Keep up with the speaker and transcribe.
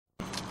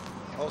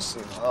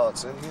Hosting. Oh,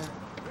 it's in here?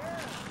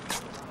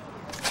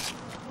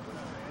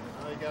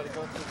 Oh, you gotta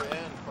go through the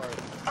end part.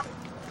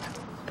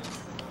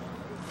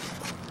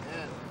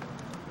 End.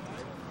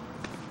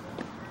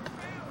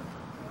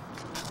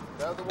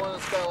 That's the one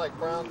that's got like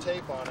brown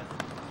tape on it.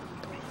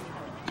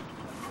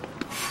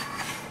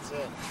 That's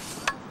it.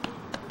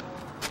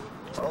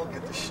 Oh,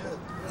 get the shit.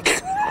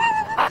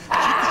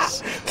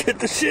 Get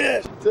the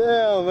shit.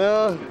 Damn,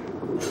 man.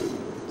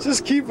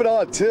 Just keep it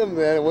on Tim,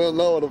 man, and we'll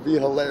know it'll be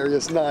a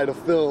hilarious night of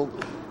film.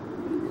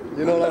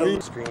 You know what I mean?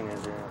 Screen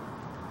is there.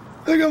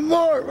 Look at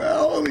Mark, man.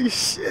 Holy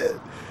shit.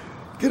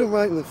 Get him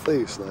right in the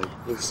face. Like,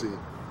 let's see.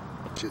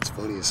 Shit's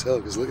funny as hell,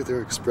 because look at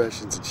their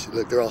expressions and shit.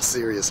 Look, they're all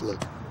serious. Look.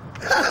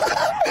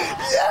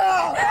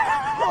 Yeah!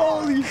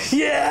 Holy shit.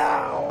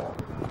 Yeah!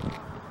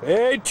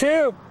 Hey,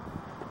 Tim.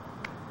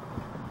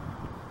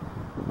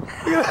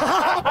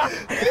 Yeah!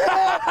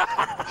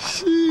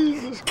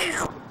 Jesus.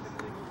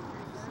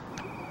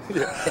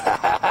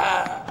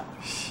 Yeah.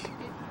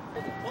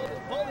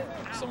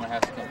 Someone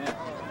has to come in.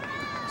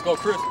 Let's go,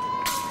 Chris.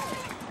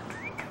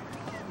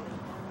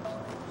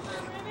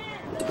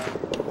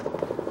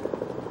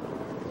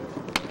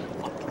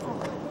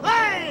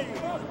 Hey!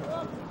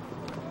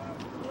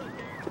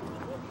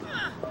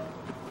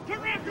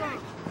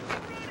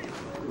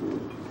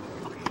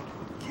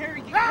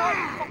 Carrie, get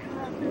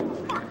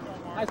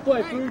Nice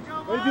play, Food.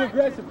 Way to be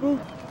aggressive, Food.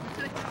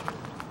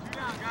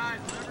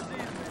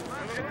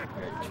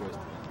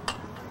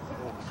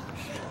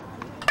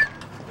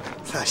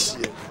 That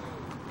shit.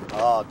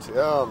 Oh,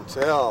 Tim.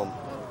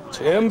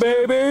 Tim,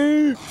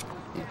 baby.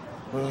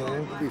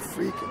 Man, you be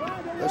freaking.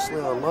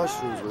 Especially on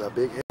mushrooms with that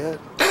big head.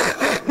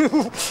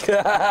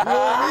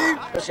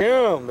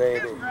 Tim,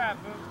 baby.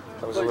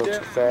 That was a little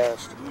too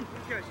fast.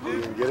 You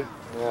didn't get it?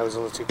 Yeah, that was a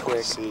little too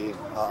quick. See,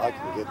 I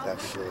can get that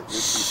shit. You're too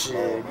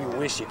slow. Shit, you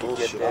wish you could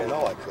Bullshit. get that. I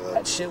know I could.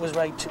 That shit was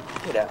right too.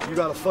 Get out. You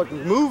gotta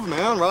fucking move,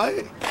 man,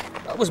 right?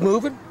 I was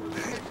moving.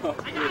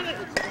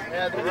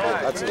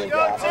 That's a big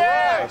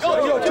guy.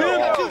 Go,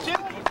 Tim.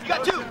 You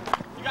got two.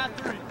 You got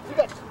three.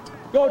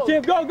 Go,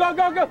 Tim. Go. You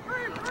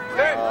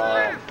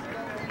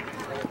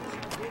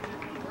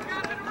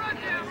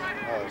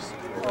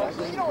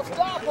don't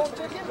stop on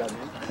chicken.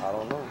 I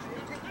don't know.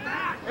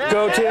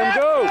 Go, Tim,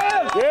 go.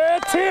 Yeah,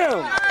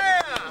 Tim.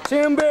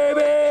 Tim,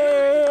 baby.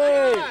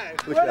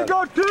 Way to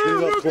go, Tim.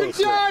 Look at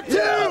that,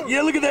 Tim.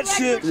 Yeah, look at that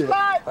shit.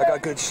 Yeah. I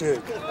got good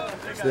shit.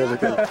 Yeah,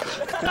 look at that.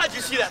 How'd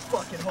you see that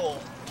fucking hole?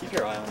 Keep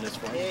your eye on this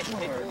one.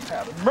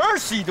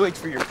 Mercy, wait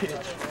for your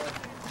pitch.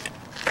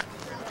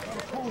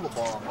 Pull the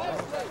ball, man.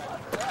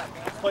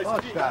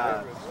 Fuck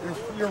that.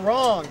 You're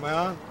wrong,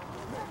 man.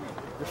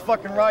 You're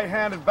fucking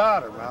right-handed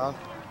batter, man.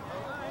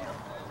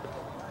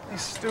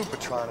 He's stupid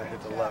trying to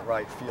hit the left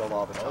right field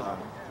all the time.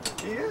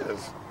 He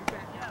is.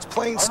 It's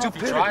plain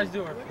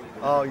stupidity.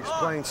 Oh, he's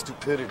playing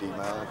stupidity,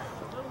 man.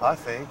 I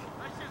think.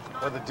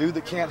 Or the dude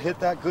that can't hit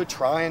that good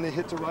trying to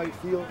hit the right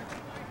field.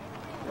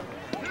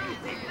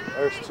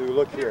 There's two.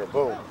 Look here.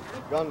 Boom.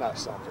 Gun that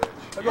son of a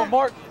bitch. There go,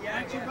 Mark.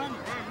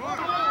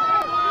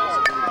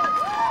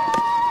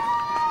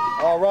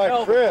 All right,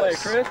 Chris. Play,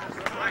 Chris.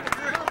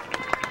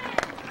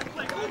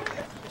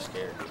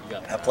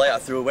 That play I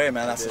threw away,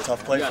 man, that's a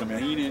tough play for me.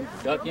 Lean in,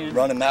 duck in.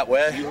 Running that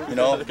way, you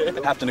know,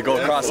 having to go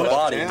across the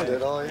body.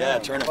 Oh, Yeah,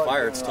 turn and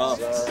fire, it's tough.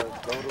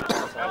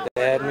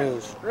 Bad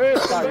news.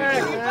 Chris, Go!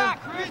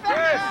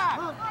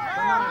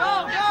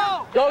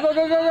 Go.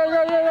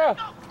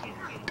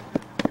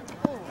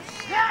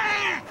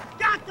 Yeah!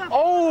 Got the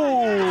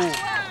Oh!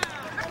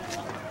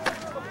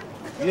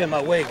 You in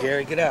my way,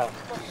 Gary. Get out.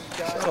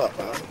 Shut up,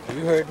 man.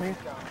 You heard me.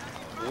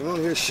 You want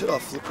to hear shit? I'll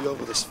flip you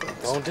over this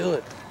fence. Don't do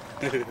it.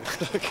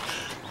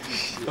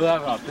 He'll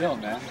have it on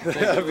film, man. Take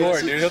you to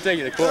court, dude. He'll take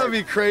you to court. That'd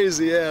be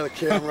crazy, yeah. The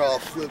camera all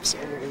flips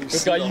over. You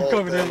This see guy, the you whole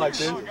coming thing. in like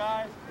this.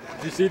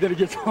 Did you see that he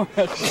gets on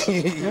that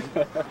shit?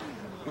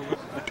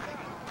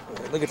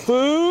 Look at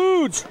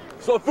Foods.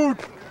 What's up, Food?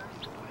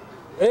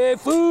 Hey,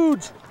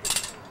 Foods.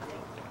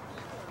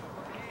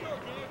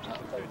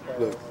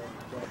 Look.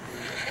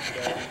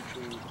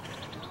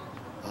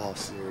 All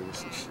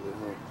serious and shit,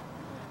 huh?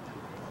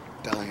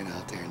 Dying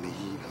out there in the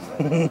heat,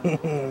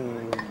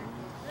 huh?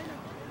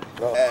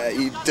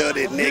 You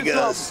dirty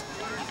niggas.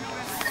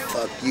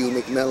 Fuck you,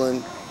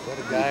 McMillan.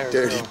 You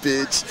dirty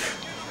bitch.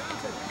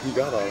 You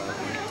got all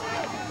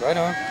that. Right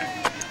on.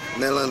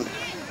 Melon.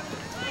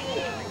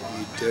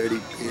 You dirty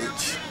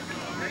bitch.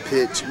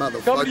 Pitch,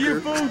 motherfucker. Come to you,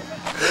 Food.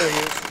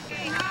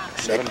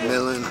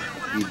 McMillan.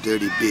 You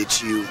dirty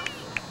bitch, you.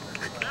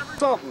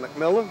 What's up,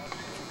 McMillan?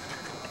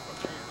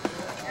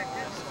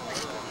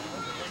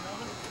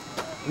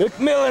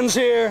 McMillan's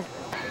here.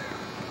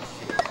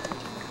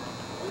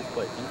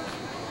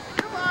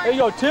 Hey,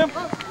 yo, Tim.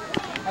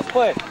 Let's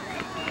play.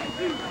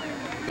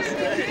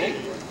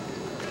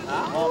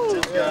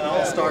 Tim's got an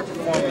all-star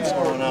performance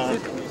going on.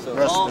 The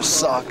rest of us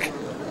suck.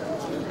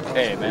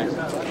 Hey, man.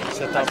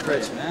 Set that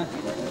pitch, man.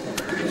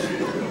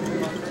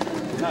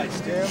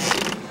 Nice, Tim.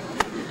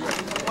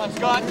 Come on,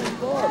 Scott.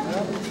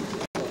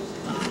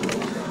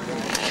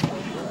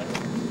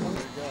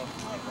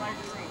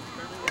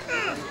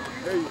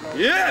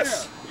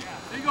 Yes!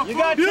 You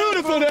got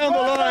beautiful down the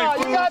line.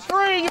 You got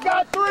three. You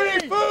got three.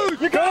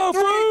 You got Go,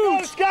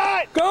 Foods!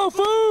 Scott. Go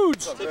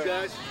Foods!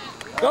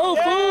 Go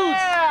Foods!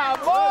 Yeah,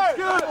 Mark.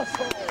 Woo!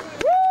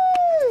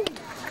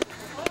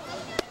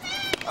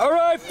 All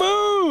right,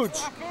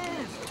 Foods!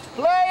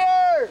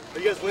 Player. Are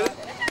you guys winning?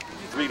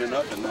 3-0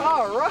 now.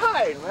 All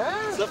right, man.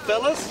 What's up,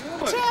 fellas?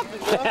 What's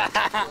happening,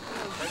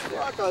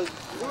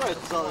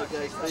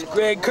 man?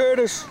 Greg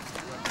Curtis.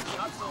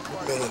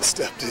 McMillan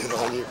stepped in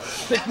on you.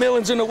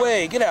 McMillan's in the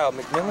way. Get out,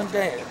 McMillan.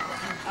 Damn.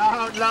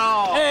 Oh,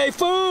 no. Hey,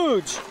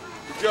 Foods!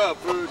 Good job,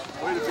 Food.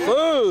 Way to be.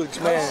 Foods,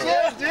 man.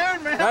 Yeah,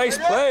 dude, man. Nice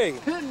play.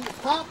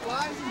 Pop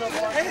lines in the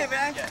Hey,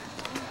 man.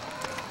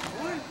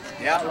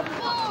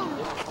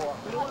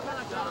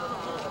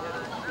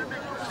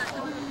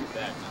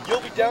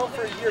 You'll be down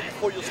for a year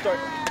before you'll start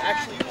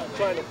actually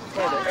trying to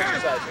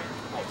exercise.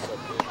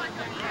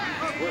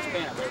 Where's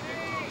Pam?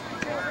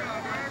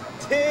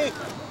 Tink!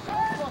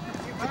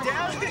 I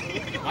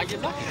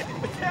get lucky.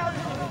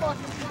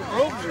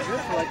 ropes are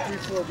good for like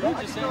 3-4 You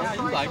just saying how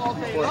you like it.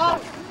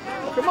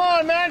 Come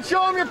on, man.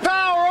 Show them your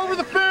power. Over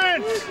the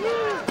fence.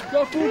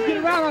 Go, Food. Get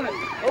around on it.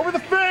 Over the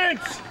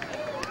fence.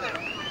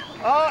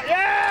 Oh,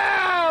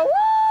 yeah.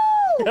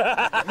 Woo!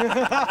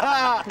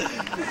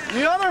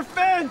 The other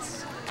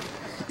fence.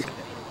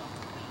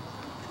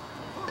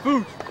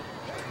 Food.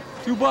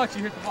 $2,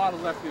 you hit the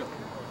bottom left field.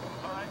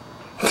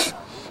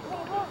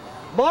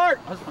 Bart,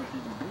 I just want to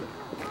keep you do it.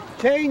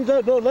 change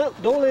the, don't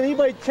let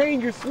anybody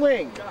change your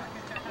swing.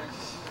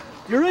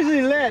 You're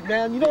originally led,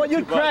 man. You know what?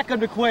 You'd crack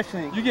under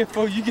questioning. You get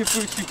food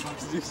 $2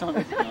 to do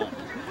something.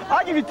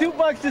 I'll give you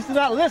 $2 just to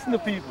not listen to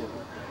people.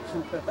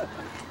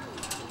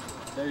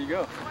 There you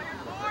go.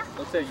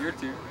 Let's say you're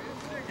 2.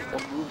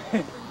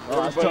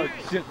 Oh, that's talking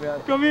shit, man.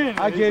 Come in.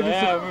 I gave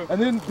him some,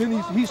 and then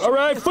he's All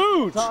right,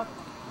 Foods!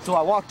 so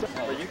I walked up.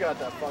 But you got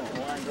that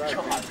fucking line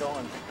drive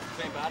going.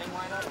 Same batting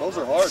lineup? Those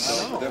are hard,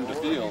 though, for them to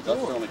field. That's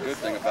the only good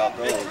thing about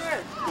those.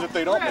 Because if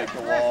they don't make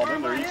the wall,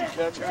 then they're easy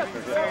catches.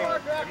 If they're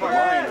hitting the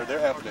line, or they're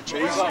having to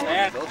chase them.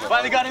 Man, Those are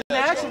finally got into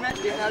action, man.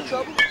 Getting out of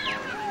trouble.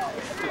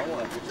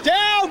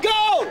 Down,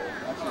 go!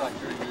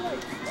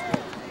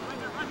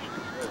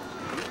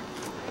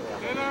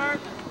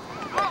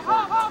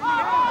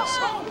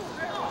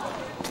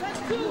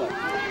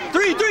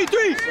 Three.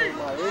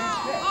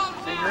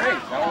 Same your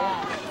age. How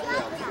old?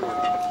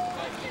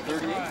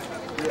 38.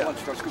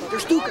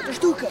 There's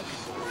Duca.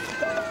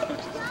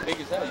 Big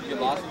as hell. You get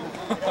lost.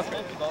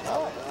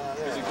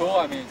 Is it cool?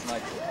 I mean, it's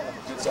like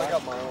good size. I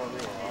got my own, You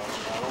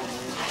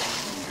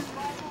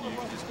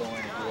just go in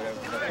and do whatever.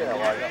 yeah,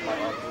 well, I got my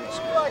own blue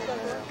school. My school,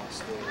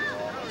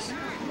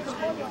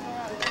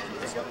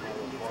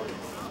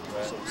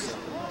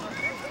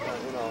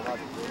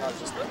 not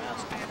just the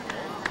master.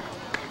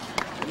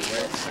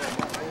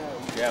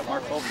 Yeah,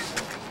 Mark Colby.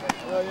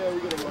 Oh, yeah,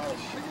 we get a lot of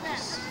shit.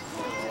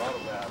 A lot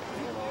of that,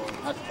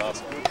 That's tough.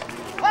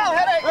 Oh,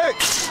 headache! Hey!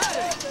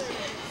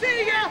 See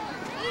ya!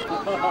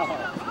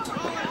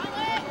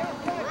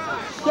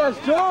 Yes,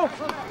 Joe!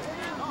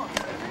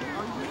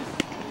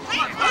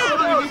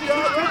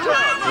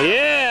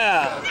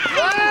 Yeah!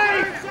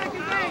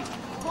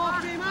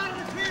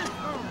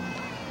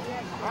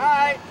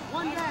 Alright.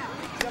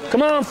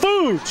 Come on,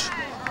 Foods!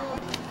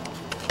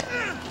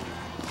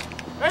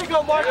 There you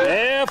go, Mark.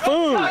 Yeah,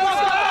 Foods!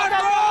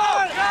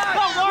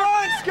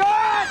 Run,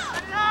 Scott!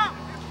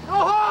 Go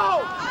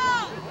home!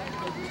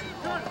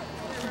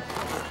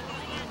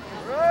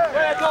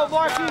 There you go,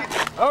 Marky.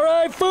 All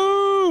right,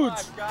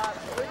 Foods!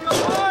 There you go,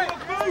 Mark.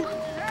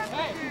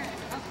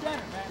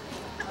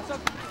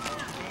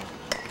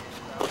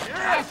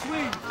 Nice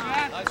swing,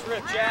 Chad. Nice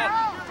rip, Chad.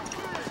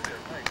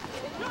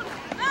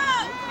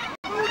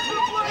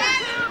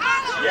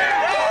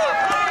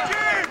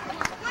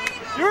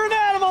 You're an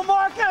animal,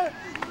 Marker.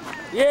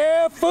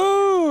 Yeah,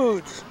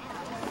 Foods!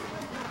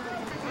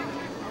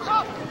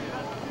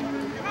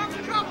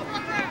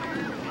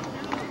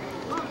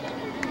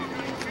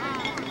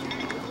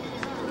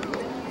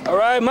 All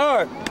right,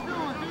 Mark.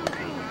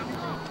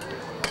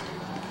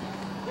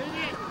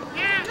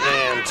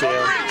 Damn,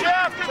 Tim.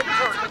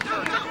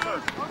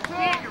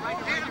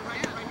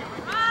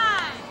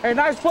 Hey,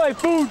 nice play,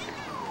 Food.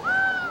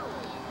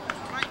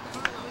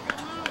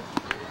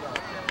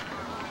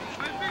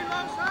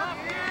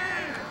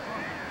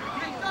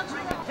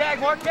 Tag,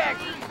 Mark, tag.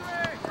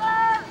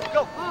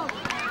 Go.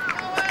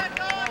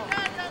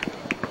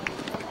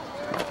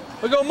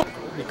 We go, Mark.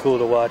 Be cool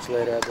to watch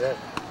later, I bet.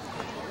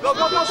 Go,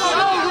 go, go, go, go.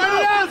 Run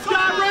it out,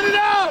 Scott, run it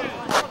out.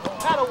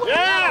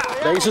 Yeah.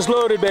 Bases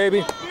loaded,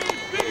 baby.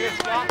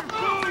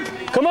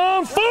 Come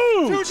on,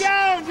 Foods! 2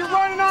 down, you're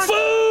running on.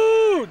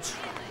 Foods!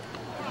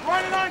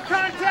 Running on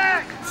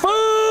contact.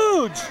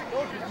 Foods!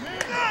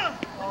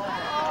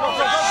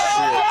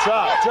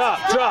 Drop.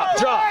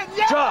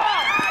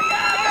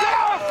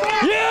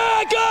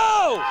 Yeah,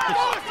 go!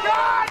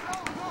 Scott!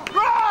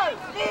 Run!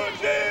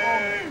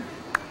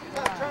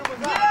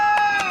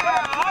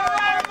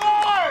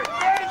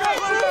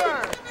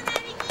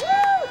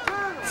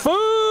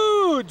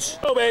 Foods!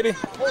 Oh, baby.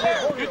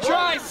 Good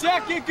try,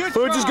 second. Good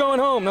Foods try. is going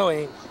home. No, he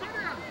ain't.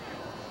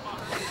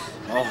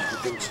 Oh.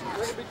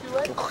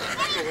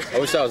 I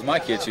wish that was my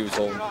kid she was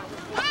holding.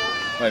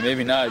 Wait,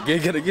 maybe not.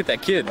 Get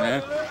that kid,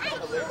 man.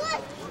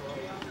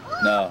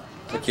 No,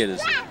 the kid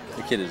is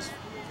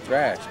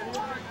trash.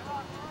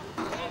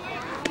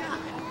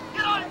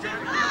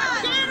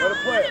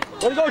 Way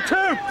to go,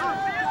 Tim!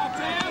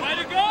 Way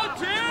to go,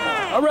 Tim!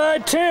 All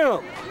right,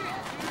 Tim.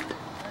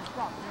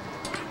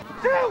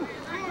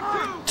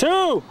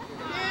 2.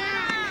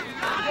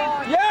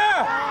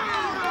 Yeah!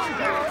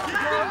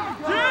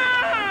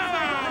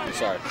 I'm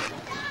sorry.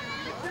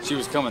 She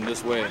was coming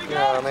this way.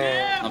 Oh,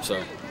 man. I'm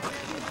sorry.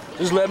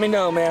 Just let me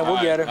know, man.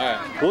 We'll get her. All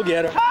right. We'll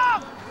get her.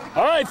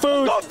 All right,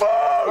 Foods.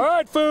 All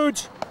right,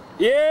 Foods.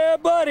 Yeah,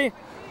 buddy.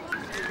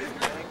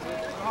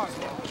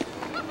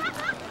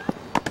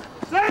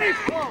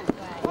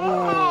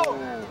 Oh,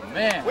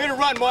 man. Way to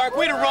run, Mark.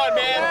 Way to run,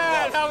 man.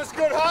 Man, that was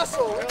good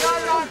hustle. We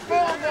got it on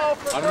film, though.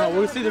 I don't know.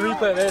 We'll see the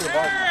replay later,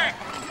 Mark.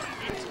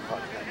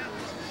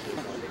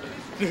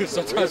 Dude,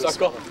 sometimes I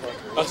call.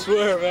 I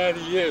swear, man,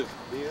 he is.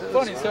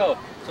 Funny as hell.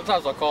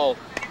 Sometimes I call.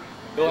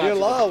 Me and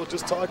Lyle was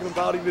just talking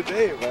about him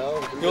today,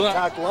 man. We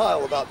attacked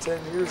Lyle about 10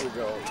 years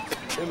ago.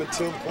 Him and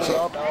Tim pulled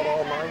up out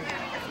all night.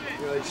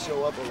 You know, they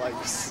show up at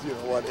like,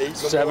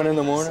 7 in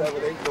the morning?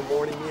 7, 8 in the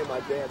morning. Me and my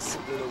dad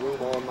sitting in the room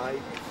all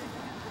night.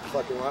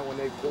 Fucking right when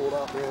they pulled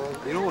up, man.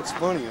 You know what's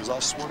funny is I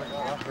swear to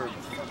God, I heard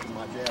fucking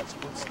my dad's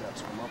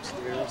footsteps from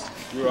upstairs.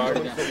 You were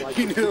already down. Like,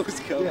 he knew it was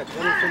coming. Yeah,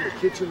 coming from the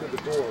kitchen to the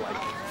door, like,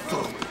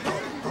 thump,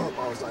 thump, thump.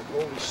 I was like,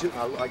 holy shit.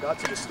 I got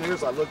to the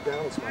stairs, I looked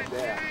down, it's my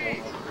dad.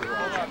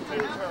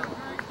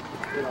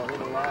 You know,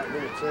 him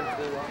and Tim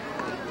pulled up.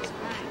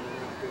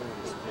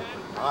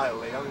 I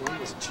mean, he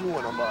was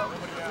chewing them up.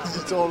 He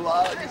told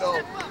Lyle, you know,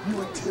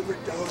 you and Tim are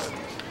done.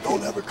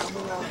 Don't ever come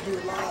around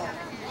here, Lyle.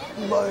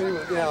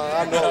 Yeah,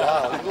 I know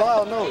Lyle.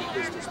 Lyle knows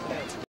business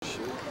plans and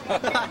shit.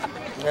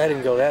 I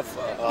didn't go that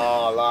far.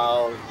 Oh,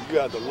 Lyle, you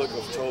had the look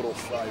of total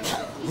fright.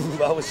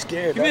 I was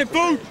scared. Give me a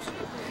boot.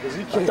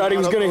 I thought he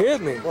was going to hit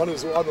me. On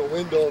the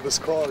window of his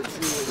car,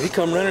 too. He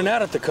come running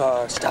out at the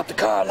car. Stop the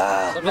car,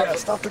 Lyle. Yeah,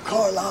 stop the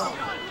car, Lyle.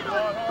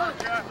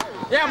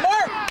 Yeah,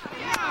 Mark!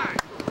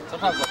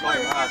 Sometimes I call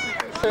your house.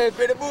 Hey,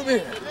 better move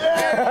in.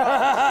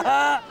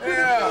 Yeah.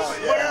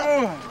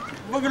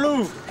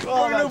 Boogaloo.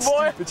 Boogaloo,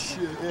 boy.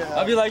 Shit, yeah.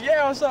 I'll be like,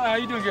 yeah, what's up? How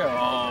you doing, girl?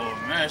 Oh,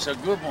 man, it's a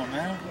good one,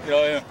 man. You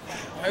know, yeah.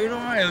 How you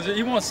doing, man?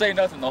 He won't say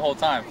nothing the whole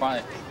time.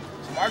 Finally,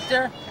 is Mark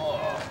there? Oh,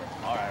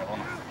 all right, hold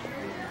on.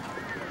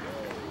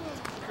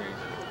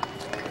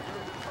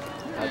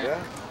 Crazy.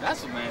 Yeah?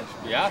 That's what man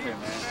should be out here,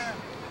 man.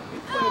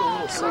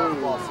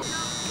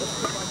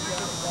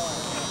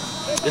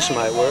 This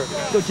might work.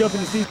 Go jump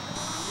in the seat.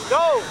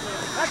 Go!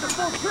 That's a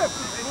full trip, you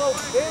slow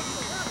pig.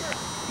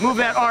 Move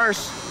that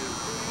arse.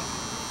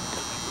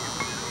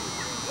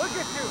 Look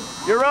at you.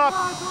 You're up.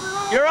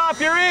 You're up.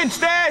 You're in.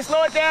 Stay.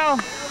 Slow it down.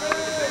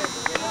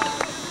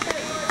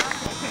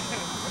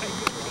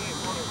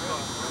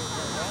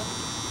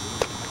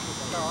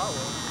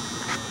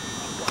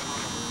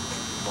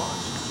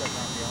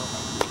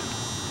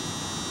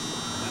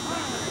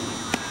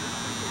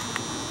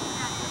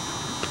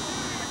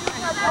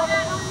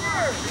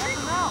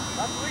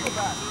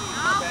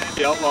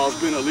 The outlaw's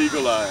been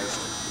illegalized.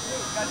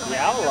 The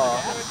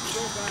outlaw?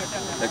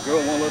 That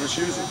girl won't let us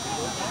use it.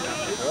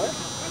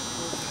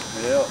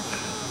 Yeah.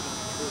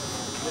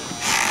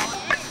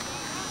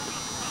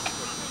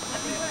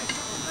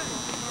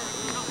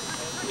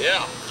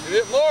 Yeah. Good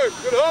hit, Lord.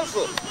 Good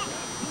hustle.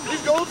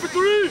 He's going for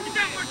 3. Get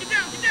down, Mark, get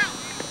down, get down.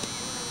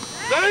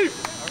 Safe.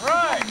 All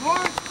right.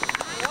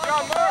 Good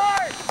job,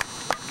 Mark.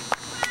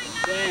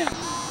 Damn.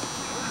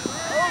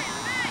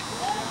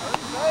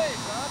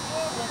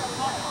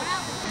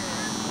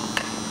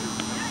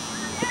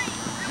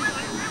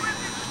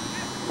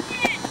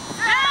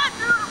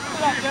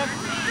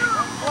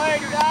 Play,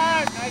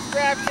 Doug. Nice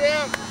grab,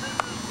 Tim.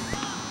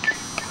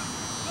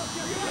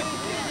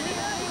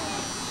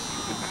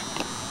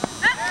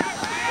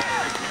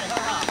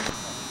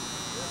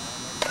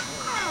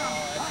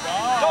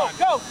 Go,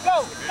 go, go,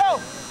 go,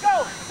 go,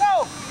 go.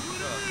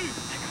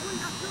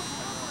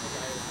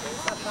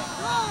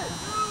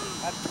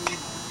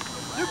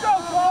 You go,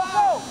 Paul,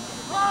 go.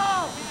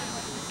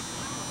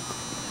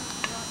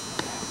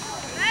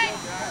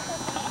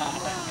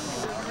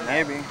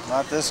 Maybe.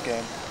 Not this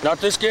game. Not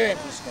this game.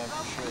 This game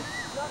for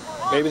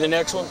sure. Maybe the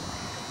next one.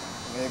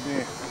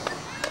 Maybe.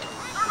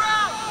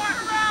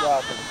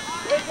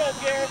 Here you go,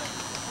 Garrett.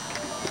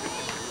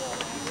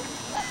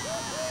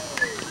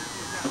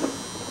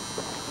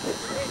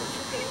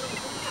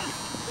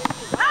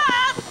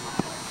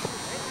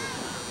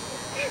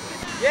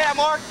 Yeah,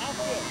 Mark.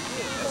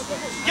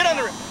 Get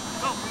under it.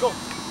 Go.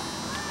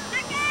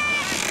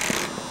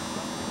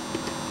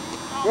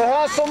 Good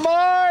hustle,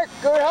 Mark.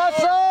 Good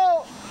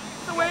hustle.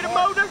 The way to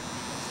motor.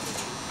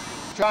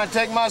 Trying to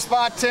take my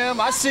spot, Tim.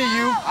 I see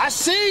you. I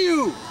see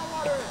you.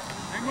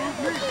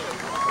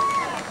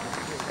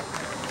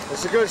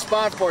 It's a good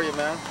spot for you,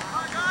 man.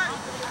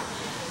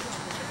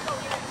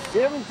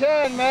 Give him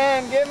 10,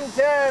 man. Give him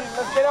 10.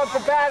 Let's get up to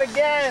bat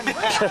again.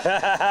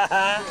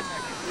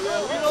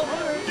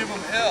 Give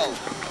him hell.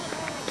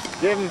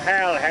 Give him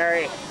hell,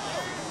 Harry.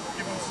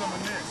 Give him some of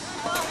this.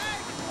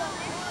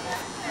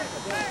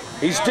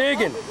 He's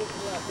digging.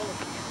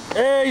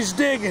 Hey, he's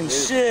digging.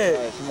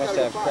 Shit. He must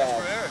have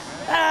crabs.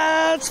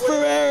 That's for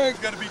Eric.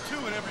 There's got to be 2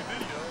 in every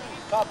video.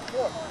 Top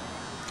 4.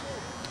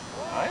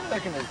 I ain't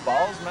licking his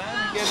balls,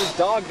 man. He gave his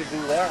dog to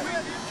do that.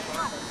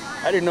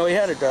 I didn't know he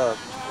had a dog.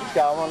 He's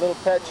got one little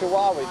pet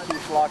chihuahua he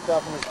keeps locked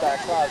up in his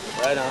back closet.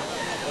 Right on.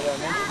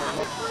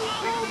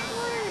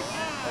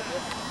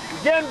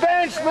 You're getting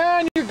benched,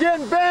 man. You're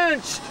getting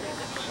benched.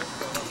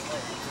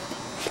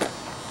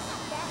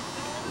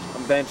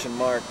 I'm benching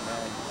Mark,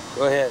 man.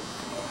 Go ahead.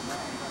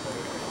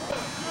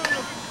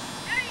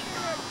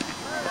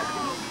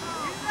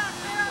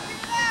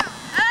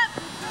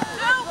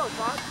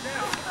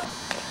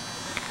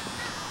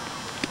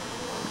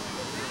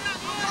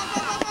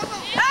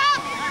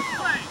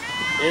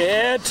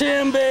 Yeah,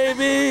 Tim,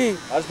 baby.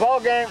 That's ball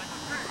game.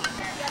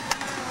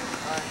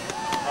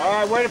 All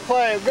right, way to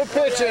play. Good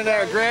pitching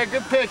there, Greg.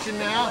 Good pitching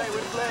now.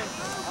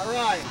 All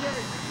right.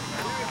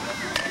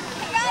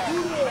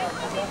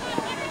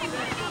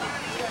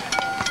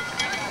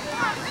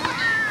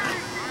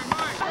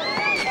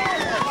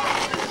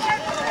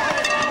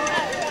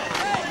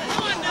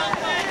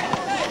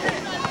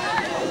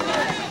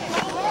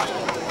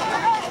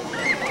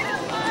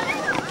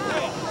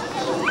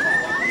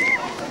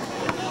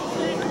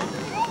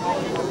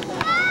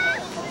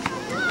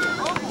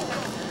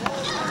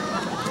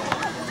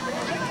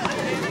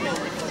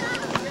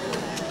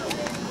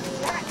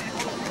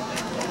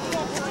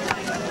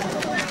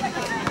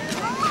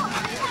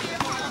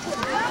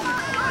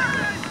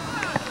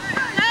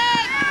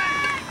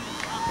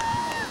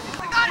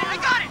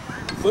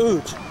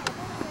 Foods.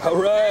 All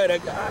right, I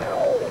got it.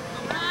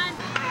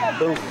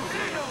 Boom.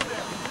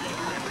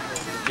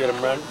 Get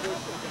him running.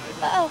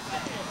 Uh-oh.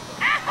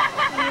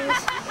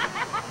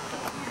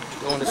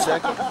 Going to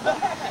second.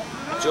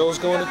 Joel's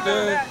going to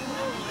third.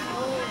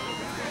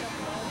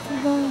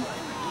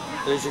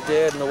 There's your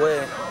dad in the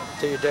way.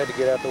 Tell your dad to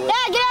get out the way.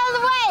 Dad, get out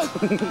of the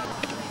way!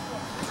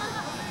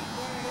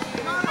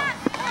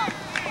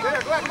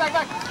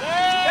 Back.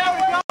 There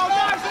we go.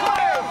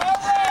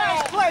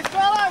 Nice play,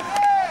 fellas.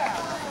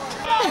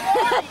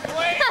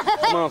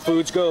 Come on,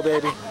 Foods, go,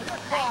 baby.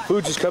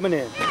 Foods is coming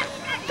in.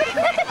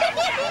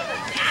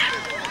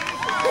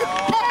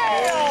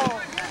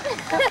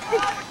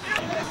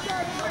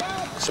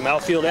 Some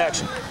outfield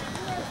action.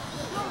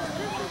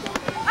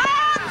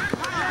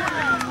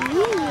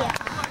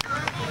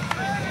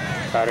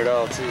 Caught it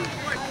all, too.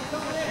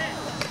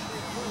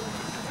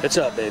 It's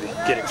up, baby.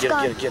 Get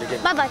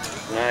it. Bye-bye.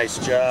 Nice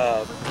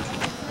job.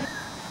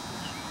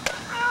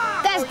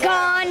 That's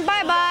gone.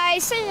 Bye-bye.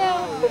 See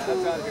ya.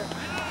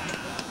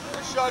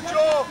 Nice shot,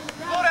 Joel.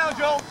 Slow down,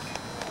 Joel.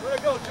 Where'd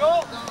it go,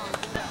 Joel?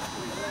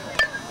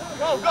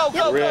 Go.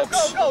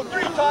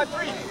 3, Todd,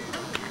 3.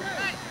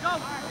 Go.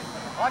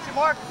 Watch it,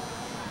 Mark.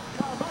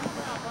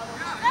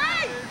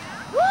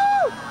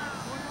 Woo!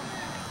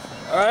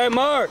 All right,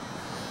 Mark.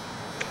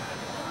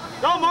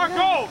 Go, Mark,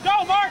 go!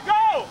 Go, Mark,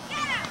 go!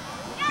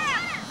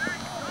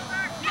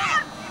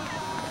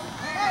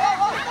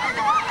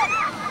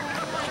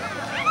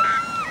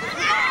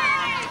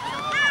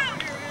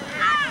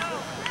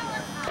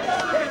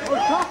 We're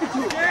talking to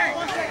you.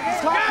 He's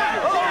talking to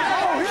you.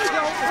 Oh, here we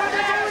go.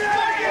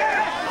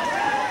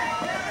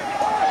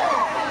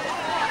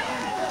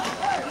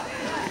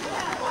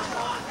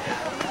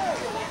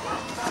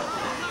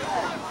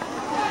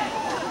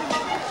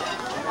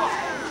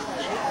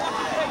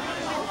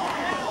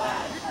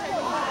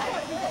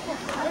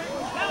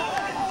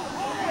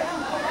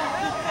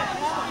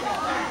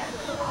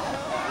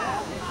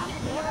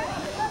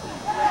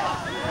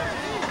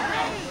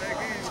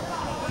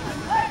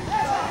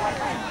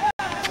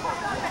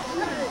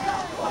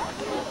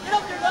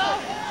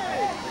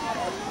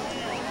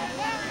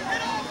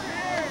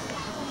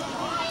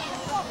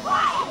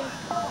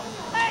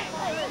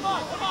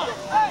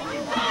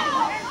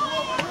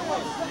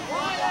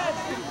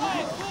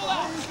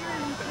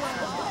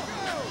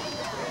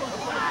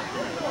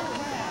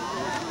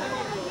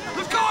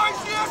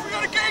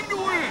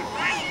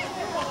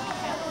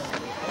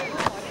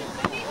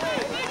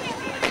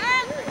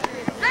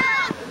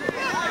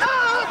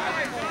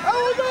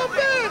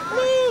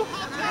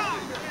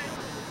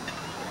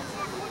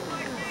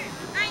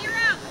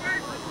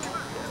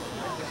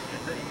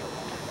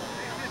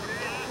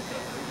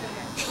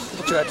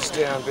 Tried to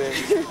stay on, baby.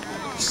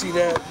 See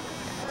that?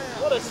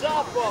 What a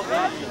softball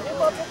game. He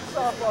loves a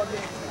softball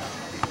game.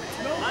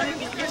 I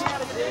think he's out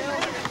of jail.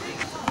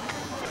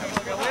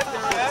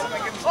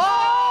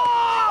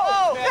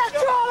 Oh! That's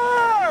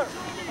Trotter!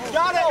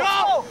 Got it!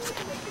 Go!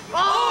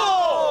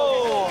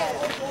 Oh!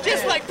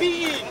 Just like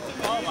PE.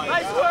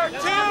 Nice work,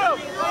 Tim!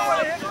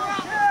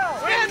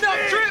 Stand up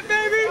trip,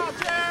 baby!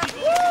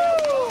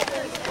 Woo!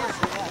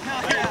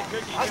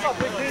 I saw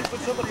big things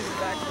with somebody in the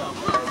backstop.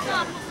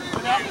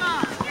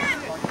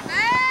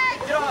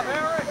 Get off,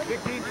 Eric!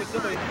 Big team for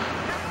somebody.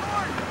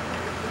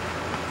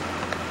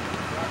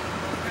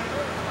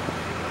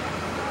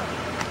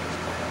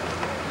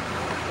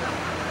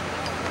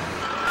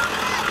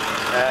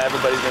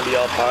 Everybody's gonna be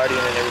all partying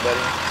and everybody.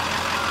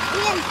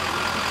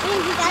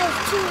 Ian, you got his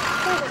 2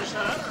 fingers.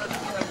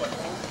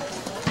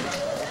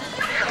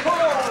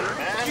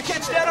 You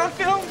catch that on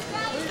film?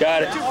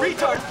 Got it. You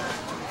retard.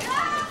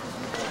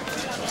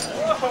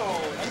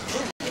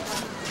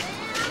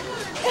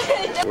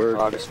 We're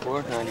August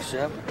 4th,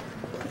 97.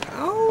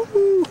 Oh,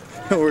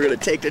 we're gonna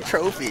take the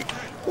trophy.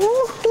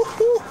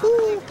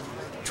 Woo-hoo-hoo-hoo.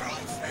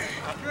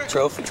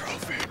 Trophy.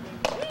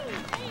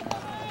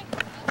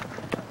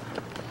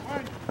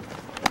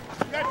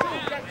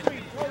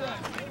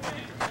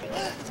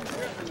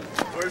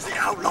 Where's the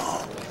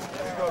outlaw?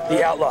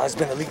 The outlaw has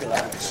been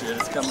illegalized. Shit,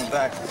 it's coming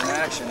back in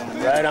action.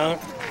 Right on.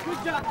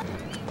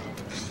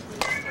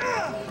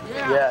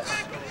 Yes.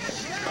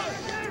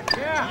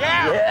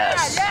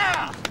 Yes.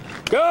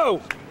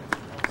 Go!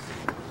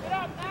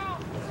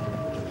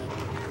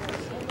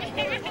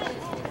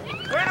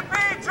 Where to be,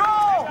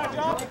 Joel?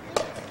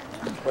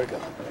 Where'd it go?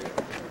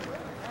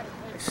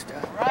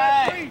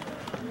 Right.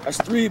 That's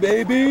 3,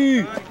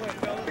 baby!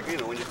 You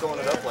know, when you're throwing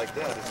it up like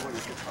that, it's when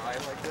you get high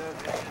like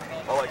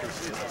that. All I can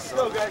see is the sun.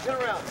 Go, guys, get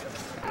around.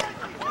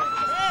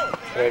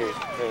 Ready.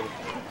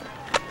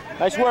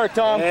 Nice work,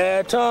 Tom.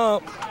 Yeah,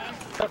 Tom.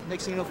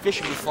 Next thing you know,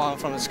 fish will be flying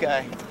from the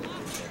sky.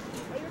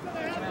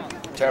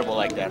 Terrible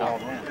like that, huh?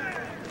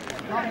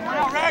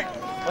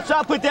 What's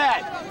up with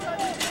that?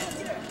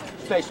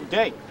 Station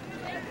date.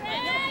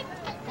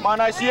 Come on,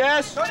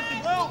 ICS.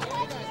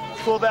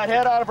 Pull that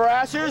head out of our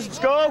asses. Let's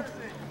go.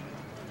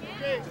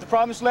 To the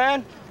promised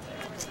land.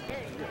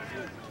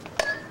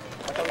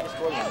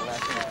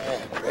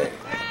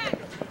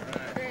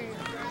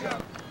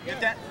 Get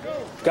that?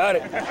 Got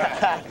it. I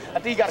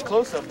think you got a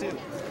close-up, too.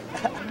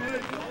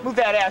 Move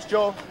that ass,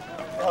 Joel.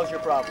 What the hell's your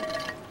problem?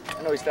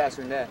 I know he's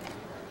faster than that.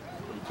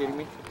 Are you kidding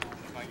me?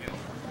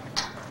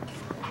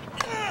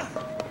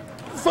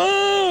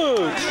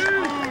 Food!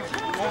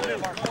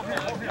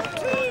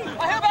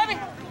 Ahead, baby.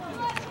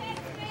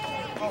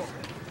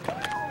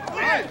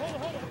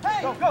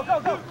 Go, go, go,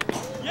 go.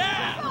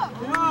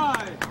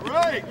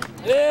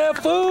 Yeah,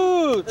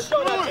 food! Fuji!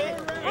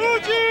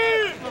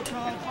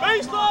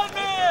 Baseline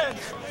man!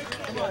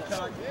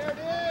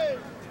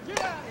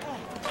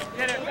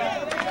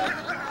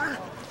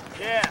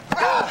 Yeah.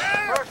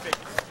 Perfect.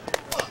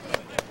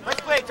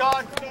 Let's play,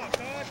 Todd.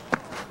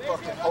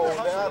 Fucking hold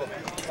that.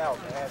 Out,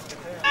 man.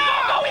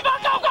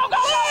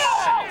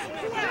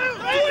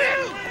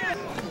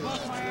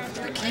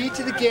 The key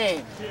to the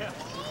game.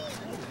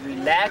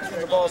 Relax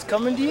when the ball's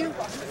coming to you.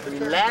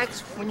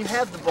 Relax when you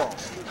have the ball.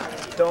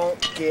 Don't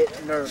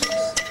get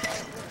nervous.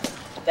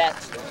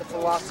 That's the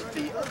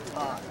philosophy of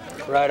Todd.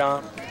 Right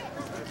on.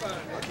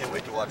 I can't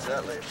wait to watch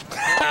that later.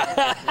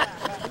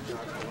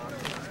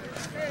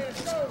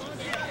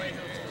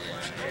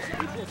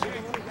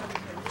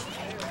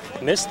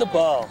 Missed the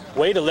ball.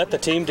 Way to let the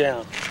team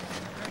down.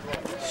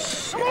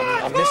 Shit,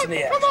 I'm missing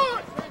the action.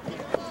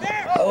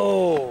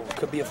 Oh,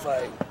 could be a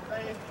fight.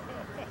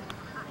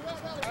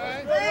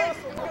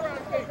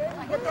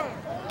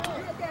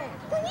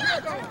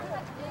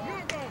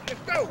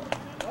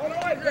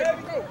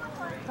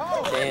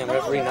 Damn,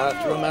 referee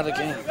not threw him out of the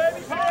game.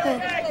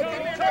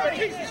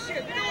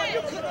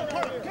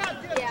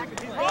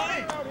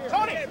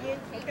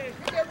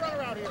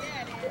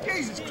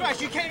 Jesus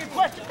Christ, you can't even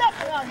question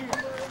nothing out here.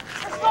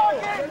 Let's go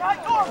again, not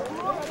go.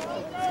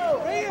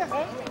 Bring it,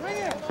 bring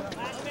it.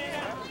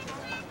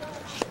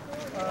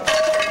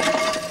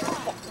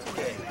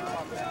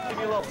 Give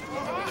me a little.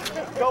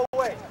 Go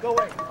away, go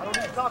away. I don't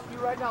need to talk to you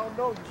right now.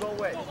 No, you go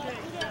away.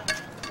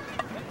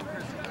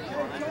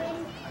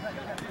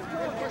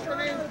 What's your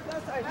name?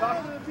 Hey, talk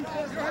to me.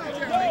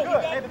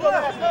 Good. Hey,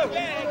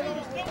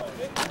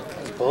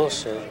 That's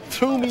bullshit.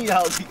 Threw me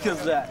out because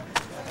of that.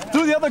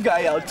 Threw the other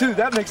guy out too.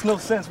 That makes no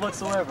sense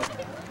whatsoever.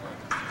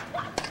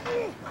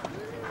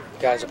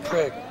 Guy's a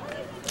prick.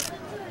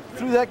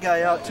 Threw that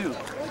guy out too.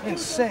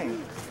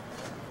 Insane.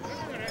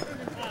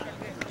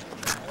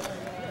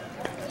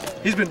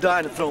 He's been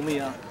dying to throw me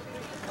out.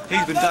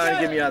 He's been dying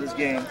to get me out of this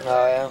game.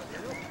 Oh, yeah?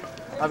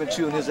 I've been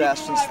chewing his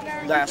ass since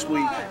last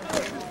week.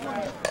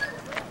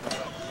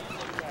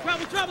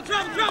 Trouble, trouble,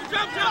 trouble, trouble,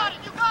 trouble, trouble.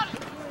 You got it.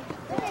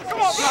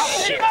 Come on, bro.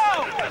 Shit. Go.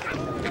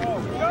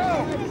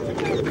 Go.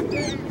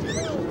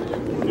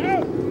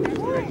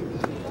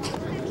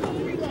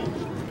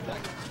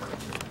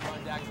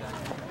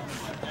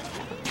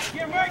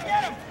 Get him, Murray,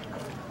 get him.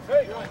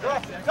 Hey,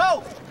 go.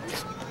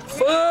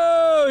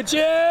 Food,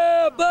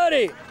 yeah,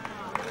 buddy.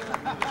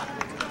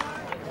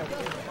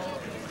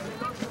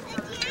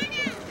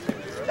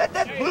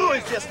 That blue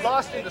is just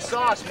lost in the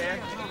sauce, man.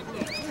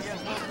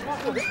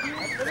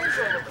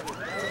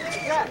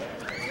 Yeah.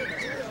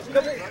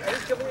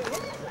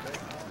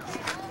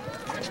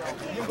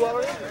 You go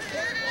already?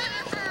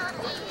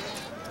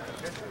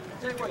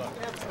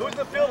 Who's in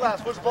the field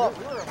last? Where's the ball?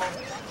 We were at home.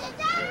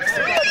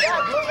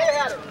 They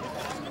had it.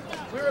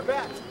 We were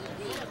back.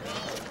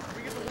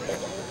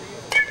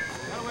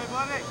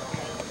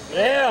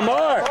 Yeah,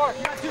 Mark. Mark,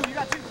 you got two, you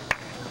got two.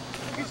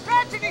 He's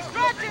stretching, he's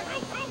stretching.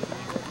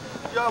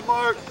 Yeah,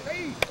 Mark.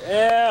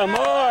 Yeah,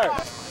 Mark.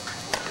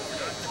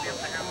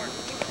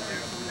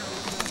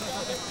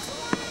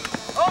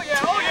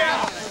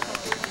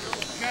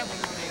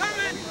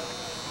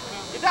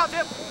 out,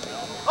 Tim.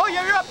 Oh,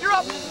 yeah, you're up, you're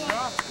up.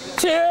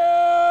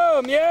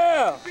 Tim,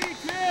 yeah.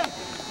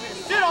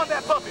 Sit on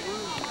that puppy.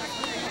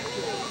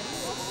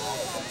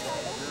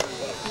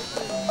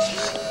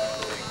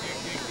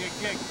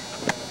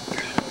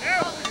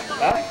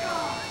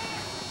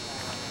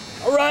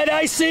 All right,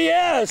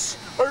 ICS.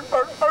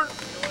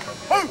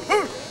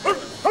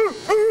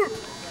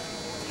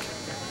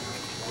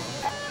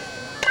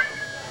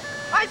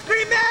 Ice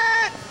cream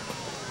man!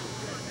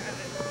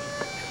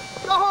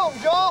 Go home,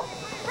 Joel.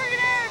 Bring it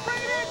in, Tim.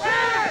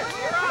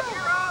 You're up,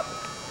 you're up.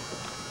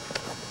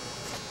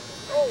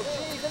 Oh,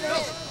 jeez.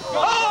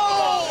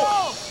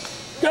 Oh!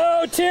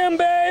 Go, Tim,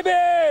 baby.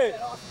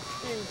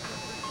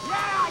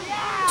 Yeah!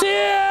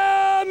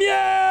 Tim,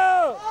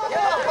 yeah.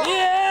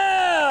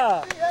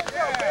 Yeah.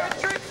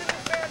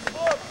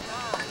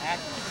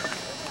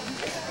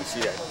 See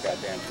that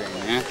goddamn thing,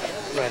 man.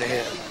 Right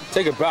ahead.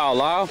 Take a bow,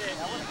 Lyle.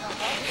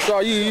 Saw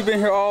you. You've been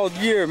here all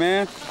year,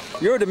 man.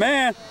 You're the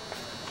man.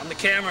 I'm the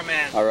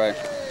cameraman. All right.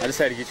 I just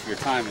had to get you your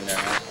time in there,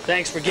 man.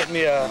 Thanks for getting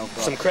me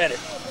some credit.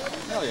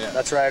 Hell yeah.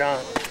 That's right on.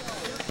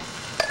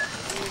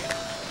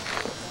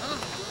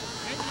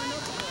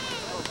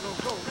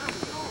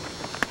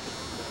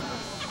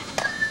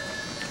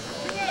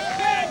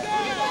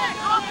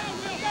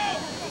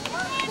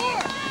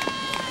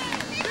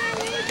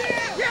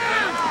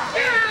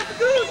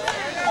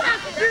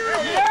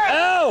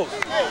 Out!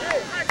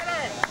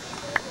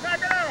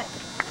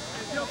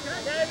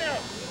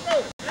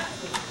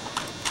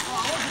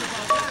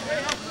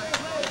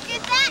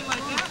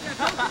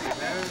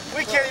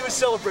 We can't even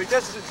celebrate.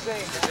 That's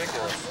insane.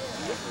 Ridiculous.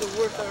 This is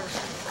the worst I've ever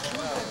seen.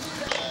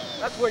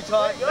 That's way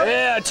tight.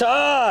 Yeah,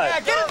 Todd. Yeah,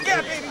 get him,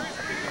 yeah, baby.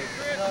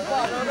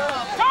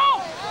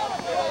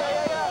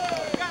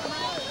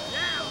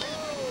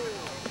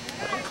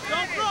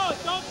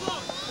 Don't throw.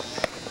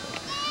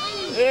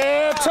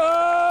 Yeah,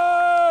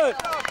 Todd.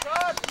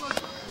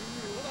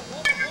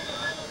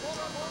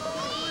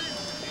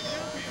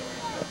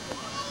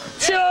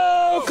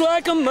 Choke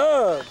like a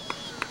mug.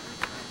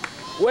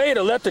 Way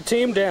to let the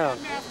team down.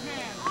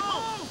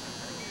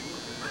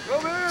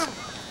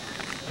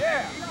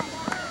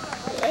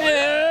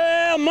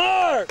 Yeah,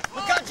 Mark.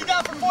 Look out, you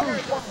got for 4.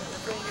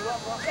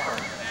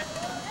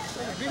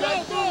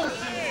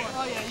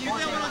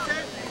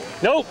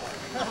 Nope.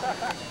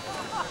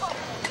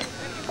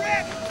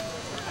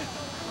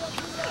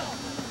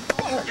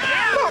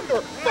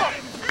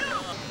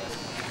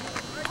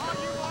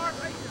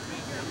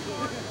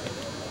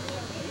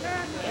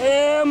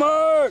 Yeah,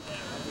 Mark.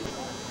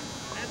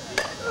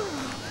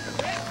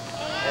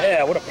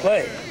 Yeah, what a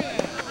play.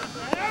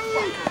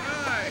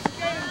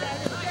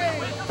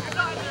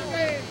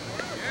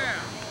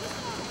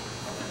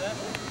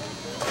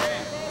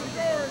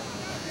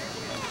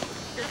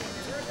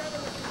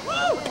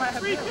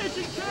 Free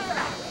pitching chair.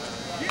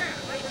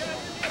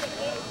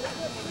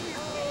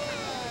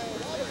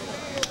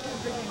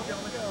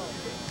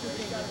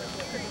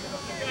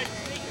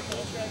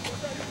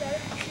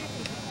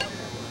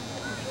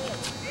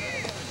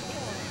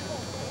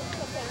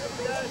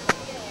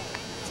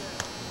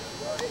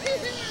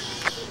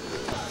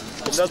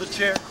 Another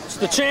chair. It's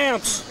the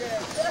champs.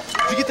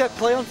 Did you get that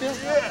play on film?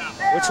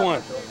 Which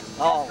one?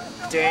 Oh,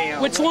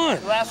 damn. Which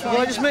one? Last one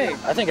I just made.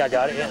 I think I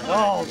got it, yeah.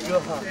 Oh,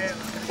 God.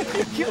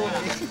 You're killing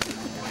me.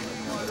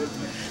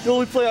 The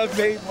only play I've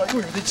made in like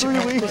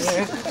 3 weeks.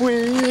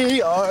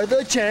 We are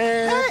the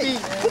champs. Hey,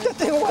 put that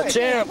thing away. The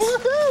champs.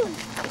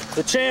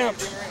 The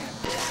champs.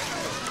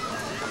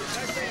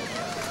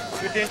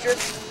 Good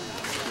interest.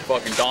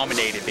 Fucking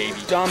dominated,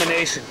 baby.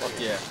 Domination. Fuck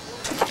yeah.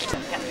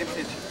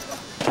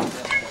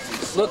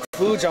 Look,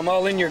 Fuge, I'm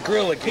all in your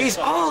grill again. He's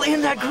all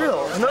in that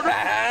grill.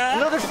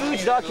 Another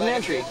Fuge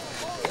documentary.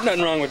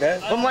 Nothing wrong with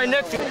that. On my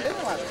nephew.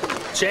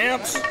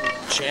 Champs.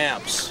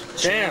 Champs.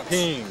 Champs.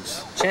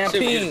 Champions.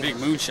 Champions. Big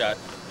moonshot.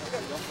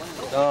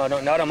 Oh, no,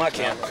 not on my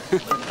camp.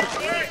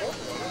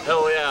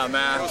 Hell yeah,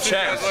 man.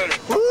 Champs.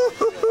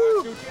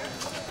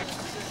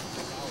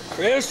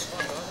 Chris,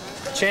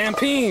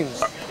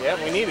 champions. Yeah,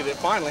 we needed it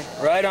finally.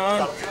 Right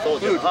on.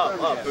 Told you,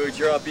 up, Fuge.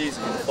 You're up easy.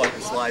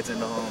 Fucking slides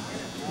into home.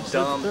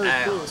 Dumb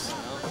ass.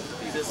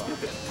 He's just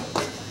stupid.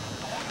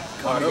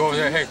 I'm gonna go over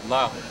there. Hey,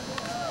 Lyle.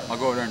 I'll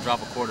go over there and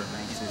drop a quarter,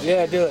 man.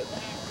 Yeah, do it.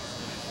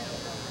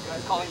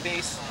 Calling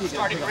base.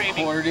 Starting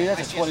gravy. Quarter, dude.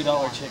 That's a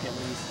 $20 chicken,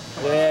 please.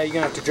 Yeah, you're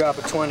gonna have to drop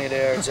a 20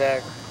 there,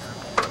 Zach.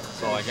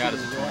 That's all I got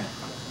is a 20.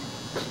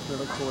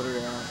 Little quarter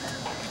down.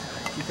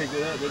 You pick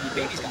it up, then you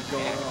baby's got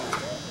going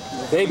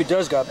on. Baby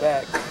does got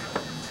back.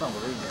 It's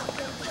unbelievable.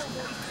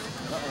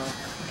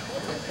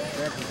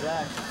 Grandpa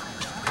Zach.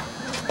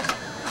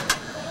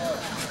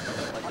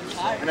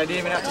 And I didn't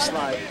even have to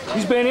slide.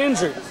 He's been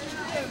injured.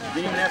 Didn't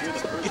even have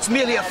to. It's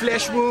merely a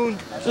flesh wound.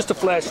 Just a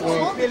flesh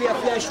wound. Merely a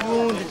flesh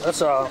wound.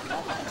 That's all.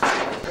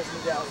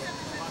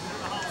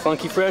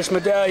 Funky fresh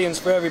medallions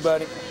for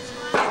everybody.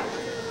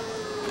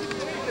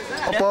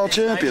 Softball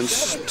champions.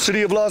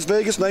 City of Las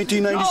Vegas,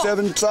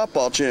 1997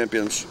 softball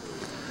champions.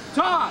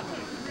 Todd!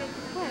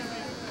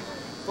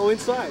 Go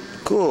inside.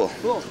 Cool.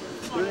 Cool.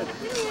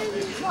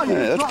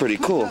 Yeah, that's pretty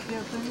cool.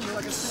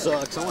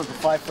 Sucks. I want the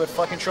 5-foot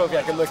fucking trophy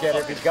I can look at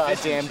every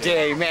goddamn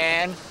day,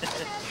 man.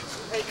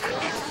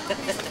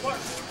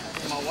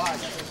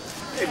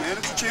 Hey man,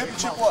 it's a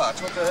championship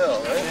watch. What the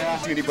hell, right? Yeah. I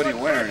don't see anybody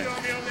wearing it.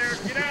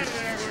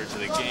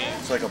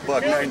 It's like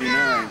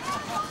 $1.99.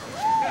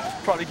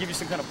 Probably give you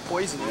some kind of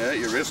poison. Yeah,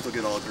 your wrist will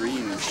get all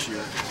green and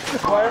shit.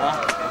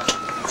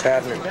 What's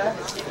happening?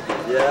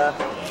 Yeah,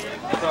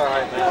 it's all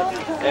right, man.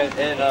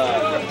 And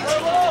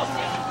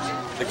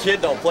the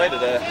kid don't play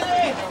today.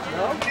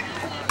 No.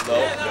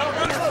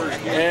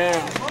 Yeah.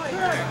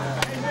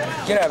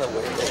 Get out of the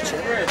way,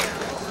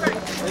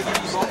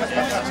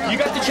 You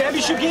got the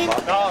championship game?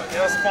 No,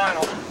 yeah, that's the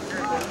final.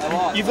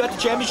 You've got the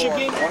championship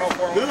game?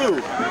 104.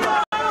 Ooh.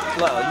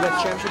 Well, you got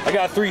the championship? I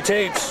got 3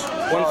 tapes.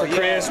 One for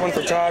Chris, one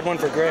for Todd, one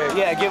for Greg.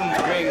 Yeah, give him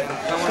to Greg.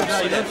 I want to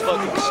see that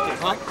fucking stick.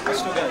 Huh? I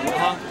still got it.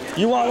 Huh?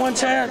 You want one,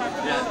 Chad?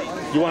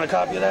 Yeah. You want a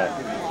copy of that?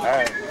 All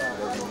right.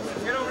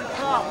 Get over the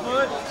top,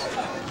 bud.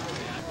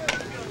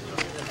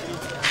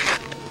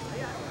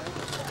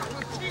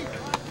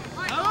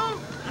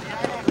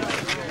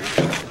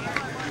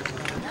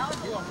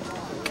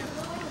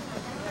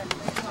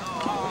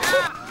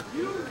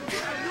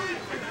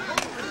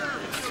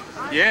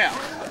 Yeah.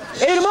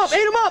 Ate him up,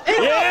 ate him up, ate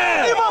him up!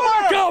 Yeah! Ate him up,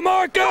 Marco! Go,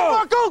 Marco! Go,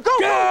 Marco, go!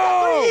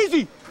 Pretty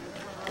easy!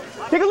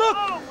 Take a look!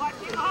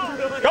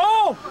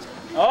 Go!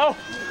 Oh.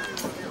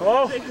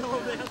 Oh.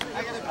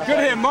 Good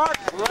hit, Mark.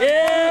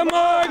 Yeah,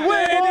 Mark,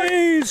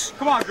 ladies!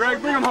 Come on, Greg,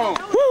 bring him home.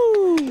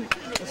 Woo!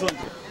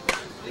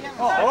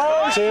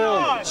 Oh,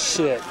 Tim,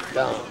 shit,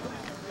 down.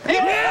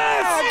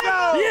 Yes!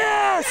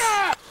 Yes!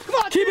 Come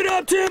on! Keep it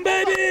up, Tim,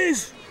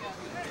 babies!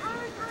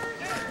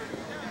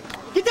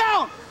 Get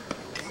down!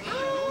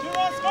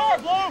 Score,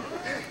 Blue.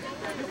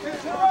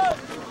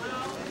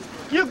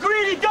 You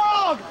greedy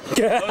dog!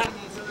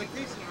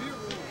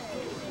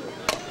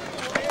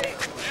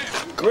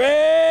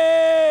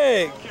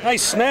 Greg!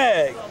 Nice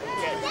snag.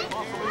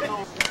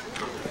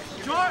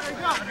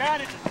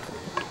 Got it.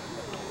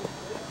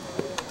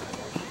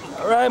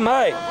 All right,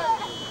 Mike.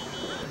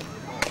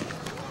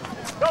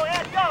 Go,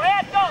 Ed, go,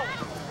 Ed, go!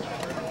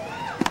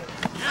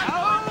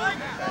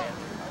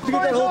 Did you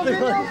get that whole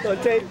thing on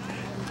tape?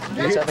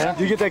 What's that, man?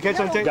 Did you get that catch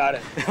on tape? Got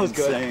it. That was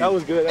good. Insane. That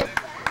was good. Yeah,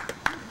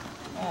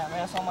 man,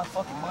 that's all my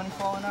fucking money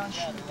falling out and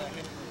shit.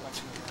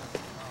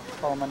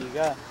 That's all the money you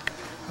got.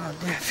 Oh,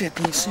 yeah,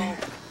 50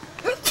 cents.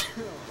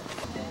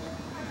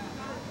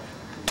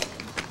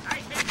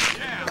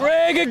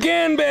 Greg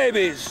again,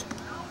 babies.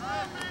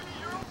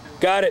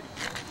 Got it.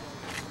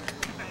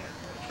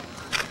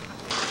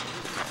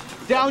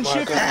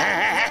 Downshift.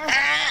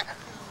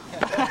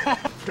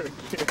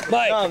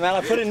 Mike. No, man,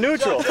 I put it in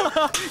neutral.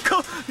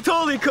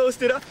 Totally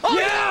coasted up. Oh,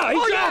 yeah, he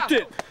dropped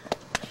it.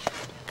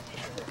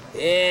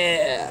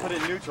 Yeah. Put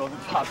it in neutral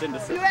and popped into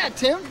six. You at,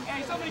 Tim?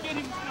 Hey, somebody get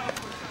him.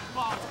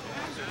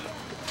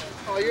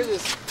 Oh, you're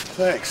this.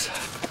 Thanks.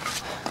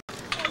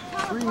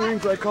 3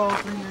 names I called,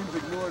 3 names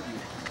ignored me.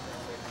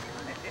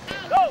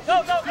 Go,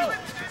 go, go, go!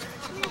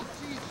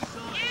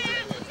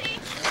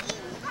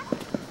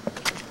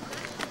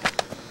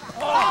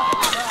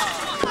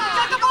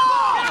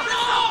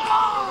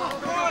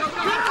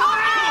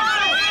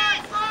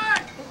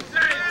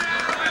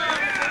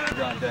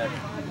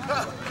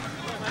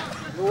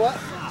 What?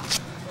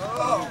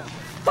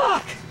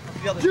 Fuck!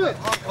 Dude!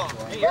 Fuck!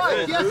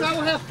 Yes, I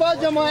will have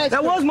fudge on my ass.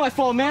 That was my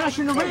fault, man. I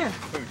shouldn't have ran.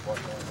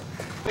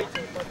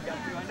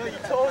 I know you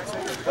told me.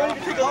 Let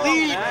me take a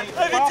lead.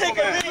 Let me take a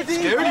lead.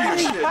 Scared of your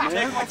shit,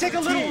 man. I take a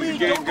little lead.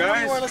 Game, Don't go guys.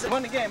 anywhere unless I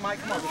win the game, Mike.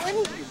 Come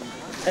on.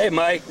 Hey,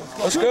 Mike.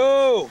 Let's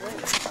go.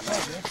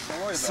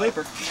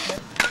 Sleeper.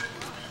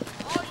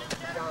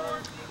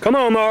 Come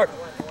on, Mark.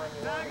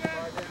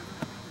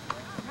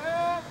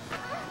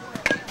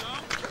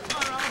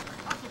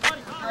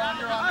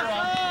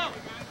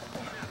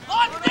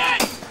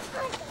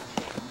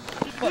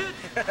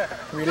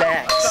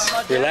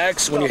 Relax.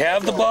 Relax when you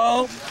have the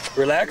ball.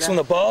 Relax when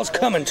the ball's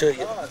coming to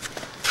you.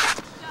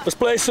 Let's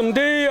play some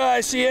D,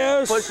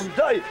 ICS. Play some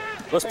dice.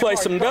 Let's play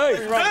some dice.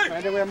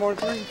 Man, did we have more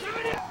than 3?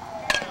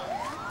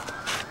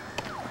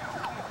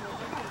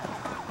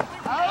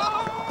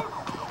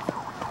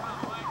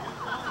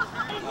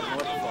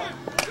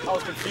 I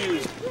was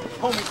confused.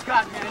 Homie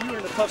Scott, man, you were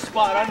in a tough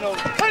spot. I know.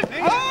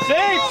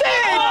 Save!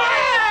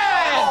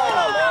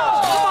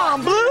 Come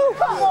on, Blue!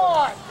 Come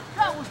on!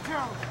 That was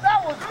terrible.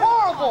 That was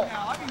horrible.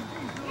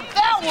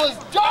 That was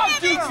dog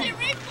duty.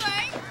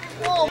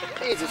 Oh,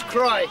 Jesus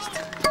Christ.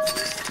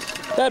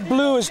 That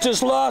blue is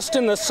just lost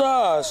in the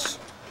sauce.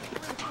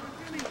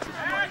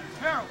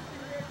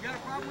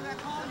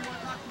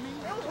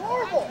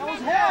 Horrible.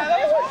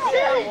 That was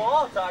horrible.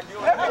 I'll talk to you.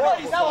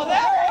 Everybody saw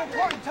that.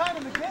 Important time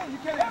in the game.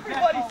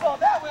 Everybody saw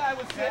that when I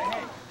was saying,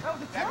 hey, that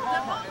was a terrible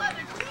one.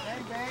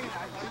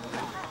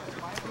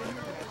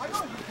 I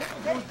know, you kicked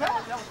the game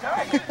back. That was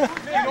terrible.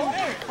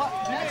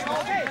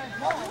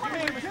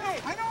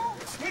 I know.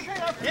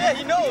 Yeah,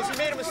 he knows. He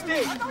made a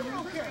mistake. I know you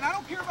don't care, and I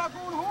don't care about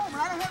going home,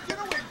 and I don't have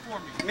dinner waiting for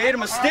me. Made a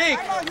mistake.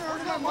 I'm not here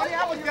earning that money.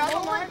 I was down the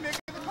line making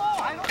the call.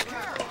 I don't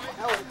care.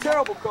 That was a terrible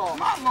terrible call.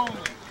 Not lonely.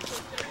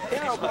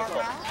 Terrible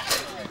call.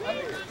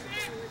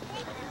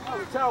 That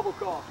was a terrible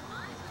call.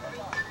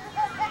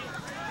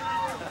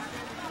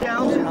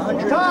 Downs and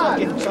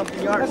 100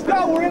 something yards. Let's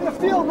go. We're in the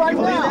field right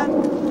now.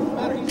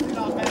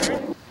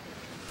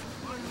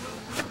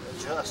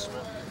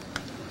 Adjustment.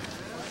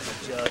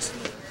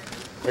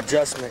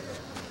 Adjustment.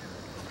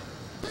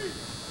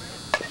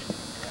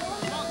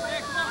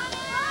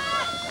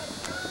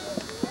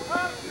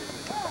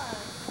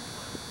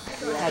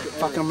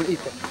 Fuck, I'm gonna eat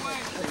that.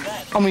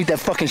 I'm gonna eat that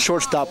fucking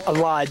shortstop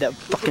alive, that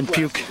fucking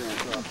puke.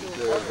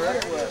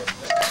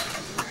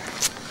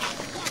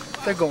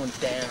 They're going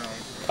down.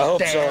 I hope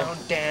down, so.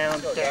 Down.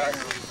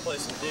 Play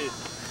some dude.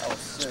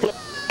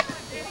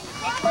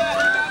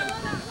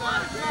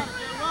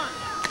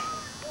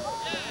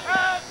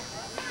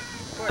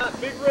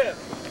 Big rip.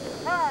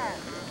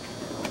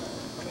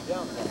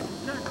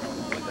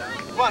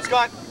 Come on,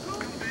 Scott.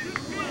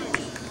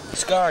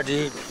 Scar,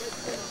 dude.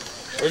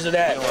 Where's it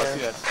at, man?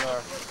 See that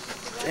scar.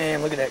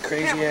 Damn, look at that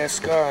crazy ass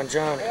scar on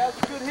Johnny. Yeah,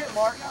 that's a good hit,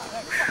 Mark.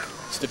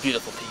 It's the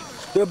beautiful people.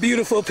 The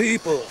beautiful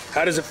people.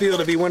 How does it feel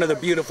to be one of the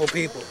beautiful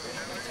people?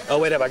 Oh,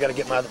 wait up, I gotta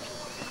get my...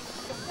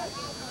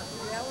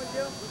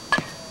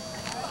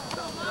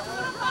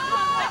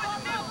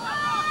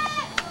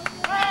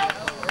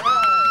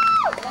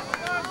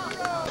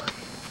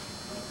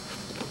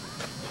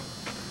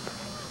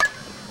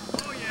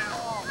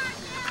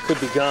 Could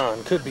be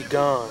gone, could be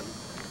gone.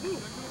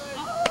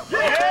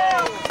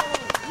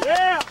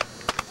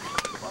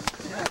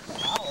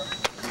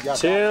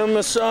 Tim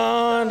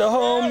Masson, the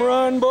home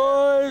run,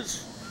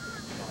 boys.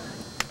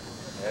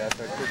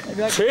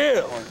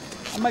 Chill.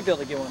 I might be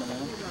able to get one of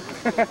them.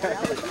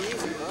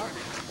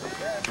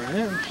 For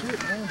him, shit,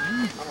 man.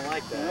 I don't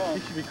like that.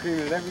 He should be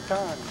cleaning it every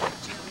time.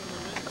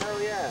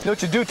 Hell yeah. You know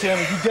what you do, Tim,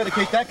 is you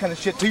dedicate that kind of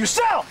shit to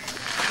yourself.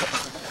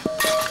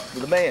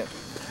 You're the man.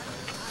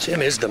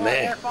 Tim is the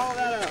man. Follow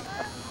that up.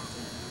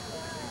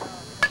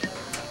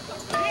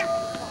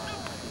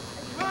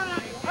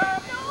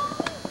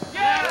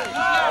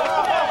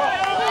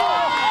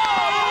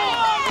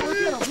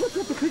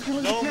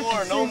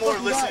 No more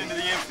listening to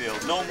the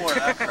infield. No more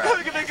that crap.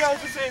 Look at that guy,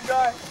 it's the same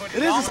guy.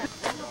 It is.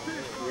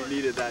 We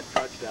needed that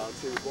touchdown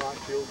too. Block,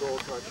 field goal,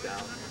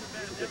 touchdown.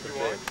 To get the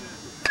pick.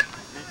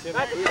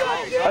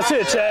 That's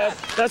it, Chad.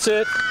 That's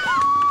it.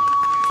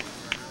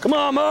 Come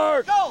on,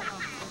 Mark. Go.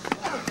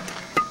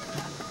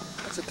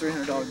 That's a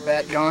 $300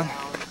 bet gone.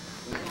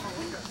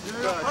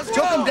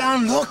 Choke him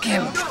down, look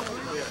him.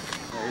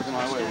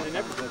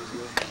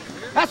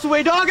 That's the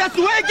way, dog. That's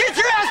the way. Get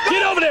your ass.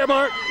 Get over there,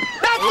 Mark.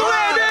 That's the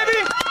way,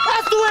 baby.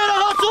 That's the way to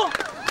hustle.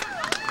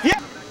 Yeah.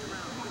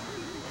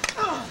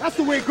 That's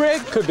the way,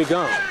 Greg. Could be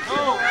gone.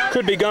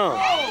 Could be gone.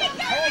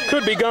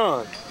 Could be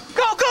gone.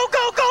 Go, go,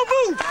 go, go,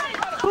 move.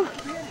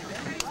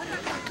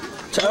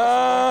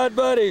 Todd,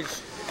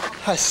 buddies.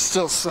 I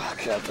still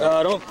suck.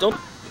 Don't.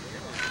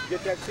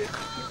 Get that shit.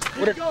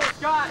 What Go,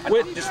 Scott.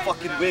 Knocked his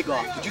fucking wig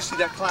off. Did you see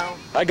that clown?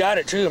 I got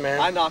it too, man.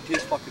 I knocked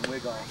his fucking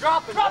wig off.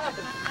 Drop it. Drop it.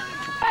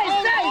 Hey,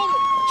 stay.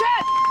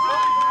 Chet.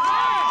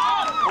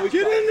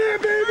 Get in there,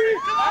 baby.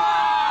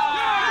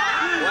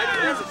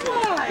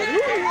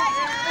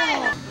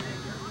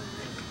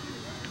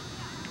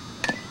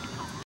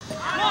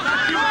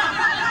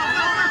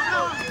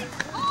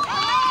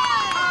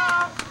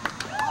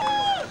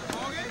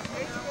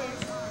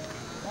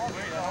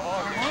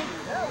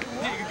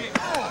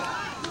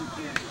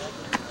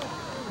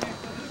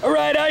 All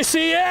right,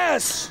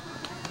 ICS.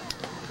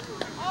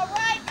 All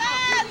right,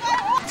 man.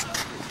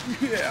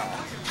 Yeah.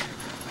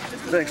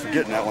 Thanks for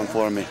getting that one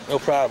for me. No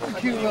problem.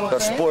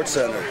 That's Sports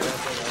Center.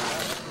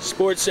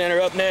 Sports Center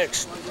up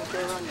next.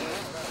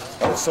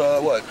 That's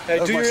what? Hey,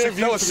 that, do was your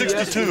that was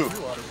 62.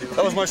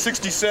 That was my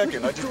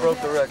 62nd. I just broke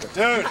the record.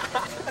 Dude.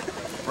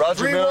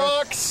 Roger 3 Miller.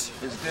 walks.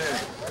 Is dead.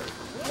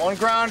 1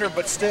 grounder,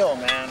 but still,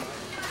 man.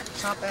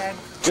 It's not bad.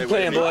 Good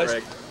playing,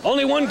 boys.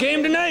 Only one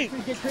game tonight.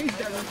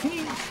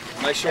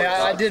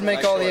 Yeah, I did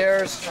make all the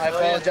errors. I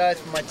apologize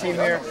for my team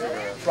here.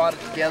 Brought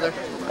it together.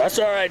 That's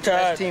all right,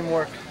 Todd. Nice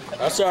teamwork.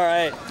 That's all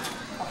right.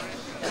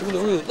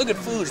 Look at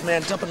Foods,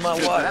 man, dumping my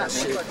wife.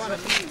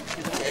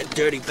 That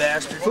dirty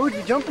bastard. Food,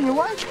 you jumping your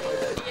wife?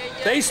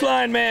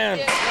 Baseline, man.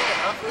 He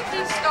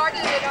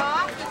started it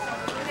off.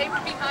 They were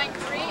behind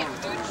 3 and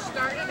Foods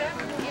started it.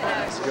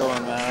 How's it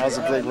going, man? That was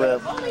a big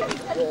rip.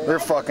 We're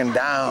fucking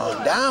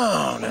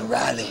down and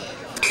rally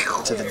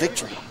to the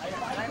victory.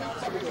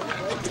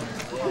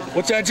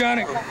 What's that,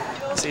 Johnny?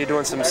 So you're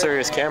doing some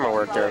serious camera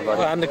work there, buddy.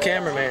 Well, I'm the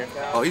cameraman.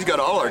 Oh, he's got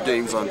all our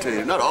games on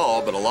tape. Not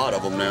all, but a lot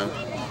of them now.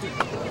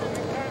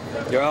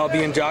 You're all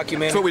being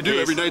documented. That's what we do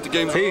every night the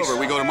game's over.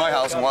 We go to my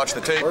house and watch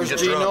the tape. Where's and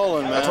get G. drunk.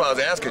 Nolan, man? That's why I was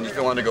asking if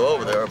you wanted to go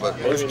over there, but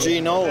Where's G.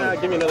 Nolan?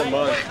 Give me another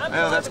month.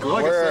 yeah, that's cool.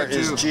 Like Where I said,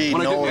 is too, G.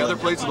 when I get Nolan? the other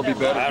place, it'll be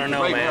better. I don't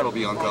know, right man. now, it'll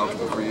be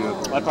uncomfortable for you.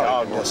 I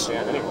probably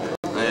understand anyway.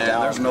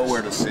 Man, there's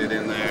nowhere to sit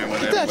in there.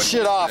 Get that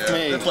shit off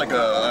me. It's like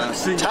a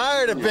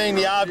Tired of being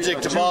the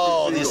object of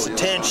all this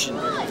attention.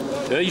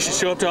 Well, you should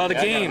show up to all the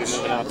games.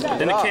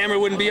 Then the camera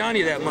wouldn't be on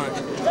you that much.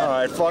 All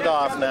right, fuck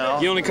off now.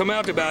 You only come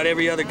out to about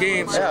every other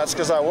game. So yeah, that's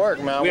because I work,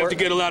 man. We have to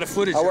get a lot of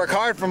footage. I work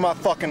hard for my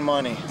fucking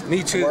money.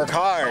 Me too. I work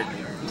hard.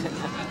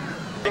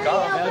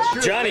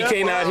 Johnny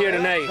came out here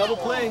tonight. Double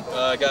play.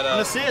 Got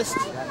an assist.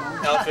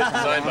 Outfit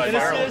designed by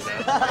Maryland.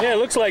 Yeah, it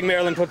looks like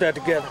Maryland put that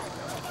together.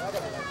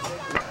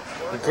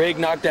 And Greg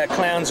knocked that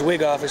clown's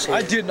wig off his head.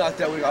 I did knock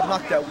that wig. I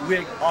knocked that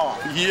wig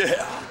off.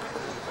 Yeah.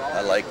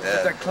 I like What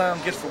that. that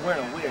clown gets for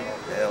wearing a wig.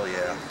 Hell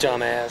yeah.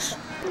 Dumbass.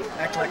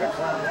 Act like a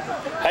clown.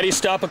 How do you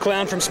stop a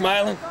clown from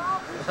smiling? I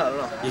don't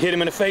know. You hit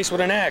him in the face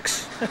with an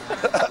axe. I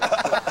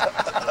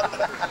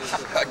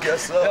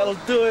guess so. That'll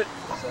do it.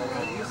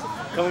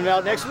 Coming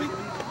out next week?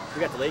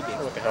 We got the late game.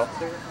 What the hell?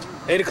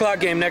 8 o'clock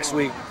game next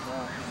week.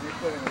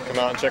 Come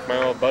out and check my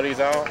old buddies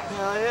out.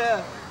 Hell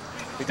yeah.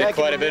 We did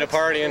quite a bit of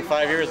partying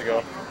 5 years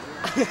ago.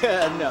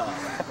 No.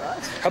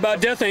 How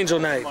about Death Angel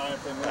night?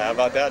 How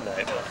about that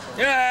night?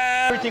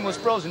 Yeah! Everything was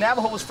frozen.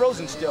 Navajo was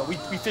frozen still. We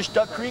fished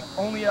Duck Creek,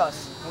 only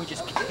us. And we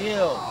just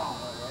killed.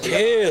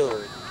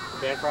 Killed.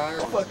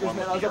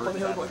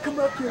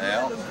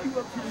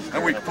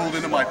 And we pulled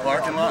into my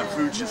parking lot and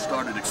food just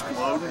started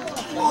exploding.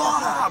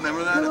 Wow,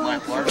 remember that at my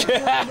apartment?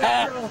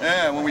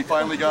 Yeah, when we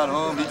finally got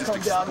home, he just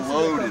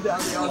exploded.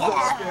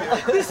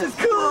 This is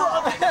cool!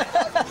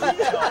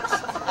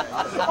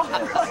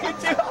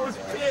 I was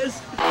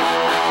pissed.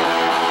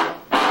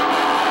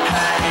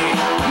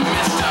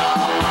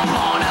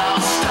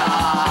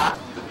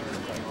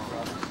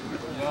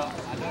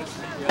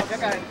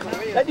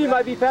 That dude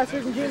might be faster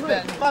than Jim.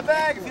 My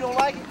bag if you don't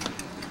like it.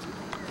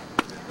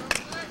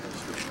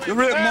 Good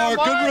rip, Mark.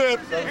 Good rip.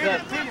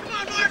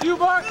 You,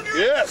 Mark?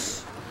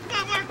 Yes.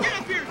 Come on, Mark, get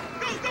up here.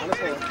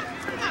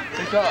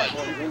 Go,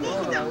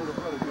 go.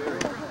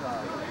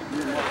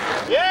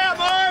 Yeah,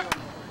 Mark!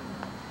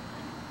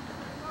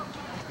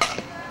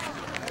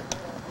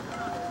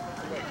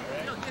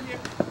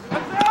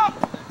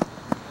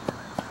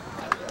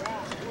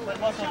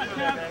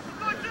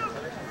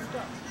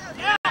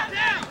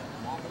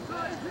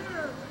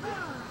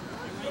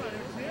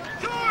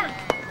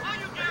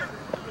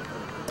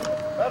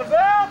 Out of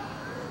out!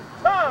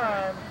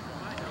 Time!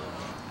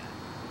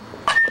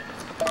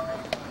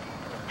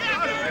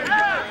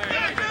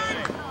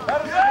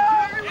 Out of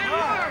out!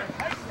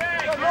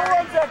 No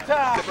one's up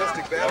time!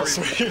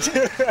 Sweet.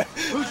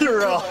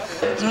 You're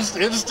just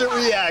instant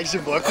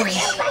reaction, boy.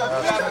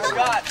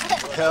 Scott!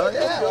 Hell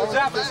yeah. What's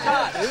up,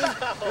 Scott?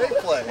 Great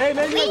play. Hey,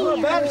 man, you guys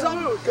want batters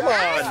on the Come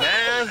on,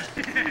 man.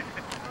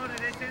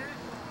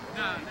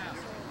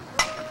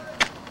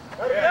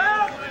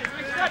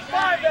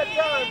 Five that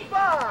time!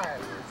 Five!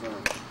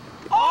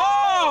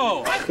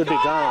 Oh! Could be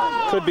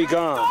gone. Could be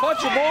gone.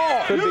 Punch them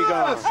all! Could be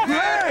gone.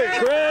 Greg!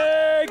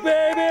 Greg,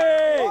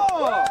 baby!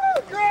 Oh,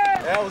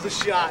 Greg! That was a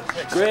shot.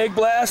 Greg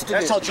blasted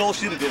That's it. how Joel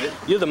should have did it.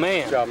 You're the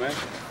man. Good job, man.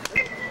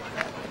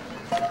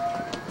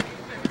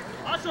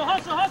 Hustle,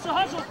 hustle, hustle,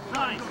 hustle.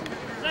 Nice.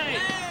 Hey.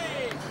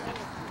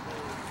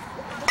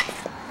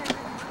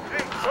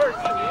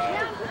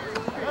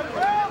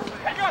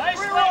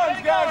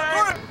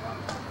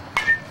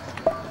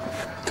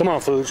 Come on,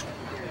 Fuji.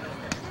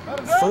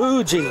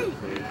 Fuji.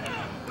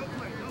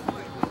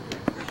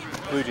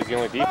 Fuji's the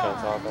only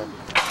defense out there.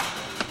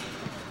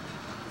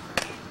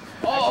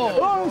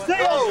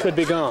 Could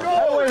be gone.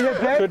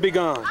 Could be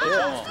gone.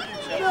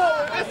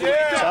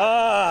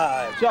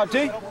 Tied. Good job,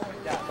 T.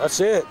 That's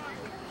it.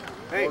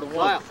 Hey,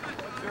 Lyle,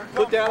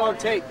 put that on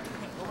tape.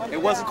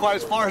 It wasn't quite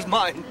as far as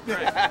mine.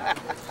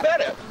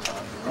 Better.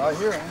 Right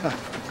here.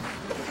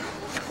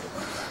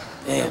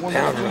 Damn,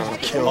 pounding on the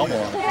kill.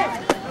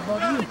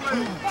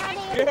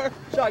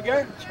 Shot,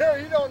 Gary.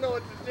 Gary, you don't know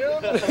what to do.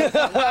 Good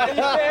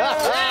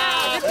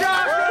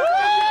job,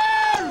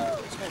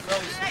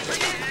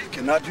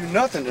 Cannot do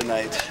nothing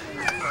tonight.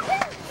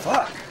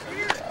 Fuck.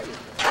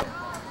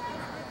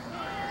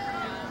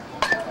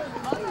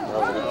 That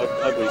was an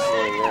ugly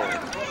swing there.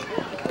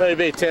 Ready to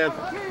be, Tim.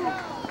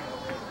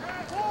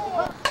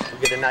 We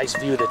get a nice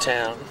view of the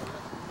town.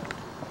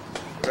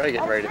 We're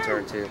getting ready to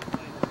turn two.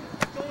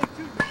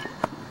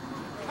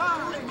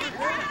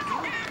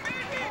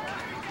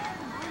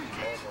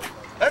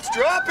 That's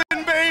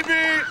dropping,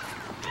 baby.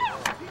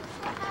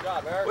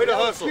 Way to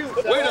hustle. Way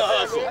to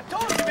hustle. I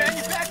told you, man,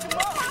 you backed him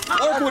up.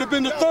 Mark would have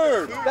been the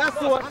third. That's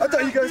the one. I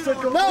thought you guys said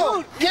go.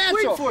 No,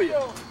 cancel. for you.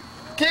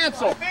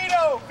 Cancel.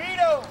 Veto,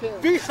 veto.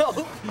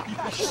 Veto.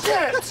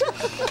 Shit!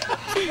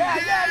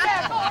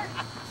 Yeah, Mark.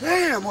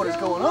 Damn, what is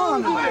going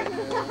on tonight?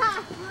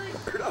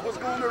 I was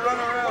going to run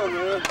around,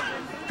 man.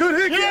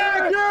 Good hit,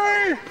 Yeah,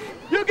 Gary.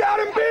 You got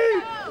him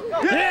beat.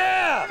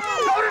 Yeah!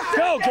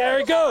 Go,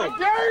 Gary, go!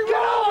 Gary, get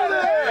over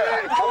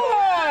there. Come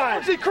on.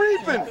 What's he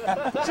creeping?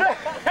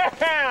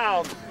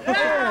 Damn.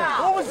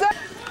 What was that?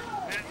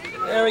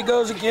 There he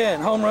goes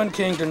again. Home run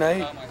king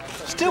tonight.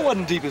 Still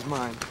wasn't deep as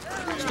mine.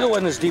 Still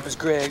wasn't as deep as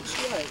Greg's.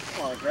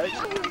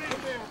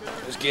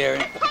 There's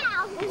Gary.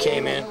 He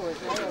came in.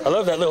 I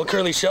love that little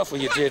curly shuffle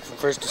you did from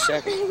first to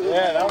second.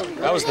 Yeah,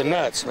 That was the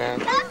nuts,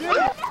 man.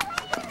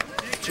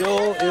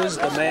 Joel is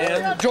the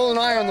man. Joel and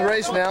I are on the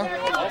race now.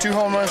 2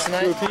 home runs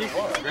tonight.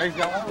 Greg's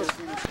got one.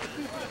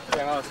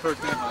 Yeah, no, it's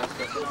first name.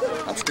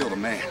 I'm still the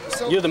man.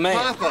 You're the man.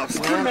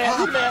 Pop-ups, man.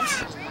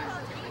 Pop-ups.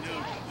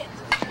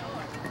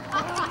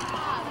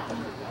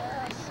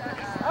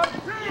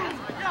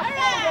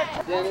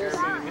 Dennis,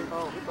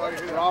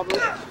 Robert.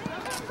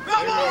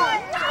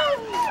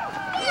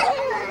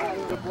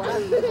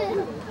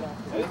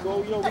 Let's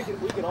go, yo,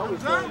 we can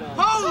always go now.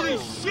 Holy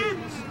shit!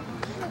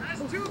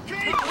 That's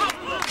 2K!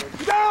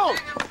 Down!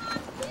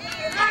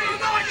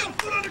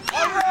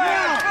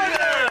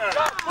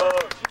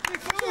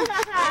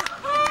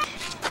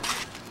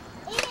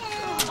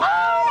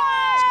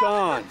 It's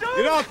gone.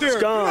 Get out there!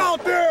 It's gone. Get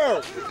out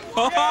there!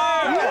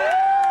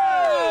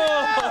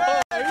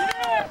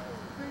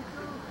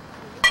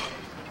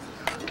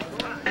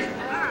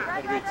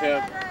 Good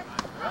tip.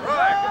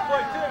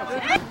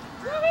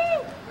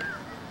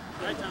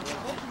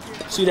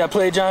 See that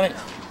play, Johnny?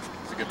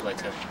 It's a good play,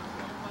 tip.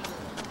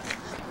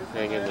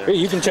 Hang in there. Here,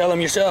 you can tell him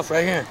yourself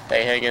right here.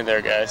 Hey, hang in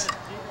there, guys.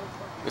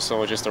 This one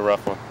was just a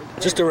rough one.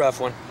 Just a rough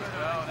one.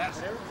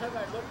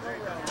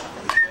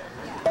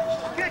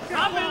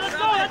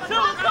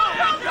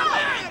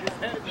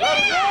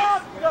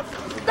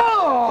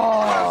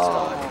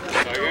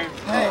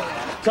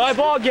 Tie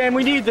ball game,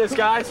 we need this,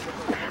 guys.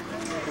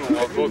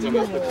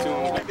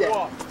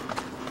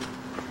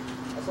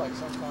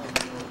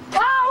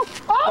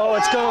 Oh,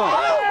 it's gone.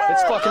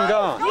 It's fucking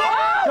gone. Go,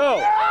 go,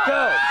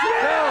 go.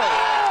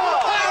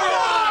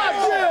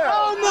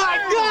 Oh my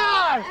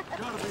God!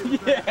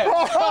 Yeah.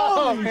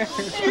 Holy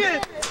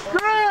shit!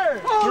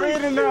 Great! 3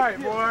 tonight,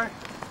 boy.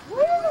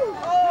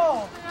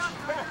 Oh!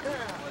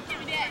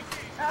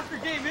 After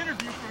game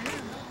interview from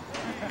him.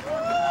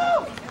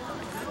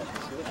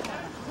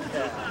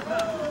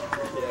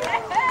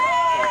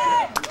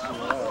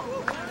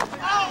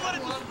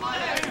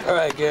 All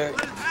right, Gary.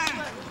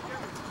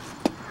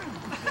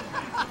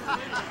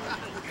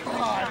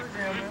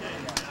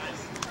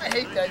 I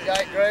hate that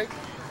guy, Greg.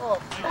 Oh,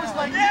 It's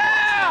like,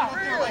 yeah!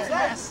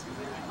 Yes!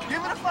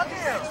 Give it a fucking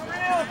real.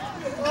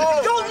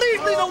 Don't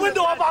leave me the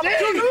window up on the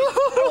TV.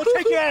 I'll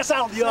take your ass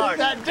out of the yard.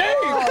 that Dave!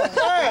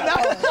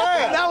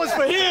 That was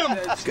for him.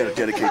 He's got to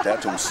dedicate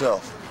that to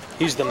himself.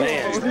 He's the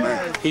man.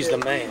 He's the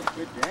man.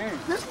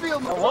 This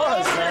field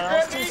was, man.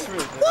 That was too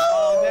sweet.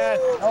 Oh, man.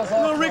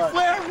 Little Ric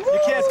Flair. You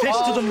can't pitch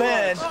to the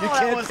man. You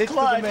can't pitch to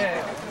the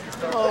man.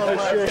 Oh,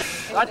 shit.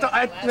 I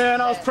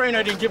was praying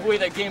I didn't give away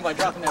that game by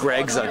dropping that.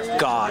 Greg's a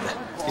god.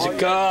 He's a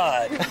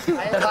god.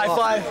 That high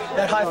five.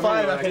 That high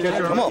five.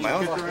 Come on,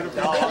 man. Get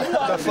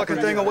that fucking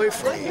thing away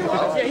from you.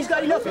 Yeah, he's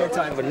got enough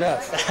airtime.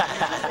 Enough.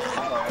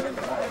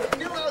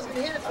 You know I was going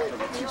to hit it for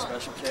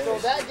special case. So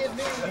that gives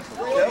me...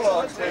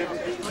 Kellogg's, baby.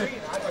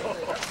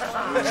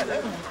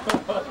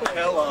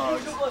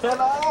 Kellogg's.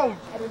 Kellogg's.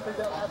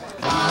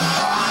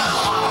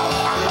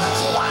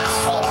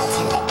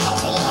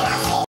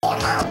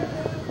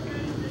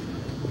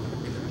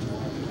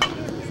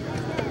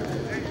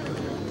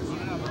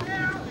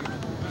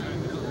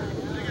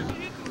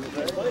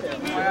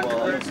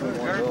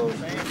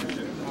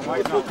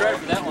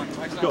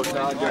 Go,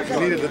 Todd. You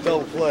needed a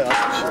double play.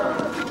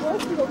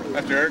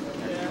 That's Eric.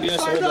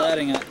 Yes, hold that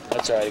in it.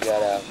 That's all right, he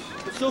got out.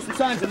 Show some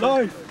signs of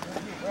life.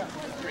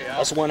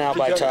 That's one out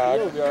by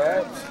Todd.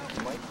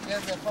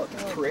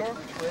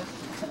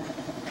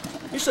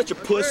 You're such a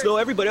puss, though.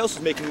 Everybody else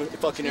is making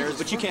fucking errors,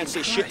 but you can't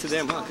say shit to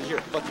them, huh? Because you're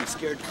a fucking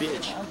scared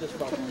bitch.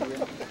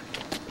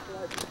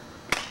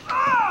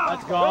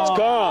 That's gone. It's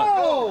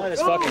gone.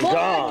 It's fucking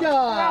gone.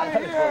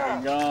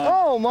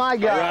 Oh my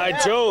God! All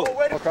right, Joe.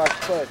 Across the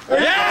foot.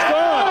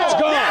 Yeah! It's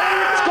gone.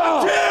 It's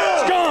gone.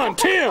 It's gone.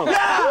 Tim.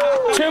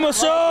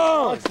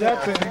 Timmerson.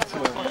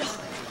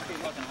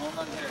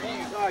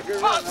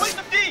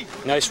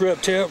 Nice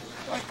rip, Tim.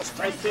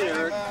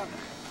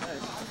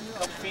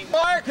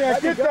 Mark,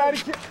 get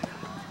that.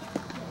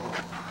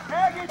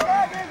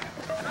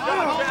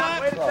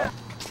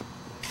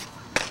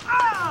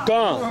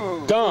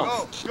 Gone.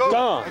 Gone.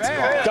 Gone.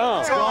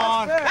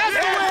 Gone. That's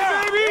the way,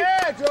 baby.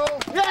 Yeah, Joe.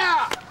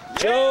 Yeah.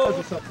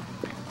 Joe.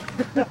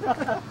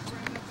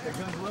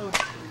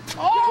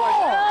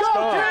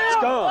 It's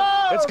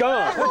gone. It's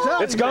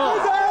gone. It's gone.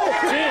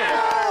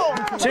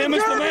 Tim. Tim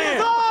is the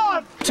man.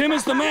 Tim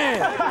is the man.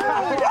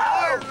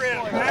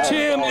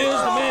 Tim is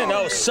the man.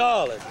 That was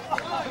solid.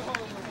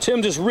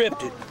 Tim just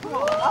ripped it.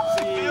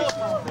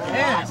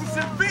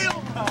 Opposite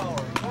field power.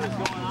 What is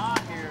going on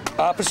here?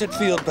 Opposite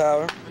field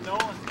power. No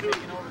one's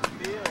taking over the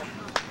field.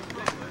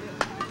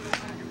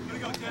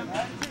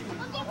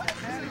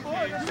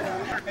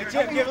 Hey,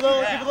 Tim, give a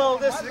little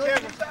this to the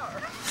camera.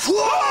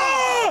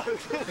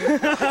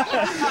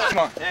 Come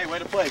on. Hey, way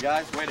to play,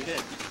 guys. Way to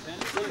hit.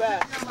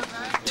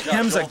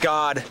 Tim's a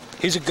god.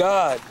 He's a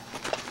god.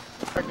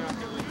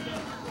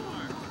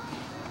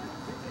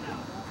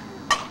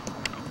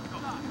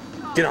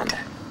 Get on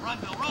that.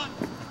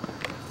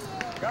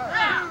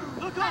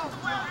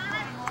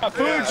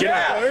 Foods,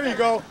 yeah. There you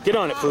go. Get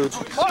on it, Foods.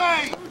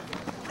 Hey!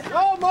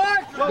 Go,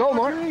 Mark. Go,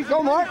 Mark.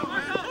 Go, Mark.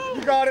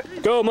 You got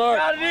it. Go, Mark.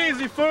 Got it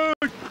easy, Food.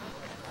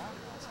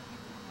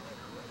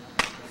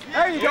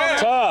 There you go.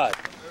 Todd.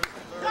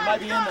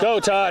 Go,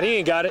 Todd. He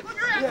ain't got it.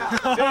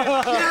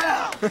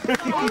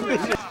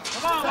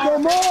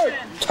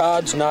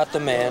 Todd's not the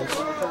man.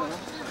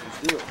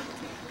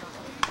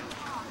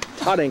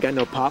 Todd ain't got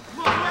no pop.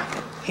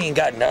 He ain't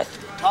got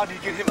nothing. How do you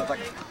get him? Like,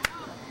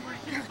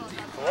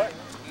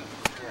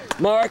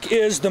 Mark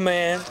is the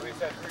man.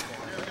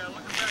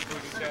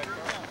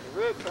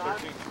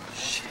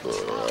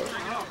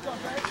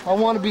 I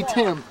want to be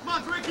Tim.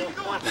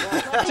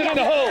 Puts it in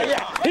the hole.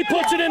 He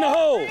puts it in the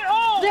hole.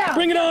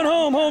 Bring it on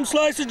home, home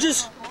slicer.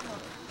 Just.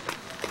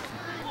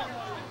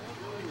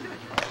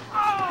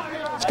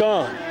 It's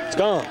gone. It's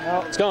gone.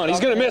 It's gone. He's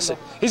gonna miss it.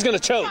 He's gonna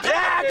choke.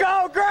 Yeah,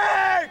 go,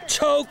 Greg!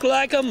 Choke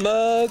like a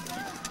mug.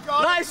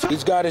 Nice.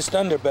 He's got his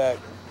thunder back.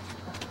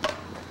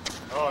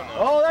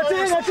 Oh, that's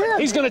it. That's it.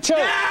 He's gonna choke.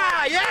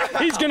 Yeah, yeah.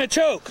 He's gonna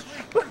choke.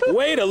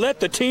 Way to let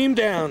the team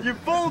down. You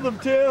fooled him,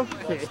 Tim.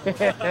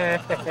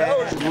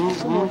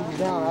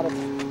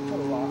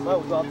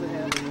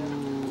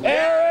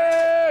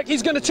 Eric!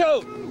 He's gonna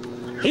choke.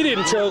 He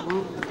didn't choke.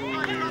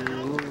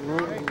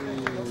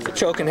 The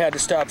choking had to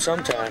stop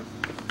sometime.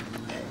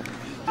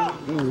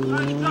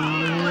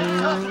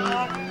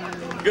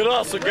 Good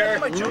hustle, Gary.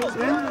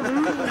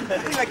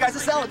 That guy's a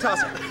salad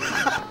tosser.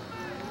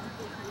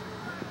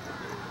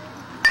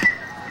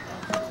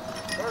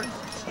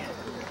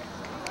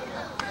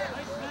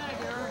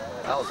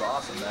 That was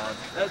awesome, man.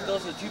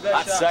 Those are the two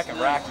best shots. That second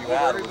rack you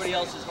had. Everybody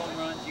else's home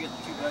runs, you get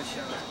the two best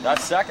shots. That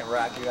second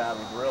rack you had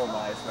was real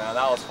nice, man.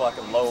 That was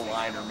fucking low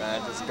liner,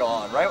 man. Just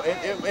gone. Right?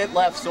 It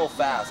left so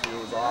fast. It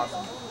was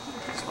awesome.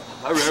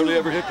 I rarely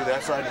ever hit to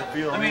that side of the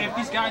field. I mean, if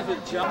these guys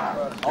would jump.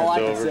 All I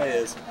can say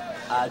is,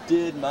 I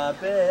did my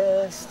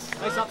best,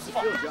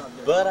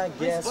 but I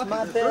guess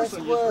my best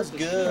was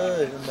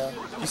good enough.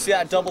 You see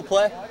that double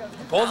play?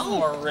 Both of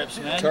them are rips,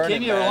 man. Turn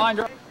Can it, you man. line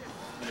drive?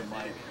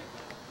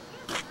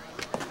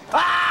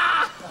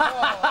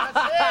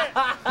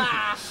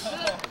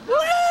 Woo!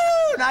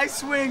 Nice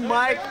swing,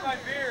 Mike.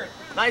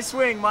 Nice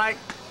swing, Mike.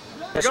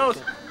 Here goes.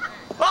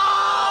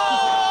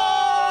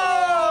 Oh!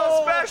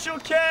 Special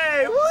K.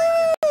 Woo!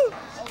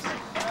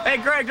 Hey,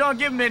 Greg, don't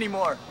give him any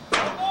more.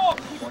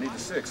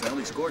 20-6. They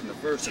only scored in the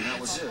first, and that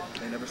was it.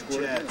 They never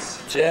scored again.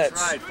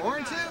 Jets. Right,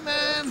 4-2,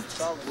 man.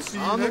 We'll see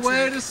you On the next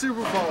way week. to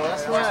Super Bowl.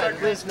 That's right.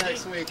 It is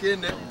next week,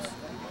 isn't it?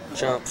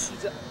 Jumps. We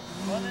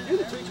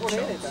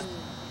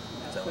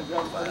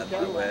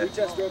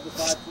just drove the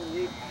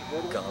 528.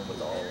 Gone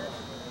with all of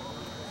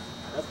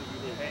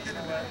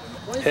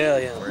them. Hell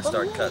yeah. We're gonna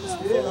start cutting some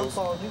fools.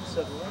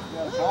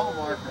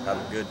 Have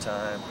a good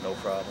time, no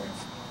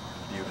problems.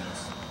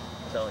 Beauties.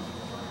 I'm telling you.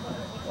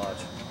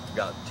 Watch.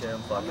 Got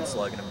Tim fucking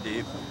slugging him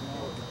deep.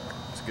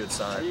 It's a good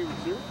sign.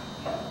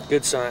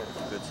 Good sign.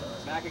 Good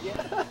sign. Back again?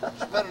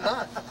 Better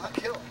not. I'll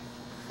kill him.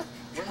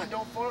 Women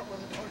don't fart,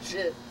 women don't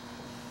shit.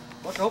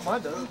 Fuck, I hope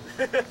mine does.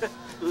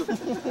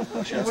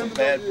 She has some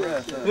bad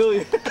breath. Huh?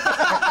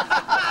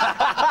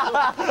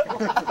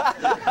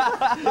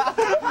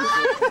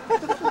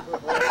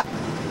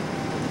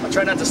 I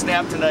try not to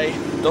snap tonight.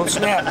 Don't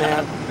snap,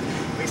 man.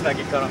 At least I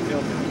get caught on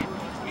film.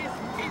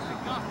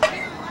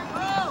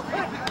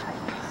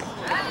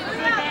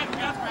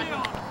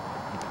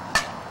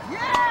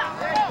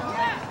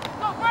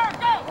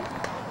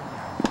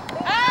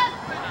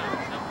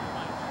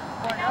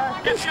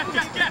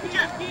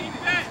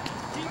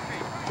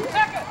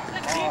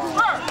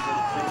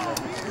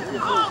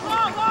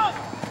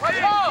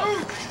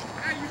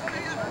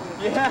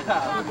 Yeah,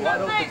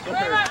 wide open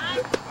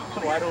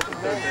third. Wide open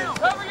third.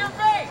 Cover your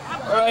face!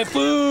 All right,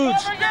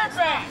 Foods. Cover your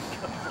face!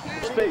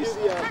 Space.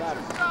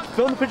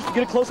 Film the pitch to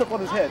get a close up on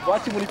his head.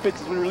 Watch him when he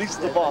pitches, when he releases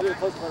the ball.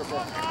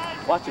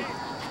 Watch him.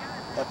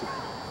 Watch him.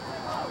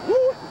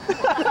 Woo!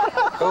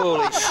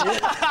 Holy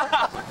shit.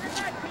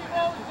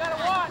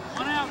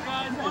 One out,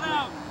 guys. One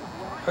out.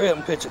 Hurry up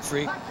and pitch it,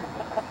 freak.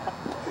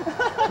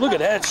 Look at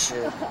that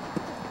shit.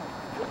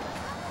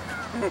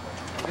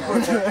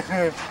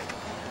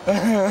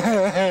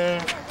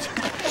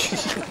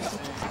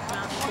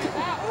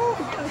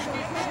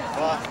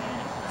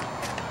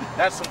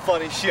 That's some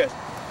funny shit.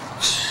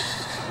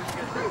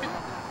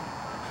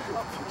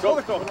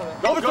 Overthrow.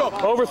 Overthrow.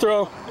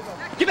 Overthrow.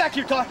 Get back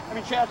here, Todd. I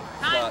mean, Chad.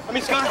 I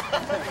mean, Scott.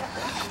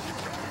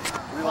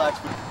 Relax.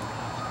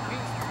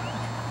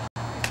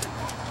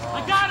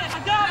 I got it! I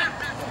got it!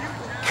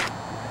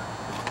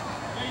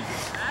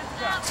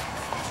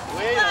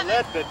 Way to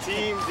let the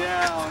team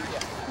down.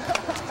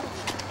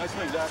 Nice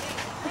swing, Zach.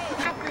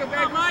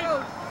 Run!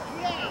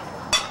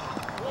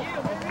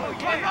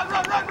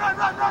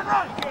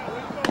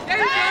 There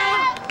you go!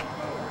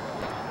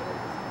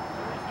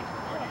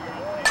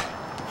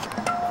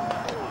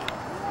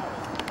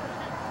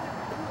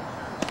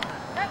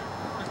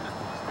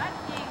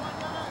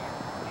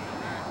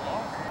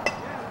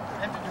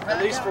 At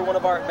least for one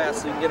of our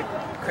at-bats, so you can get a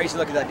crazy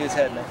look at that dude's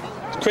head, man.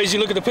 Crazy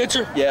look at the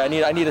picture? Yeah, I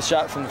need a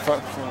shot from the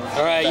front.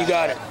 All right, you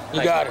got it.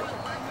 You got it.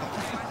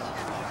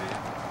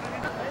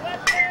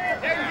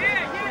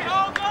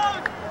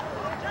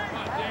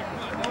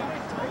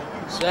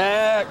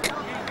 Zach.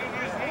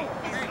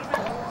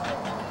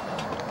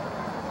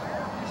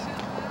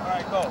 All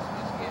right, go.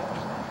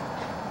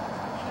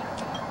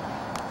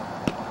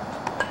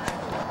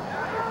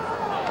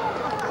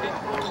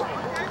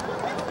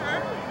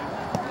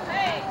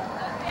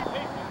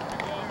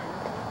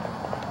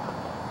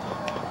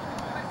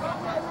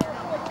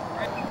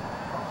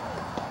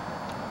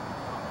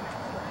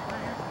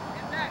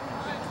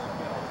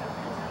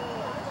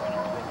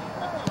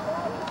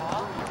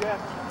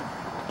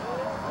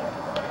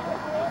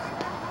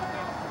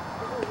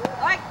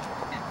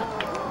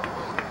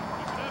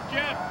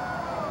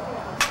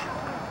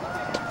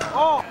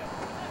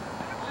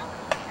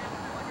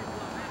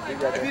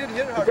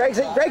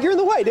 Greg, you're in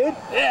the way, dude.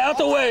 Yeah, out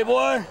the way,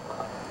 boy.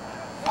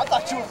 I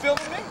thought you were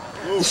filming me.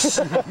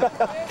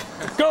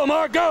 Go,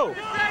 Mark, go.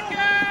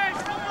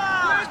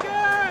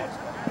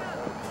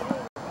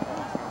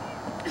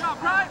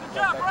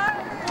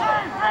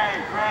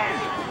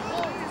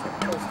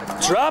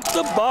 Drop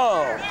the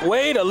ball.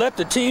 Way to let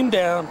the team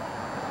down.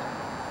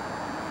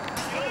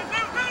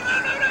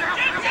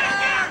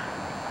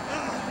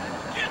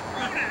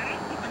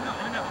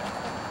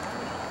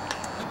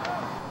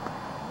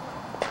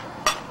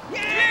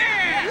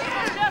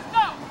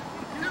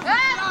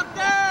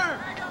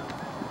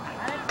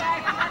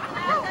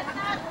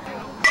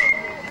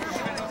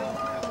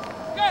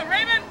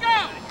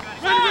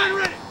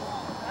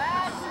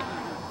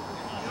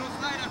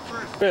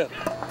 Yeah.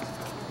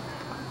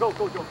 Go,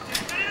 go, go.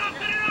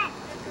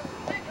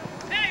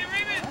 Hey,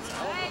 Raven!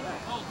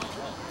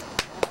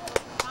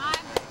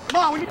 Come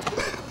on, we need...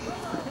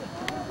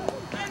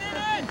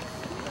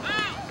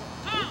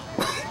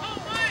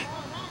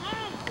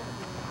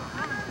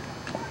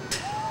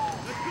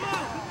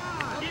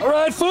 All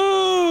right,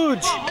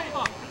 Foods!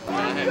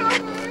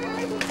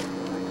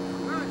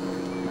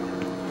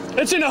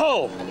 It's in the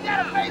hole.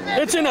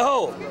 It's in the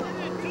hole.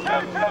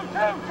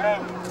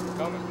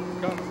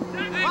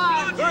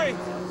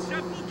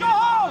 Go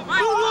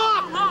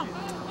home!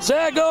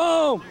 Zach, go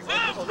home.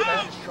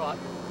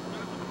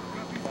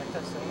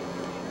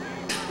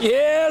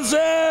 Yeah,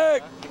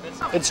 Zach.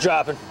 It's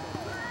dropping.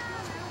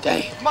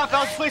 Dang. Come on,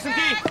 fellas, play some D.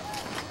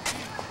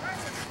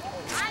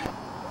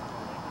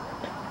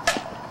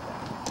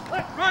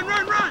 Run,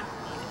 run, run!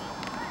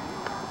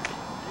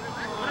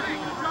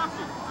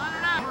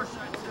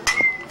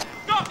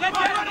 Go! Get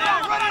run it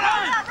out! Run it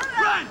out!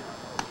 Run!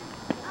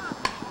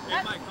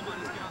 Hey, Mike, come on,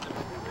 let's get on there.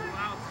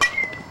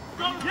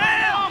 Go!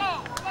 Yeah!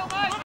 Go,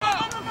 Mike! Go!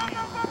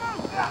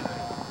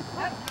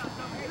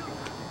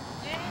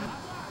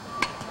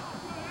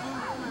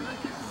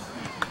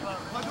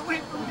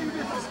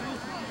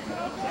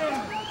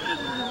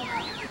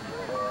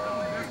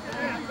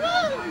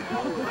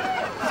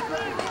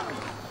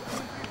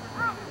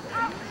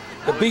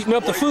 They're beating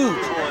up the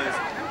Foods.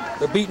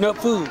 They're beating up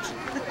Foods.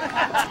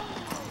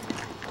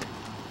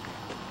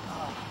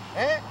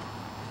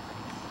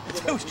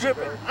 Who's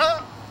tripping?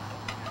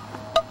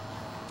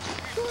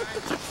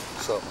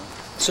 What's up, man?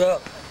 What's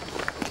up?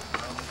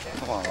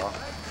 Come on, Rob.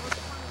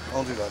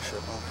 Don't do that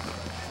shit, man.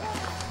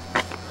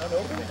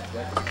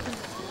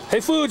 Hey,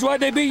 Foods, why'd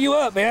they beat you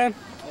up, man?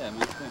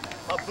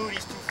 My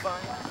booty's too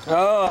fine.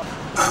 Oh.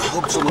 I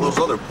hope some of those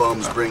other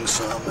bums bring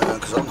some, man,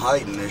 because I'm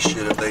hiding this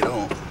shit if they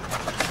don't.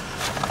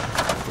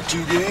 For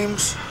 2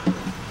 games,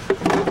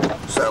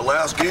 it's that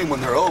last game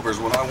when they're over is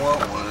when I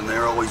want one, and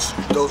they're always,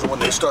 those are when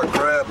they start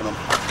grabbing them.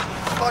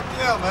 Fuck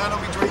yeah, man. I'll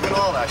be drinking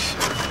all that shit.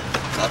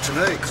 Not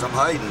tonight, because I'm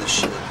hiding this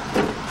shit.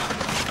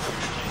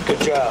 Good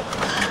job.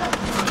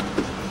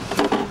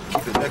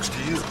 Keep it next to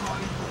you.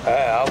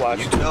 Hey, I'll watch.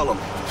 You tell them.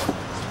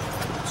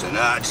 Say,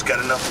 nah, I just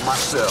got enough of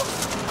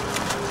myself.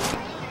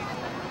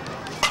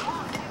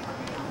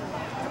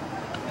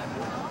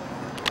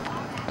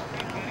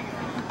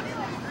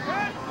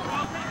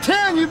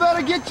 Tim, you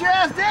better get your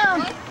ass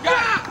down. Hit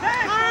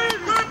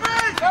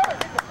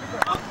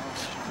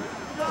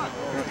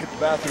the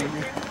bathroom.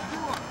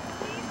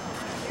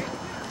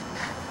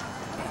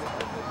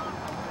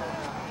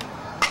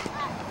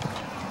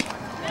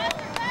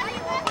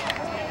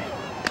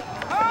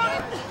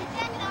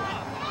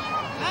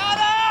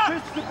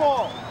 Pitch the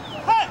ball.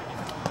 Hey!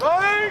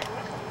 Right.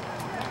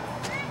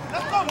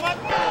 Let's go, Mike!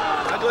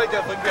 I'd like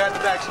that from behind the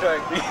back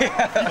strike.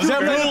 Was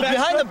that rule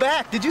behind the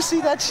back? Did you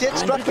see that shit?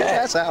 Struck his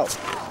ass out.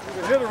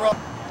 Hit her up.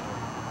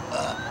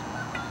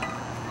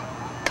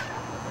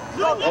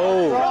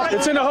 Oh,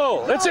 it's in the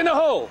hole. It's in the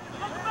hole.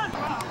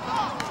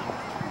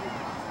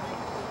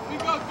 We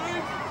go, three.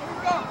 We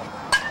go.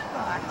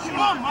 Come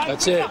on, Mike.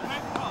 That's it.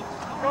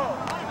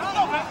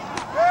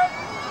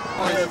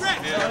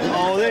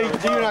 Oh, you're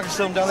not going to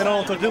slow them down. They don't know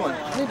what they're doing.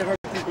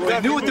 They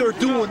knew what they were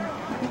doing.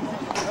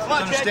 It's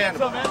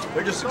understandable.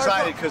 They're just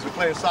excited because we're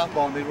playing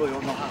softball and they really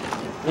don't know how.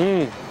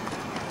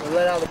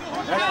 Let out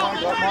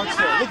that's Mark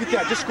said. Look at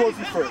that. Just scored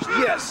from first.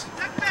 Yes.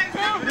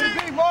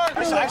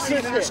 I see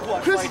it in their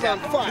squad. Chris is on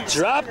fire.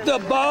 Drop the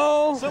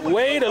ball.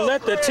 Way to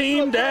let the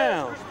team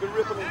down.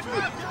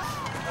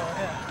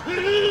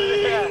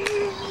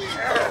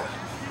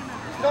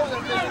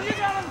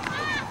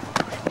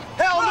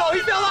 Hell no,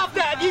 he fell off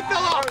that. He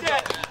fell off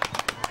that.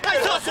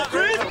 Nice hustle,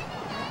 Chris.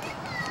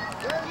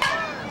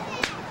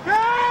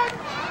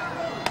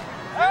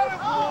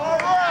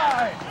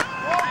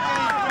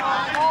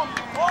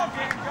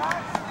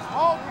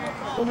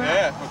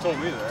 Yeah, he told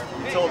me that.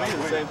 He told me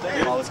the same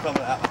thing. I was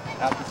coming out.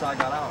 After I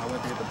got out, I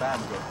went to get the bat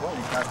and go, well,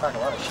 you guys talk a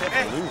lot of shit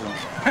for losing.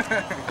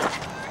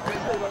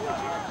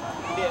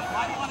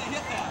 Why do you want to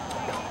hit that?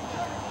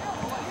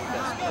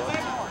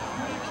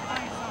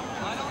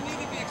 I don't need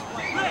to be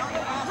explained.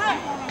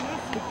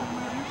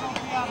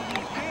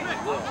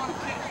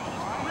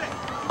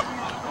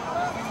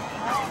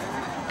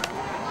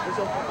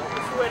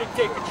 way to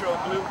take control,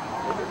 Blue.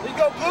 There you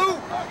go, Blue.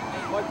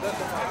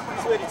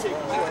 That's the way to take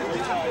control.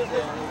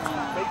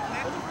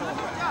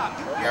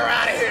 You're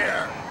out of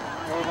here.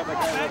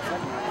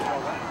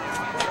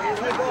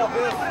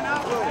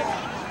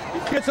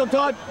 Get some,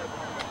 Todd.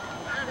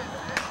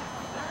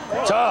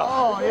 Tough.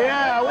 Oh,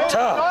 yeah. We're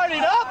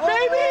starting up,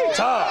 baby.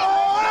 Tough.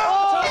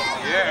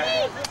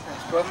 Yeah.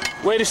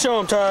 Way to show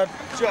him, Todd.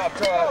 Good job,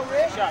 Todd.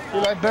 You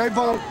like Barry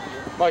Ball?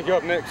 Mike, you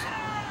up next.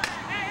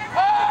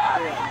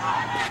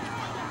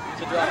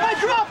 That might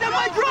drop. That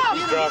might drop.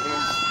 He's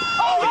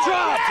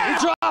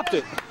dropping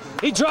it.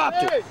 He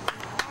dropped it.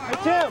 Hey,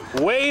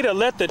 Tim. Way to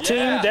let the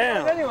team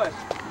down. Anyway.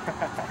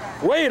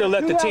 Way to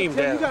let the team You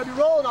down. gotta be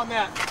rolling on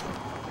that.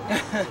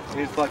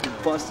 He's fucking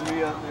busting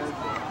me up, man.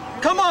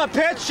 Come on,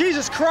 pitch.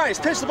 Jesus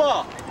Christ. Pitch the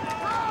ball.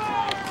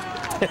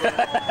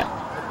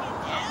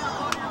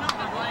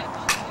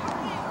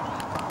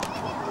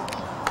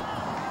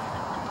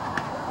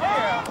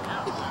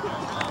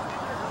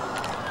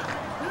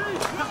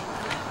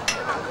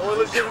 Oh,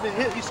 legitimate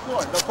hit. He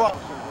scored. No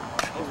problem.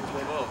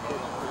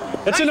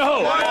 It's in the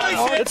hole.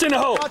 It's in the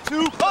hole.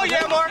 Oh,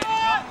 yeah, Mark.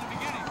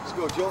 Let's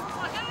go, Joe.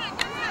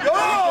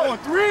 Go!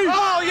 3.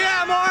 Oh,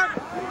 yeah, Mark.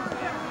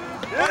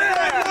 Yeah!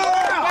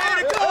 Way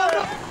to go!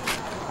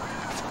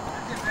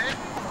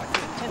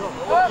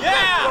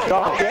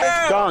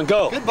 Yeah! Gone,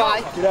 go.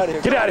 Goodbye. Get out of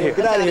here. Get out of here.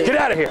 Get out of here. Get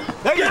out of here.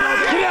 Get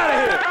out of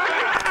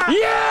here.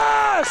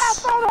 Yes!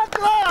 Throw that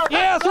glove.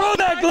 Yeah, throw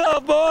that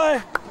glove,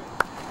 boy.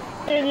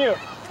 In you.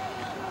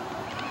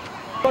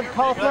 Fucking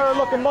cauliflower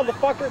looking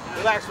motherfucker.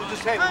 Relax, we'll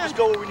just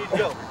go where we need to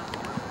go.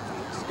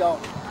 Let's go.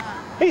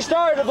 He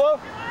started it, Blue.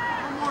 One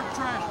more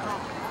trash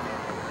talk.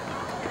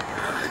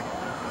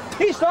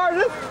 He started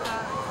it.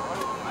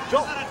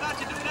 Joe.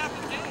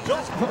 Joe.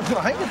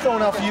 I ain't gonna throw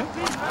it out for you.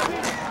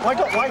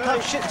 Why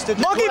talk shit instead?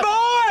 Monkey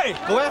boy!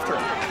 Go after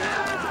him.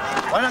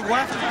 Why not go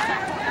after him?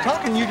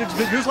 Talking you to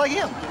just like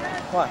him.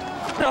 Why?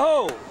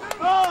 No.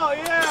 Oh,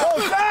 yeah. Oh,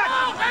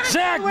 Zach!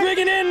 Zach, bring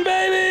it in,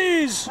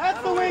 babies.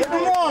 That's the way to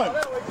run.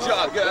 Good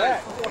job,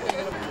 guys.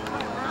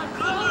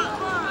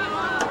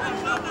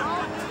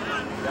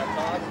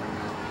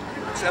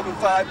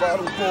 7-5,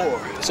 bottom 4.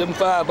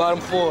 7-5,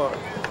 bottom 4.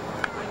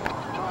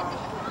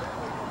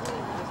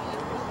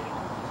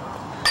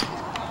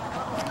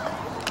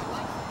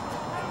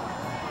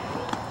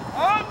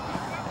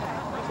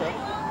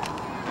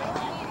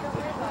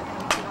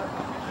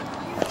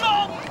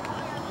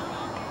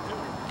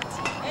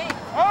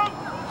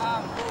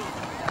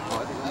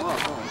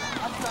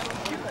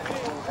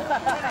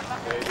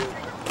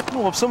 I'm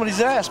gonna whoop somebody's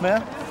ass,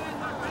 man.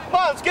 Come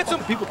on, let's get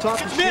some people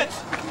talking shit.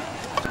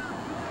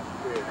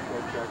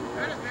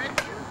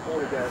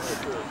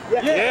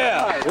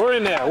 Yeah, we're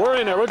in there. We're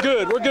in there. We're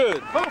good. We're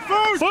good. Oh,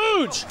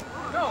 Foods!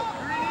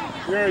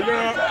 Yeah.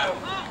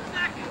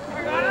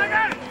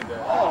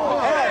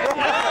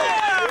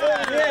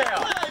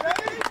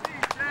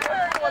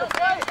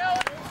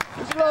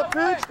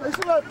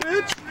 Listen up,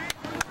 bitch.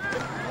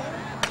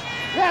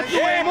 That's the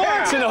way,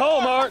 Mark. It's in the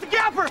hole, Mark. That's the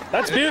gapper.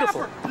 That's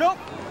beautiful. Nope.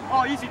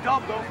 Oh, easy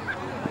dub, though.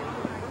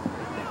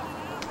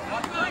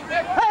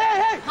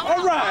 Hey.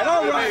 All right.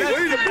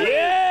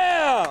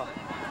 Yeah!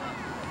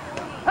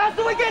 That's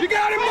the way get. You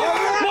got him,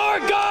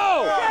 Mark,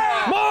 go!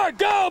 Mark,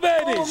 go,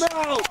 babies!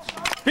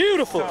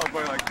 Beautiful.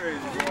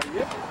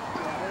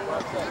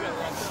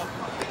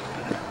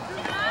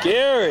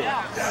 Gary.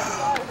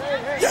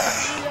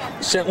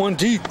 Sent one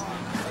deep.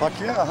 Fuck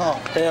yeah, huh?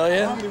 Hell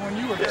yeah.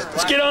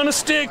 Let's get on the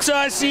sticks,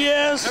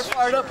 ICS. They're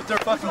fired up, but they're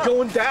fucking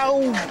going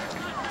down.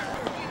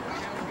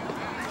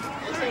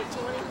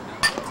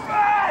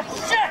 Ah,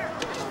 shit!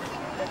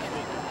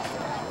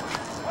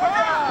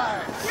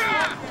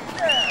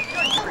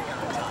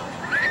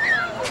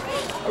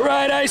 All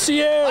right,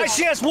 ICS.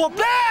 ICS whoop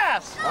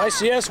ass!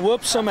 ICS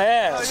whoop some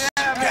ass.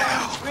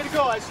 Way to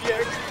go,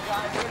 ICS.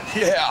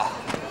 Yeah.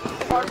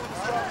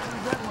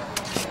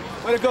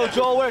 Way to go,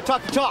 Joel. Way to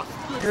talk the talk.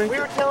 We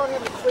were telling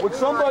him to quit. Would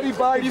somebody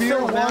buy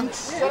beer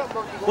once?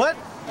 What?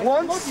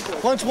 Once?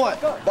 Once what?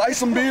 Buy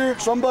some beer,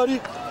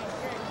 somebody?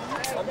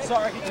 I'm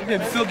sorry. You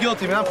didn't feel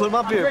guilty, man. I'm putting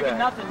my beer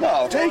back.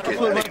 No, take it.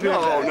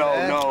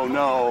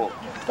 No.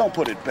 Don't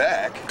put it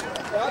back.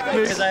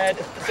 Because I had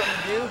something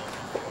to do,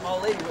 my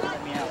old lady wouldn't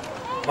let me out.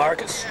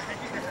 Marcus.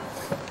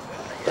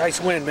 Nice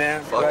win,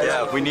 man. Fuck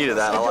yeah, we needed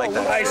that. I like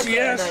that.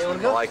 ICS.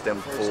 I like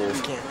them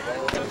fools.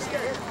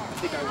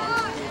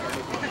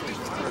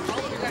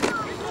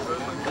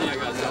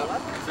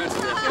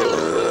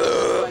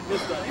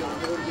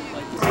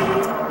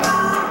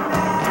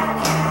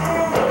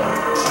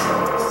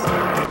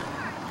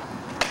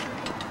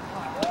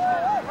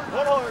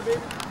 One over,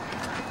 baby.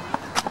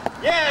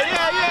 Yeah.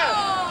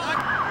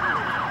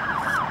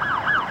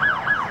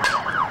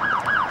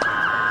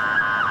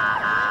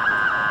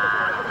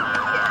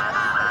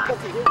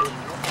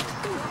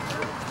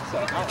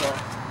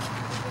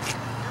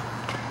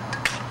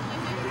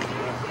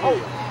 Oh,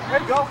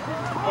 there you go.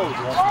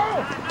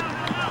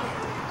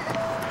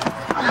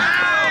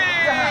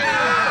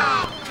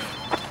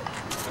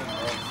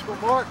 Go,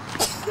 Mark.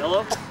 Hello?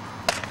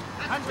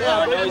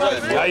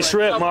 Nice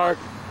rip, Mark.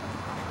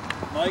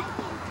 Mike.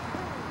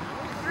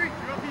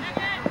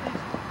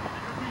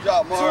 Good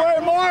job, Mark.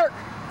 Away, Mark.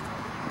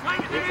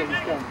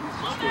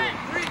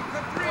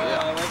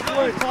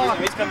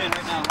 He's coming in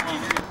right now.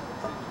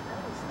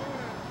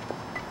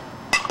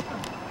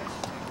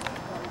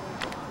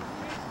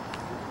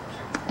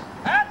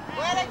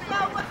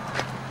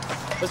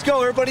 Let's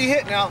go, everybody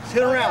hit now. Let's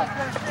hit around.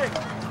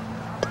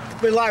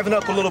 Let me liven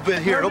up a little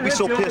bit here. Don't be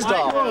so pissed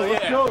off. All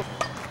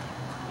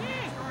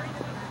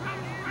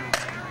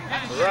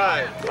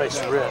right.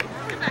 Nice rip.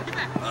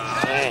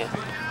 Man.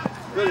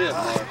 Good hit,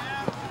 Mark.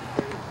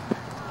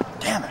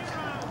 Damn it.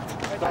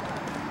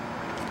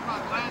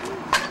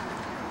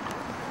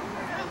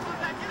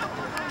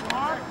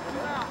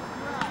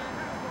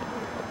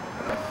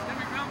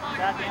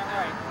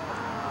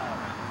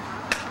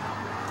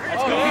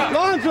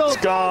 Gonzo!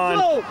 It's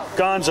gone.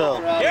 Gonzo.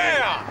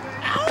 Yeah!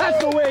 That's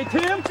the way,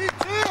 Tim.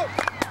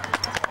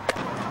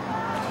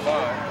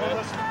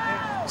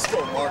 Let's go,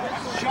 Mark.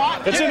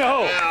 It's in the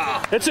hole.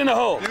 It's in the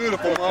hole.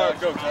 Beautiful, Mark.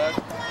 Go, Jack.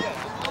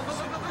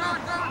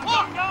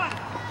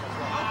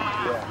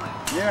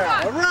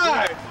 Yeah, all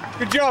right.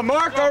 Good job,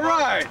 Mark. All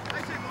right.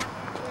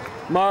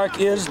 Mark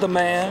is the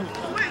man.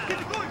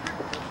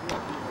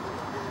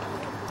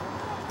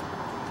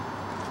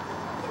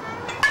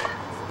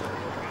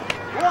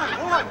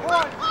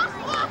 One.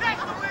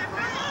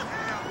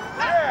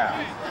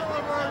 Yeah.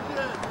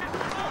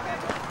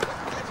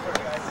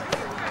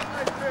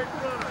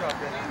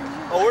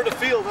 Oh, we're in the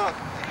field, huh?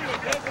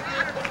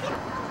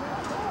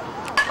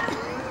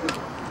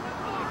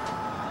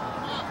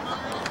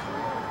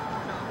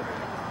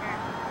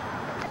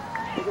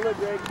 Good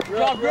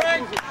job,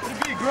 Greg. Good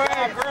be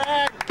Greg.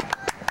 Greg.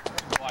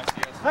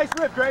 Nice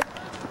rip, Greg.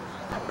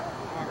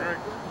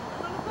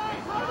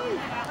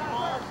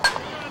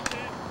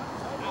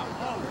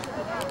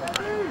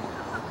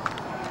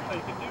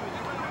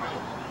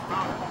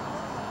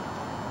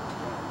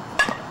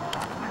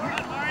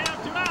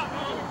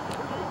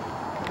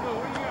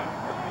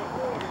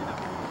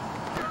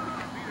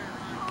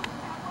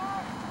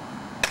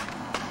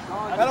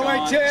 That away,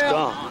 Tim. It's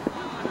gone.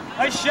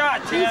 Nice shot,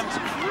 Tim.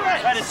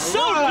 That is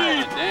so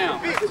deep. Damn.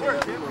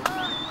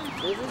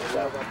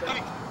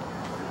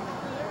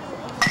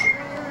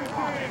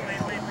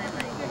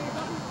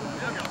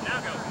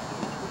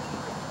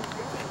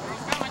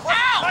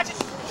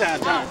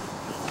 Down.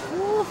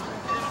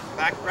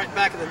 Right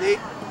back of the knee.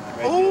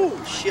 Oh,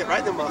 shit, right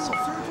in the muscle.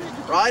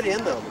 Right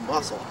in the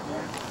muscle.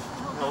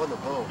 No, in the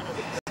bone.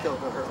 Still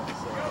gonna hurt myself.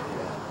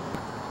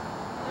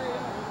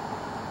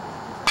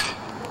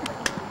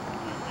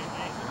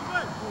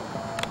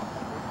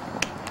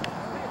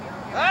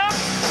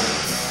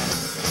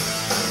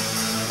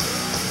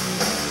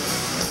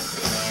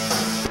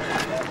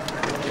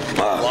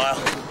 Wow.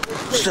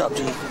 What's up,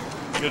 dude?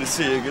 Good to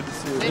see you. Good to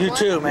see you. You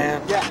too,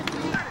 man. Yeah.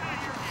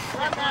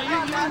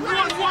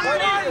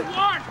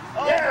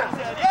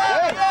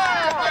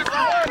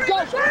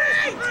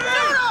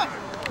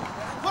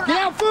 Get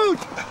out food!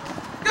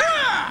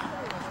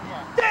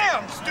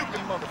 Damn,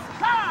 stupid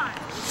motherfucker.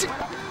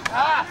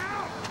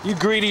 You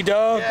greedy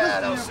dog. Yeah,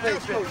 that was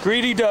snake.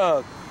 Greedy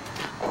dog.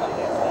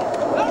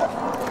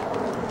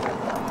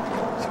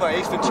 See my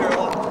Ace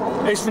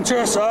Ventura? Ace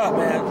Ventura saw it,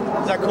 man.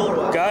 Is that cool or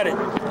what? Got it.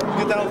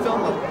 Get that on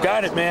film?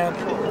 Got it, man.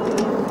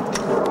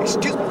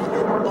 Excuse me.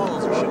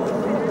 Balls or shit.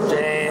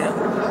 Damn.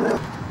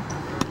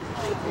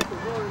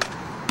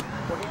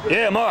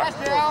 Yeah, Mark.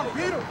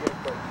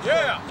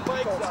 Yeah.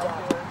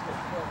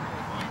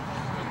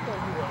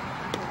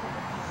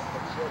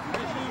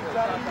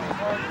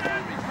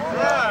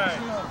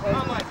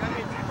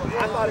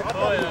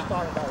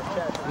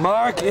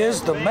 Mark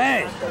is the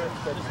man.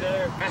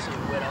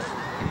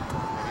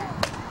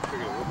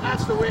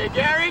 That's the way,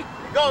 Gary.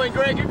 You're going,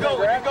 Greg. You're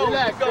going. You're going.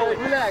 Relax, You're going.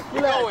 relax,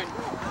 You're relax. going.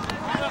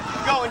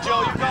 You're going,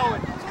 Joe. You're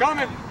going. It's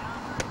coming.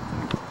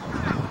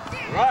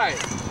 Right.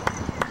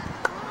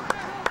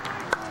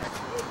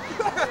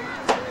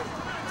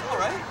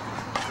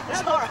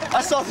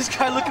 I saw this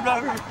guy looking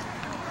right over.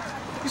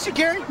 You see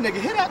Gary? Nigga,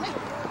 hit at me.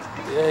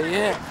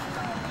 Yeah.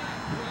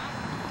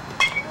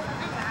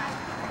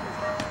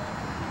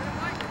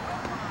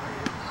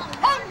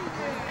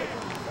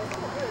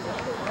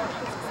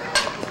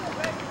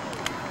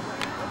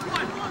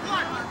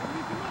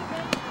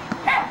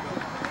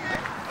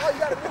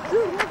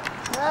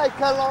 Hey,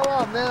 cut it all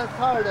off, man. I'm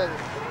tired of it.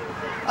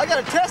 I got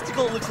a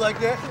testicle that looks like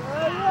that.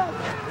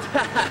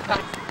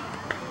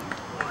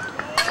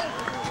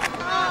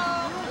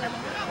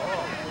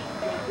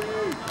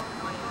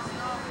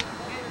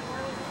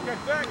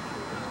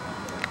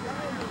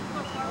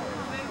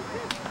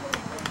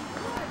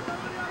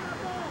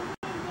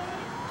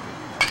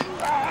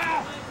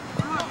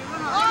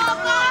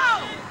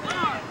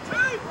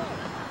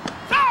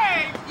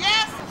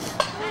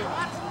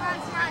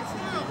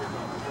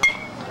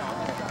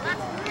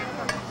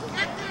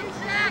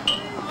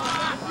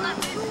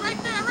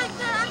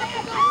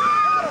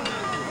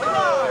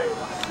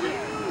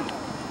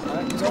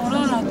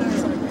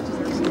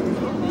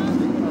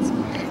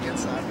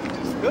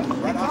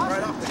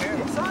 Right off the hair.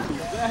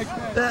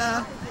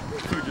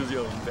 Who just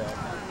yelling back?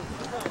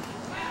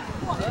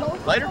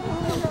 Later.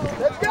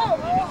 Let's go.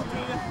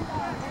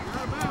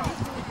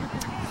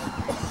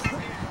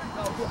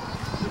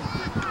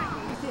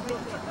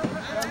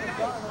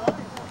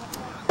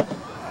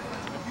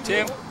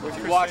 Tim, if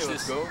you watch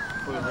this, you're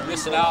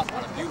missing out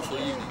on a beautiful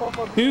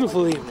evening.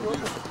 Beautiful evening.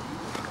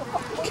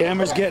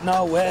 Camera's getting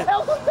all wet.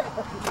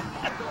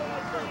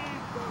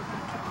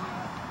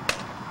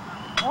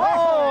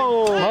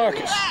 Oh!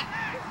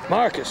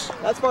 Marcus.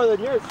 That's farther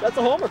than yours. That's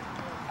a homer.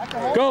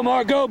 Go,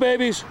 Mark. Go,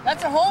 babies.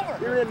 That's a homer.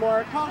 You're in,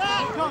 Mark.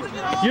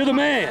 You're the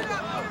man.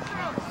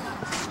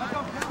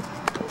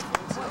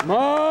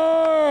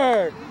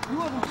 Mark.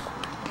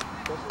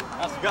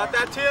 Got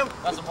that, Tim?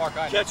 That's a mark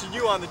I know. Catching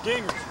you on the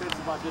dingers.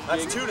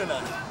 That's 2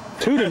 tonight.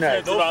 2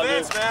 tonight. No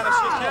offense, man. That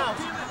shit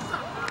counts.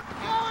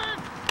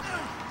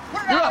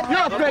 You're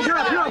up, Greg. You're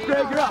up,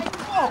 Greg.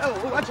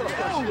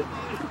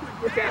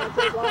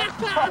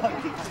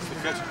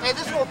 Hey,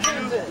 this whole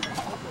team's in.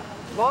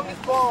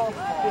 Longest ball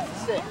gets a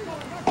sit.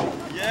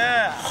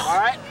 Yeah. All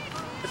right?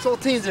 This whole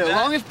team's in.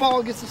 Longest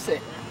ball gets a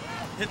sit.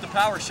 Hit the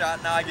power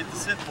shot, now I get to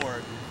sit for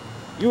it.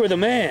 You were the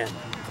man.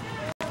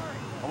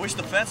 I wish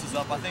the fence was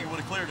up. I think it would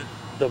have cleared it.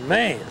 The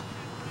man. It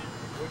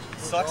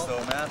sucks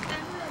though, man.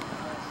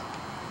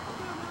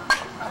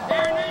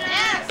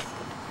 Yes!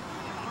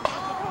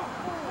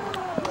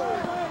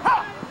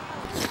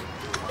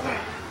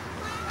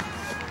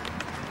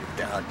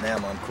 God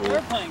damn, I'm cool.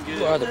 They're playing good.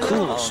 You are the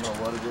coolest. I don't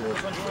know what it is.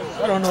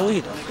 I don't know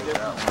either.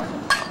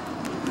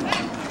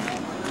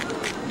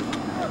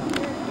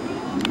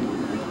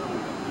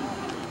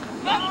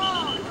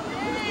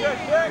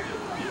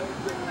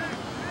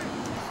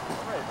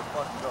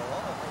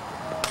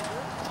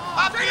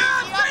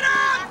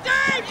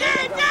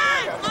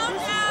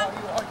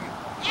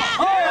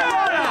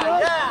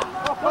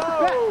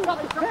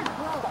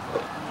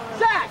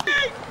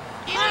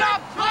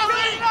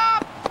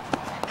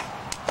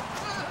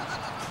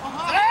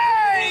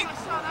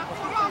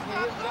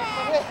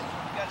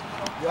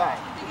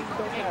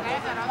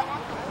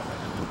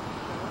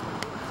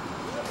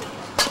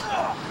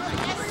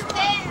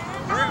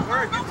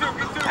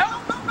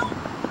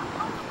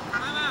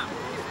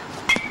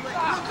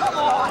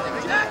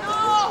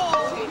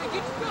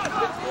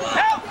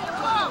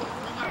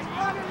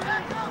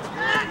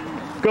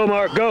 Go,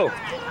 Mark, go.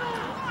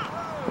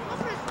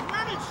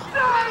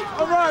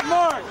 All right,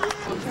 Mark.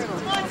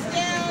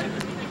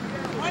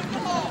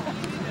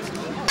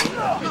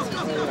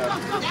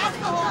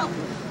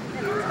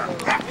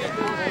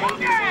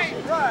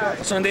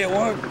 Sunday at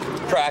work?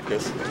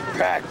 Practice.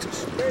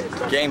 Practice.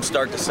 Games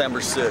start December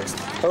 6th.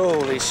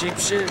 Holy sheep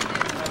shit.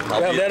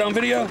 You have that on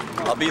video?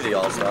 I'll be the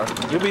all-star.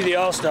 You'll be the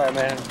all-star,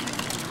 man.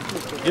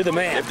 You're the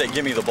man. If they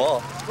give me the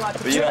ball.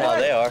 But you know how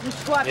they are.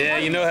 Yeah,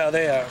 you know how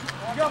they are.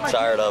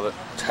 Tired of it.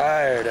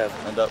 Tired of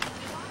it. End up.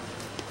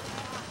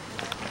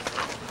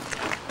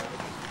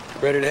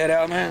 Ready to head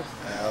out, man?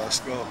 Yeah, let's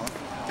go, huh?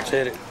 Let's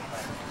hit it.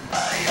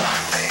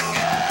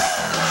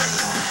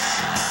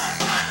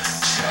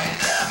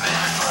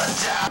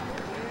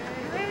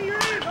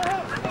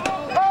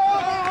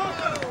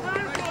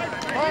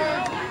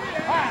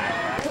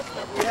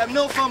 We have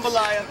no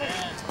Fumbalaya.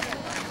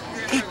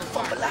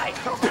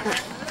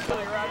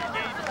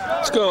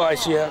 Let's go,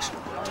 ICS.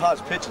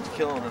 Todd's pitching's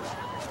killing us.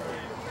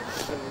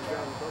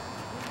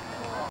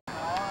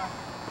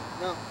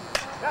 No.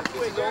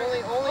 Only in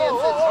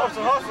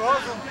Hustle, hustle,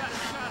 hustle.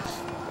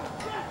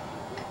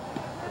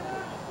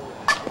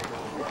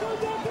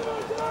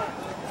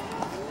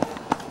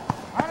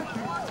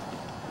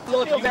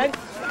 Look, man.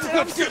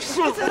 It's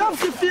an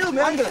opposite field,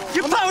 man.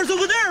 Your power's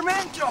over there,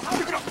 man.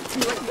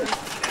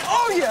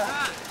 Oh,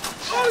 yeah.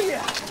 Oh,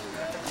 yeah.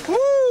 Woo.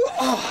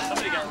 Oh.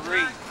 Somebody got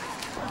raped.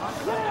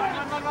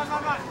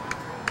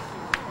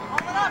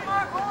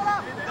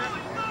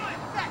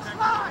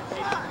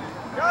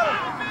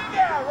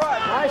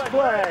 Nice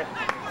play.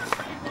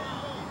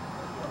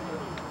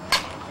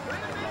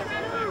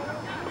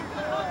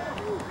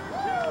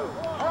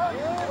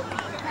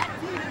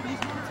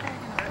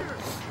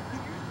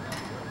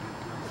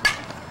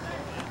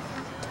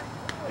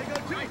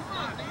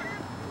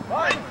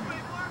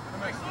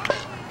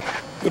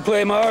 Good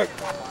play, Mark.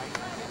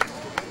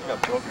 I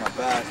got broke my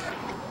back.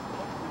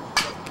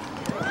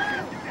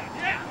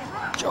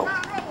 Joe.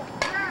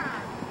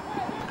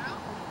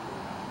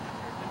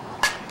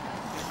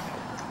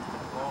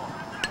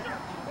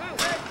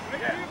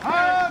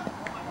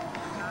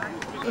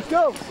 Let's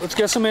go. Let's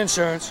get some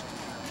insurance.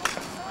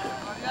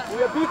 We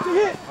got beat to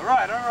hit. All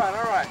right, all right,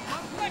 all right.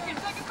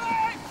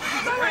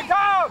 Hey,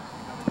 Tom!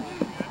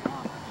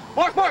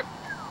 Mark, Mark!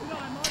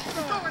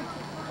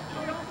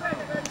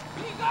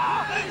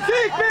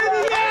 Seek,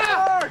 baby,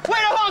 yeah! Way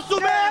to hustle,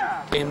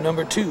 man! Game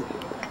number 2.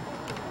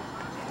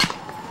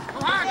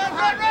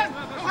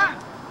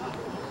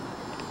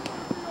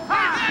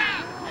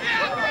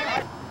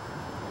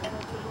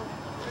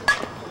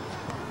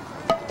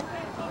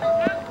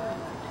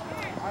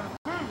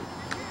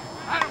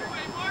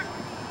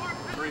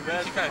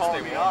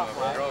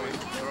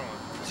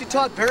 See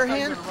Todd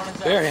barehand?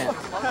 Barehand.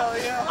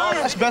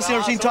 That's the best thing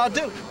I've ever seen Todd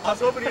do. I was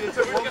hoping he'd have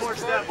took one more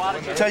step.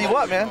 I'll tell you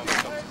what, man.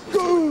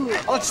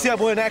 I'll let you see that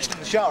boy in action in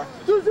the shower.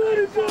 He was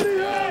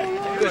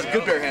a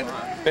good barehander.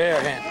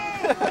 Barehand.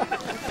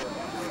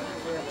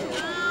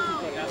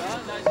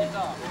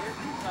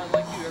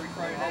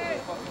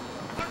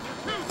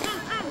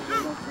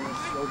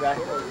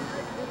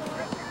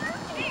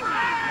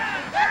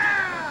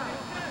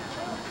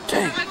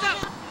 Dang.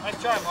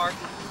 Nice try, Mark.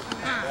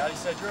 Yeah, he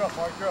said, you're up,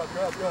 Mark. You're up.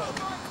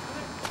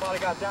 Somebody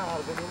got down out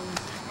of it.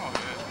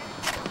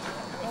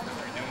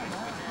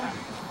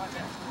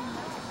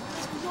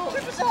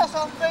 Keep his ass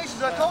on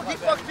bases. I told you he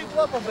fucked people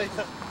up on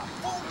bases.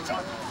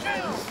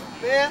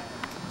 Man.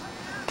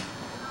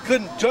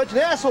 Couldn't judge an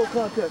asshole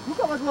contest. Who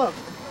got my glove?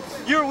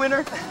 You're a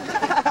winner.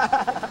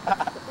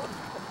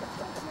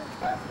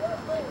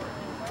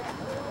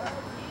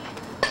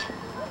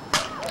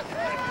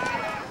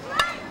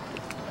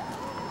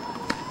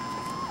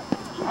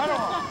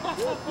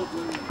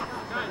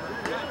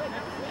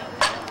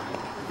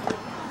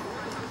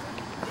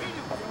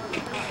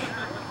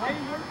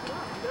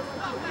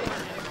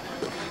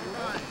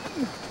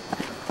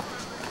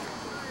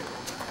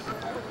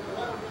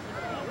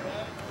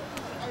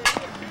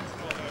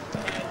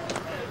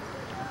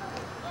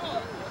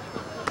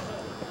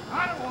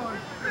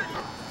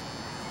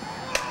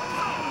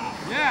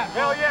 Yeah.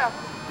 Hell yeah.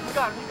 You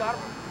got him.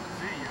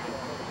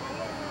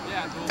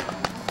 Yeah,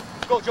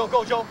 Joe.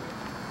 Go, Joe.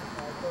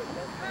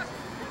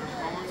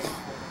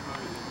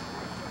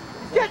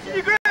 Catching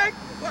you, Greg.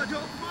 Come on,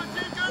 Joe. Come on,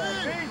 Jake.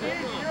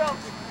 Easy. You're up.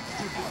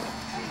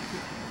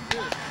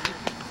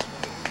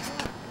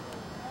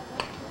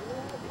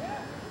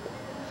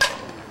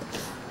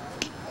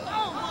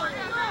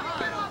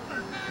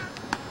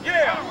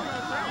 Yeah.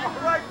 All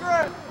right,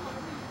 Greg.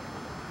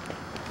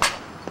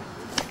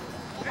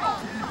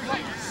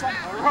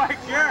 All right,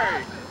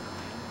 Gary.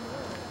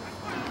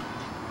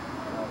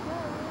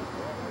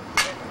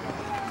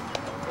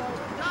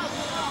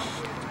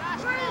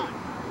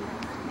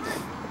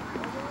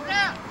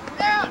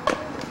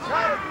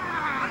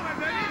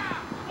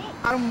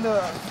 I'm the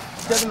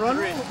Devin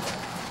Runner.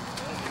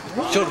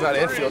 Showed him how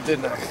to infield,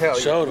 didn't I? Hell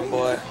yeah. Showed him,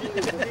 boy.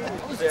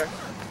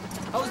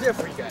 I was there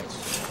for you guys.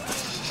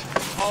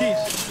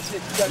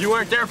 Jeez. You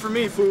weren't there for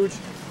me, Fuge.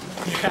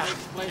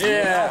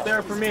 Yeah.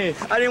 There for me.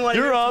 I didn't want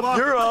to You're up.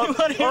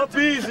 Up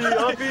easy. I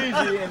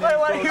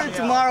want to hear it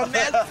tomorrow,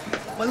 man.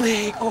 My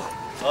leg.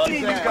 Oh.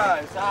 These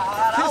guys.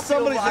 Kiss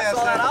somebody's ass.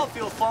 That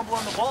outfield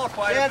fumbling the ball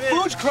quite a bit.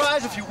 Fuge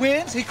cries if he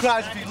wins. He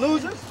cries if he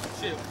loses.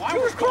 Shit, why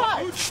would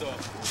Fuge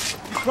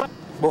stuff?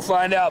 We'll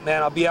find out,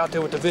 man. I'll be out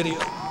there with the video.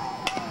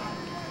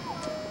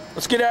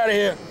 Let's get out of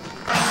here.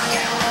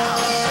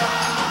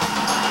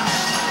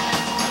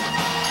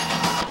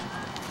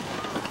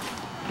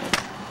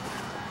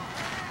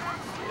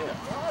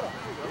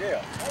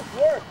 Yeah. Nice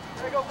work.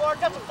 There you go, Mark.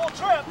 That's a full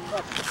trip.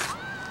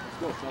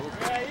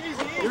 Yeah,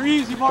 easy. You're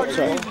easy, Mark.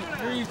 You're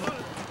easy.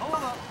 Hold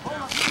on.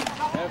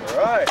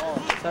 All right.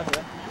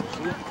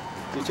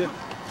 You too.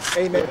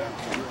 Amen.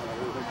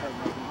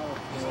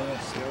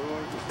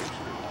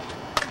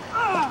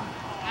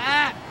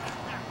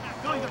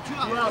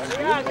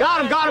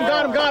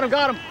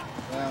 Got him.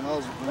 Man, that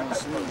was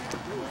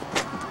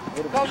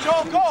Go,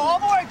 Joel, go. All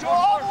the way, Joel.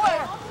 All the way.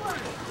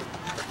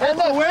 That's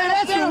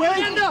the way.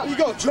 You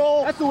go,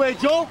 Joel. That's the way,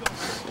 Joel.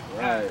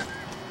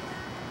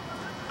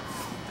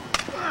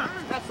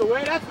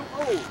 right. That's the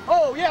way.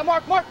 Oh, yeah,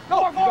 Mark. Go,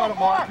 Mark. You got it,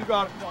 Mark. You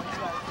got it.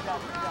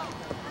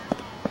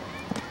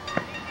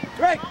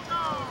 Great.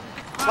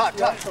 Top.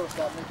 Let's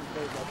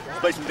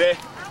play some D.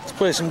 Let's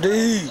play some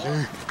D.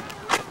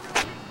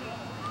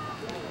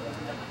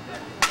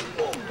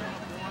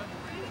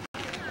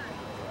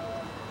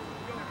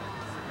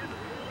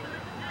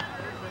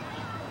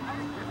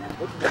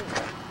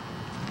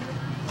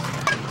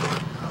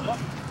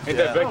 Ain't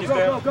that Becky's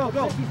dad? Go.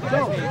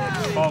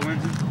 Paul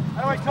Lindsay.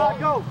 All right, Todd,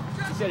 go.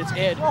 He said it's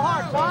Ed. Go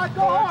hard, Todd.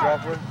 Go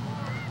hard.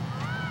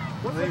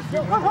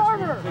 Go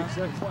harder.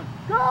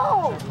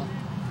 Go.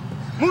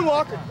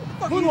 Moonwalk.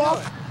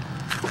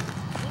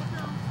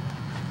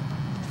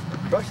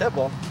 Rush that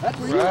ball. That's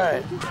where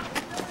Right.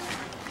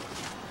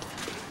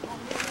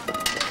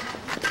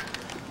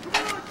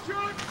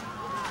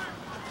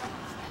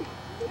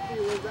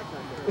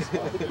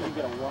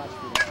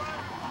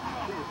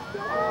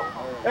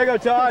 There you go,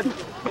 Todd.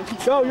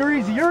 Go, you're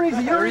easy.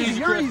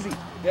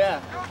 Yeah.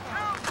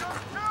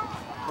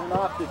 Turn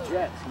off the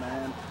Jets,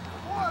 man.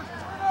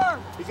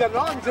 He's got an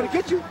arm. He's gonna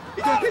get you.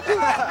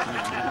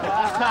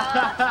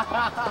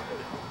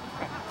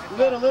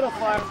 Little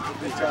fire.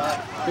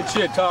 Good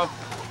shit, Tom.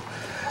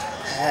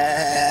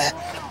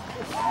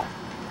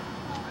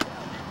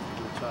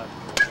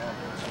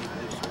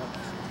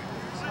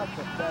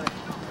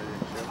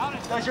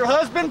 Does your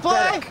husband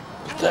play?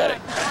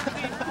 Pathetic.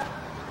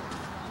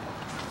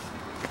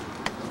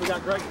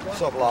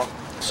 What's up, Law?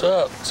 What's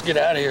up? Let's get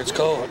out of here. It's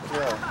cold.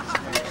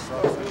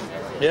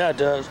 Yeah, it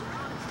does.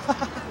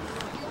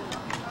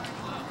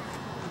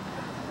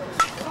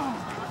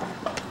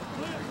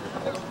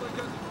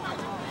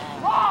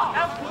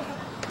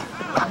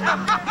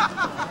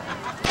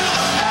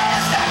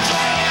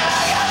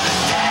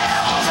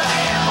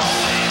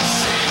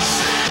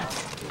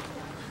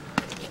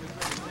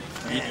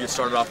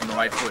 started off on the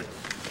right foot.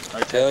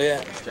 Right. Hell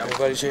yeah.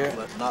 Everybody's here.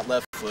 Not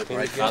left foot,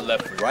 right foot. Not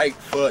left foot. Right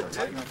foot.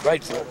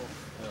 Right foot.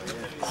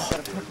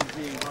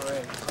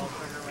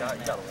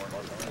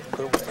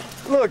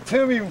 Look,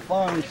 Tim even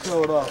finally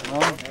showed up,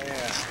 man.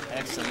 Yeah,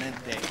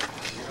 excellent day.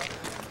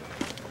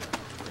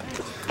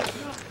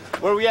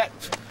 Where are we at?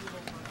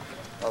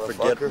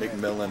 Forget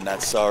McMillan,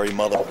 that sorry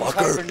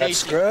motherfucker. That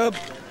scrub.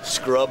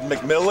 Scrub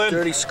McMillan.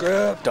 Dirty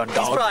scrub. Dun He's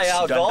probably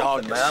out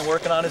golfing, man,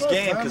 working on his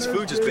game because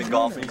Food just been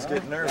golfing. He's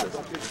getting nervous.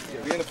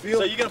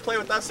 So you gonna play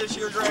with us this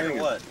year, Greg,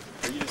 or what?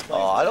 Or you just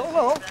playing? I don't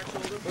know.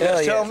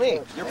 Hell Tell yeah. me.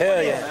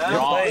 Hell yeah.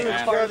 You're playing.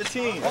 man. Part of the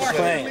team. You're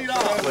playing.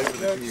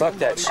 Fuck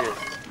that shit.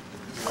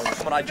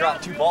 When I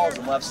dropped 2 balls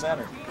in left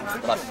center,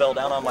 when I fell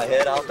down on my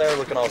head out there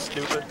looking all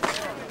stupid.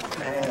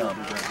 Damn.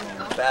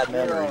 Bad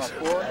memories.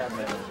 Bad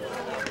memories.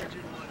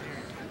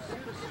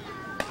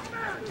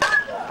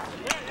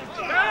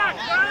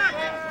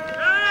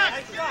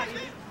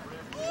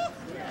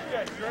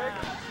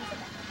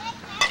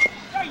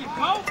 There you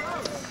go.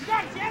 You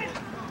got it, get it.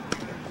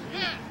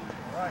 Yeah.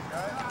 All right,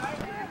 guys.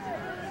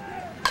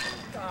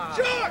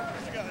 Sure.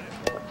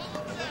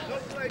 No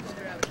play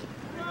strategy.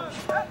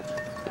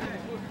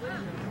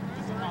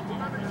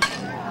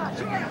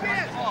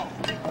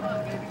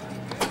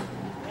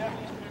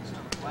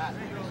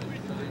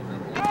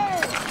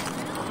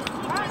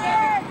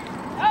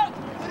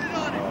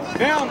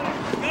 Down.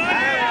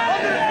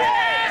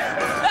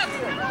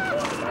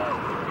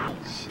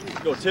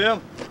 Go, Tim.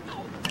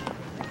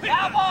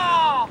 Foul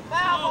ball!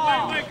 Foul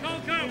ball! Wait, call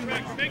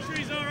Rex. Make sure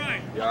he's all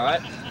right. You all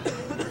right?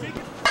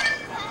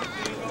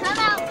 Come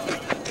out.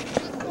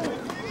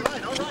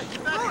 All right.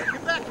 Get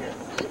back here.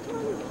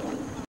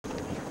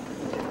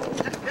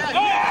 Get back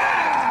here.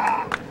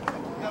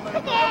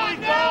 Come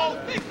on, now!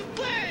 Make the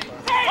play!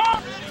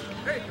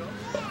 There you go.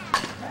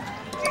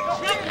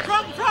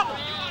 Trouble, trouble!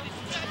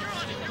 You're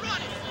on it.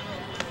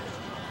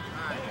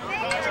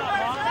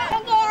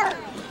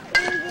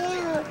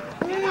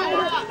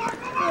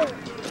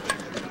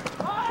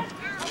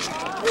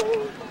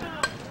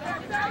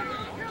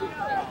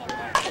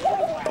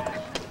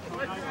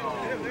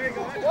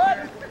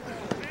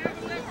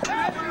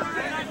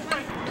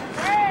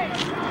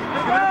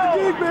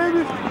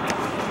 Baby.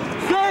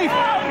 Safe.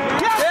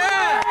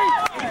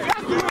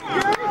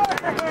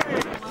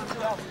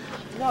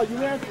 No, you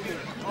answered it.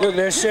 Look,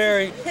 there's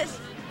Sherry.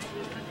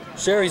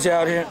 Sherry's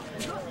out here.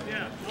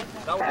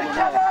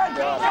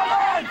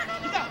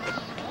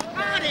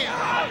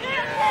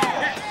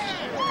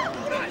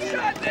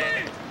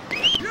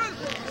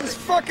 This is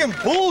fucking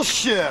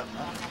bullshit.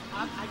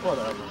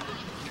 Whatever.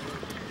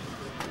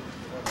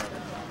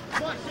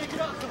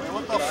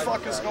 What the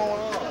fuck is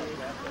going on?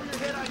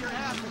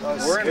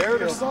 We're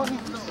scared or something?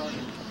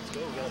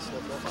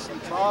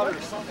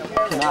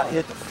 Cannot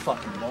hit the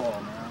fucking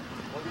ball,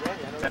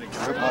 man.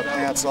 Rip my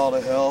pants all to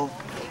hell.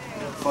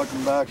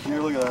 Fucking back here,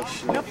 look at that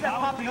shit. Up that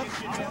popping up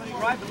shit, man.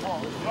 Drive the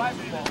ball. Drive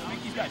the ball.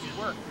 Make these guys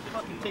work.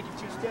 Fucking take you 2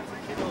 steps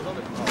and hit those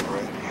other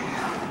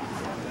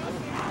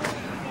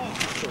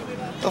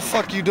What the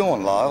fuck you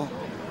doing, Lyle?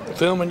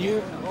 Filming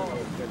you?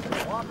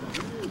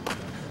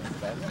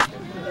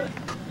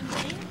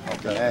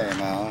 Okay, hey,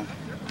 man.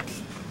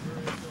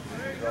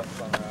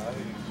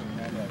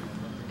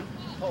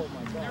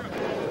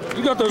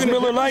 You got those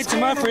Miller Lights in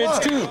my fridge,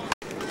 too.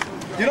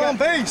 Get on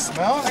base,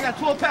 man. I got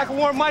 12-pack of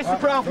Warren Meister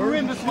Brown for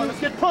him this one. Let's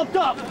get pumped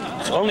up.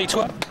 It's only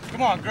 12.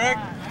 Come on, Greg.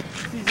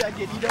 See that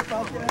get eat up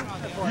out there?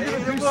 You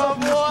gonna do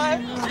something, boy?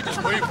 You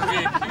just wait for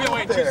me. You've been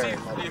waiting 2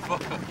 seasons.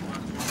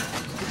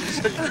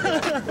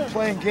 We're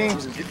playing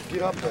games and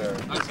get up there.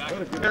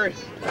 Harry.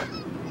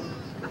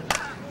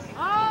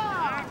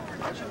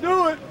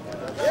 Do it.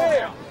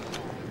 Yeah.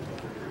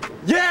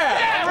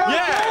 Yeah.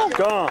 Yeah.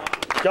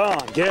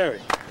 Gone, Gary.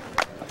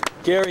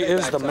 Gary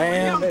is the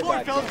man.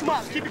 Boy, fellas, come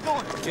on, keep it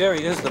going.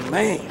 Gary is the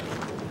man.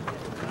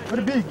 What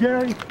it be,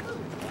 Gary?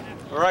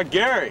 All right,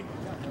 Gary.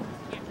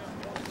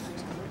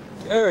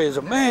 Gary is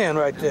a man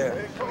right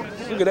there.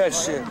 Look at that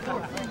shit.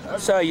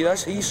 That's how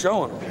he's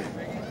showing them.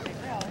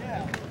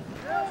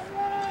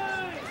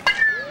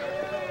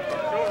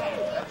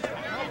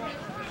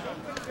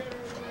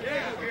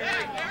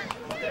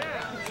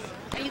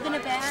 Are you gonna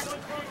bat?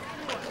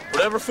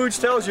 Whatever Fooch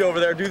tells you over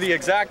there, do the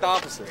exact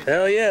opposite.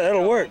 Hell yeah,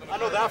 that'll work. I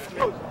know that from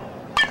you.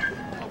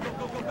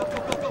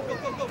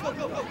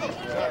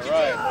 All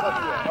right.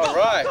 All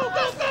right. Go,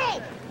 go,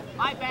 go!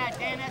 My bad,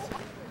 Dennis.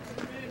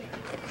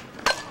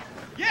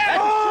 Yeah!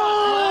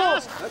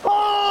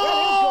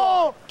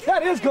 Oh!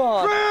 That is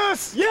gone.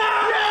 Chris! Yeah!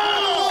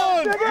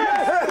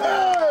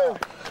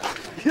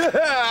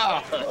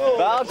 Yeah!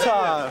 About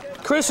time.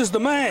 Chris is the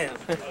man.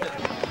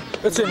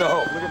 It's in the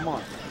hole. Look at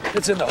mine.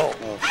 It's in the hole.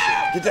 Oh,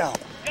 shit. Get down.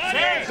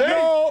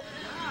 No.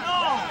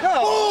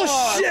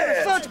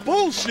 Bullshit! Such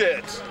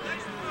bullshit.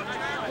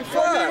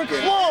 Fucking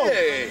close.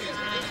 Hey.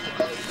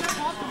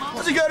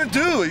 What's he got to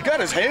do? He got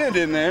his hand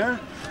in there.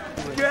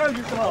 I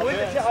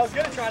was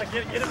gonna try to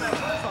get him that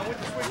first. I went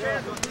to switch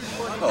hands.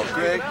 Oh,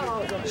 Greg,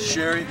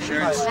 Sherry,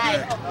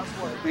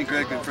 me and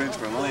Greg been friends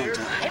for a long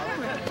time.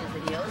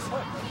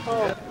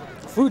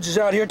 Fuji's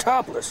out here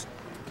topless.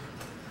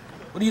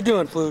 What are you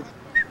doing, Food?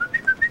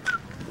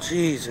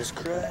 Jesus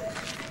Christ.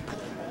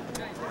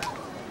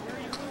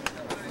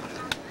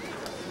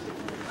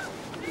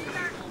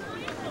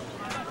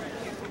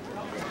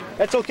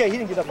 That's okay. He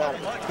didn't get up on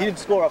it. He didn't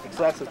score off it.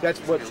 So that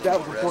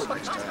was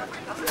important.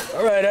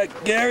 All right,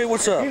 Gary,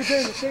 what's up?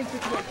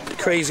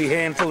 Crazy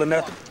handful of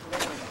nothing.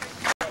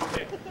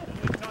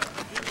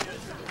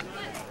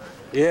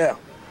 Yeah.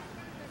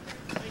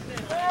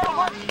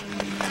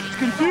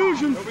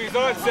 Confusion. Nobody's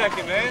on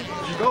second, man.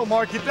 You go,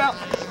 Mark. Get down.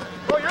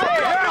 Oh, you're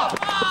right.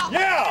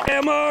 Yeah.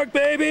 Yeah, Mark,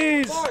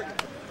 babies. Mark.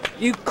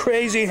 You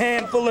crazy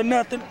handful of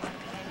nothing.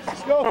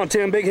 Let's go. Come on,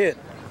 Tim, big hit.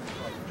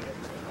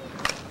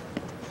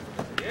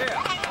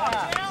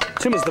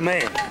 Tim is the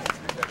man.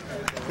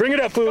 Bring it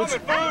up, Foods.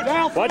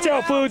 Watch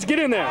out, Foods. Get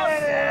in there.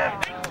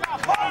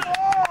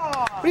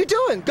 What are you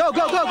doing? Go,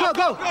 go, go, go,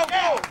 go.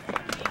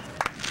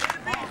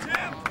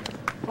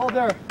 Hold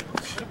there.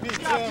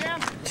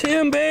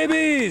 Tim,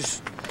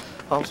 babies.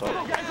 I'm sorry.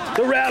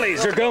 The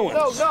rallies are going.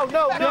 No, no,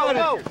 no, no,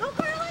 no.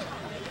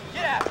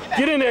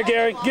 Get in there,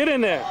 Gary. Get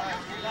in there.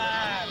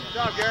 Good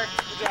job, Gary.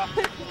 Good job.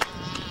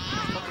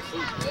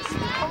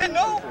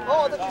 No.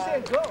 Oh, I thought you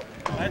said go.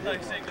 I thought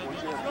you said go.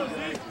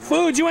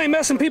 Foods, you ain't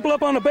messing people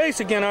up on the base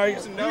again, are you?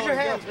 Use your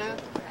hands, man.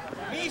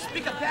 Me,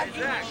 speak up that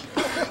English.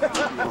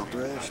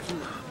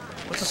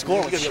 What's the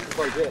score? Oh,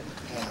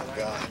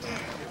 God.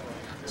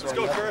 Let's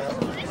go, Kurt.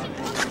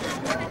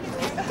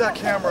 Get that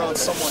camera on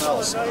someone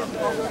else.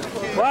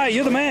 Why?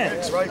 You're the man.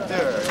 It's right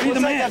there. You're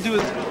the man.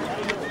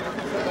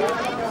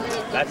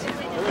 That's it.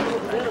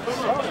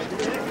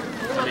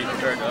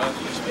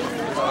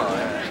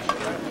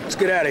 Let's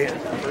get out of here.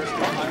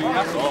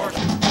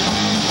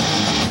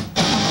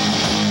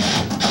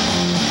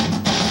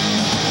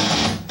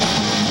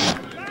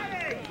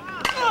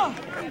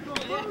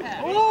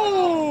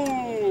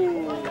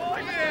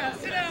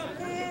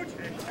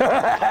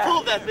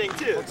 Pulled that thing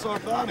too. What's our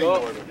batting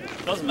order?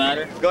 Doesn't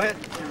matter. Go ahead.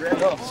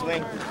 Go,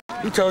 swing.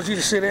 Who told you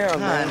to sit down,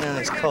 man? I know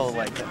it's cold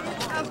like that.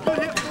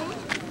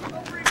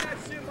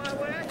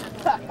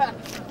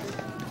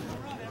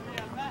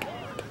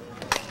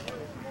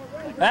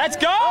 Let's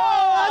go!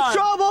 Oh, that's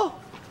trouble!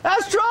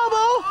 That's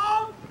trouble!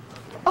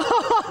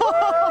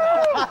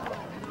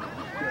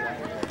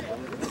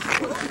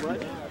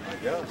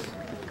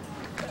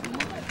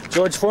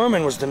 George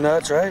Foreman was the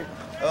nuts, right?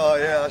 Oh,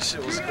 yeah, that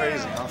shit was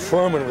crazy, huh?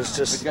 Foreman was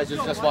just... You guys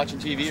just watching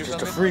TV or something?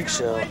 Just a freak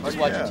show. Just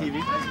watching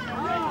TV?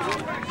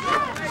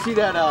 See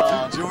that,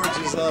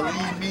 George's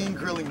lean, mean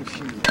grilling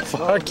machine.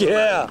 Fuck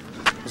yeah.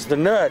 It was the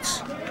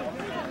nuts.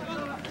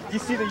 You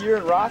see the Year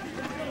in Rock?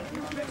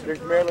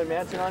 There's Marilyn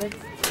Manson on it.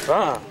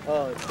 Ah.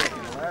 Oh, it's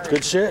fucking hilarious.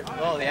 Good shit.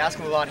 Oh, they ask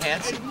him about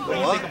Hanson. What do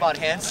you think about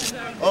Hanson?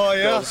 Oh,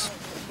 yeah.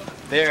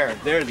 They're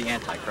the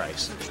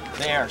Antichrist.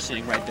 They are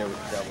sitting right there with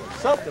the devil.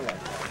 Something like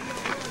that.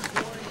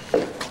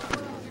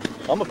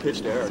 I'm a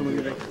pitch to Eric.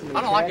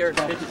 I don't like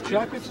Eric's pitches. Should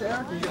I pitch to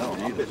Eric? No,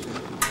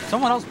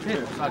 someone else pitch.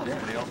 It's not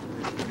Darren Dale.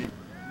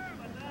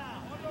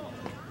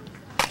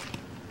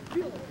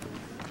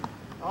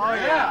 Oh,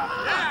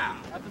 yeah.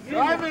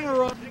 Drive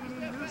interrupting.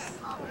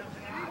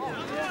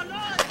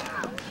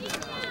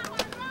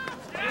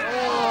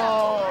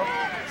 Oh,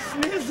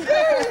 sneeze.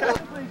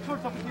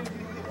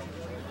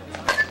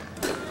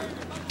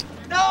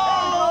 No!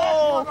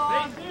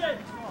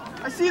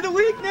 I see the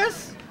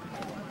weakness.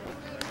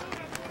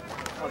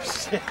 Oh,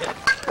 shit.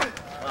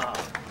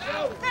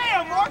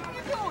 Damn, Mark, what are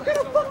you doing? What kind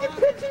of fucking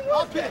pitching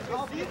was that?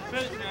 I'll pitch,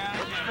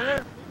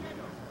 man.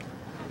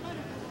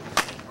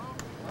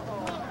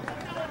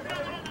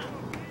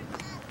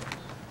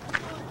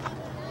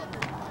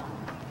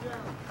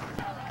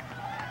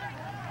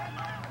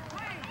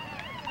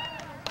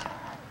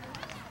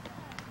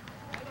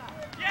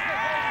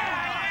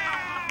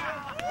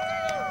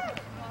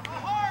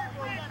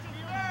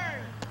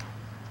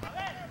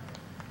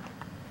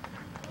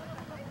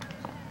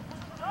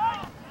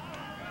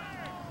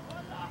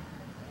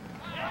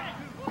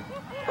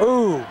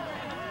 Ooh.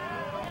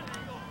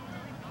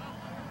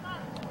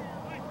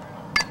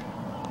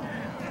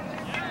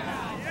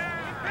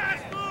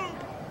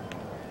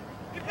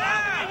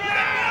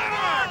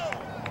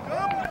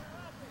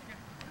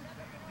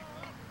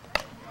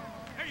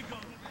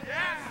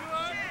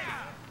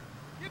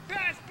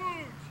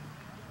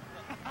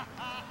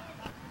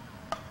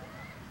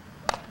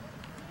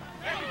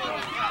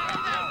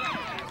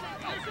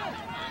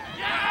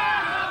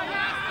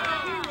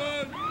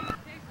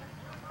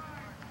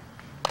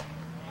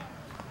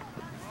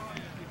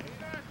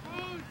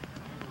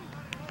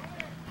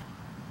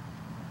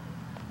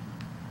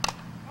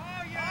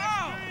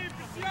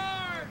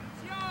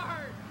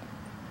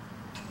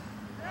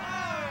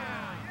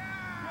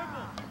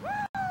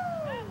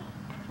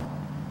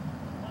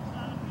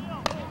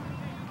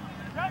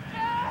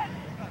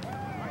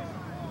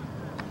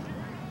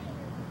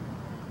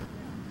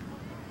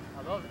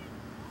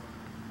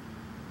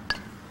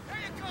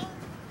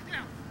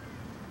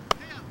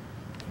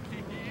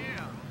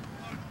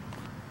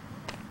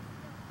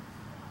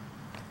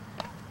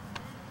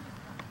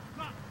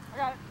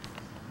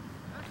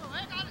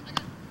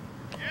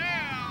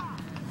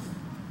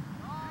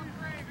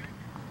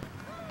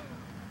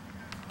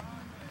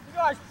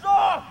 Nice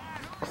shot!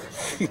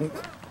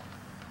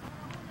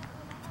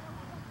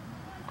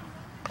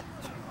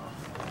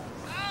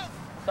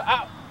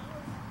 Out.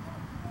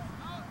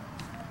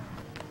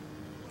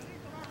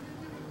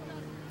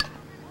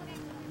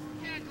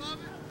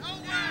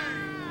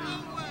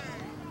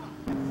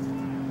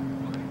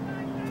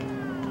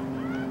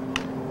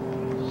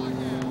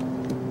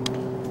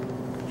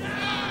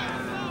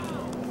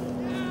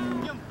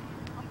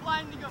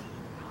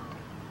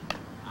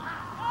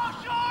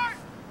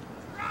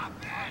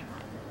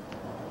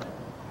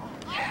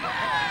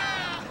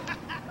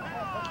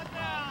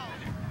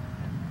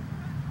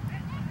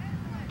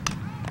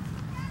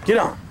 Get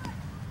on.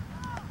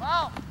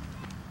 Wow.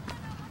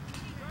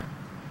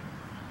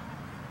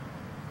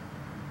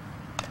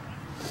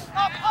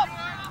 Up, up.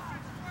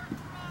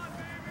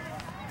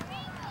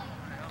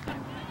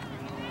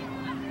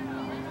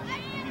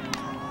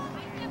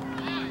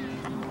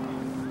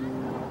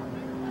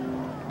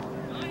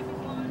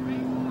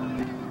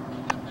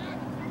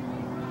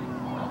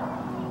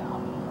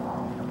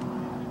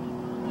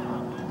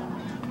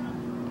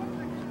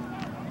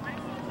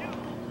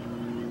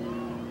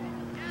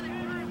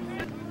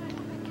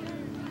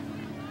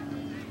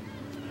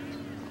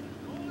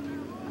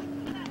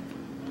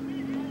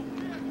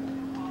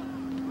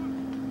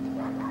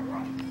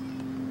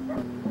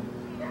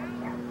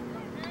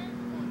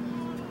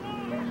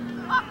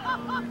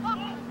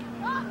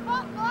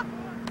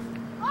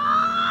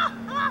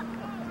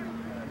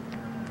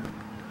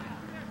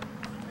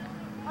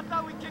 I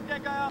thought we kicked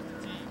that guy off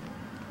the team.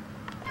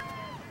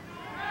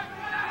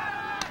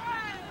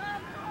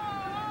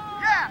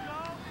 Yeah!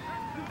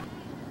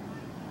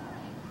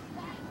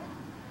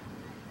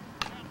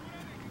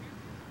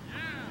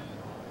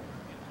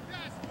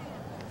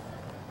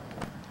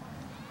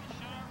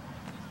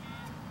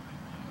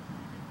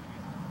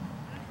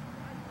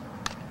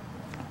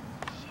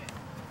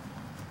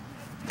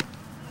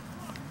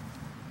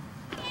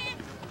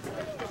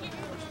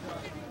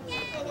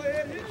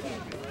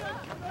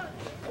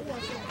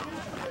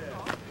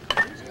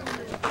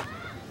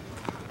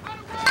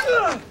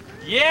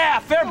 Yeah,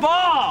 fair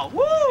ball!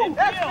 Woo!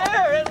 That's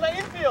fair! It's like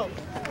infield!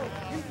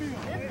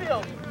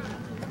 Infield!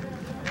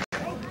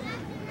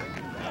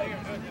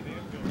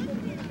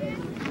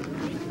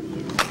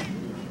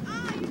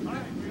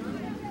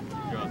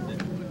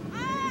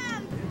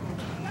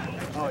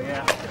 Oh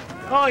yeah.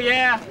 Oh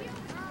yeah!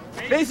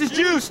 Base is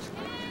juiced!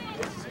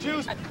 Base is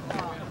juiced! Yeah,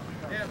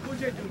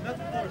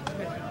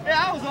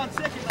 yeah, I was on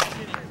second last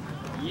inning.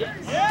 Yes!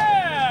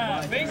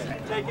 Yeah! Base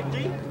take it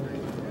deep.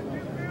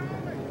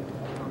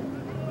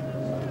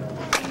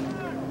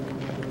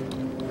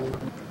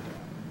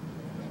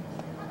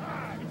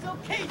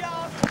 Okay,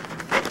 dog.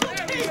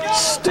 Okay, dog.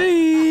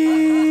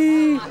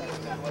 Steve!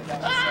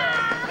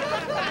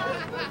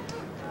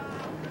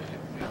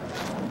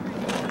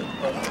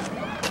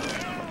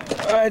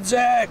 All right,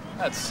 Zach.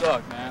 That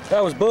sucked, man.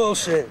 That was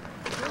bullshit.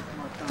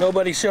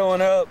 Nobody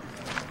showing up.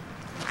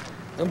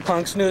 Them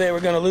punks knew they were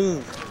gonna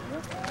lose.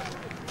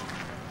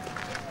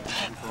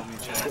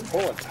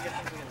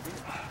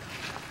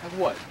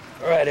 What?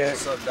 All right, Eric.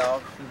 What's up,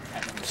 dog?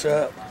 What's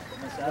up?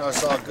 You know,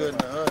 it's all good in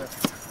the hood.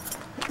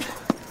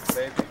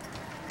 Baby.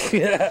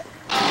 Yeah.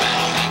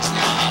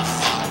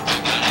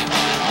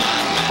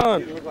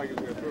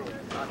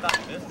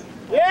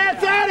 Yeah,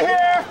 it's out of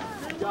here!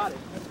 Got it.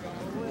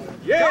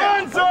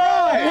 Yeah! Gonzo!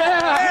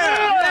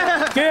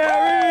 Yeah!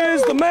 Gary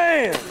is the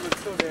man!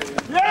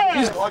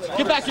 Yeah!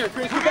 Get back here,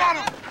 Chris. You got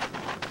him!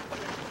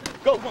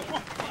 Go, go, go.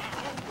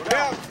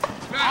 Down.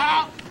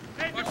 Out.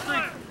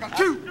 Got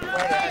two.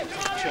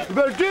 You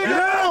better dig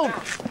down!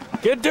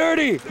 Get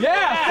dirty!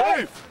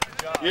 Yeah!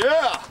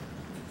 Yeah!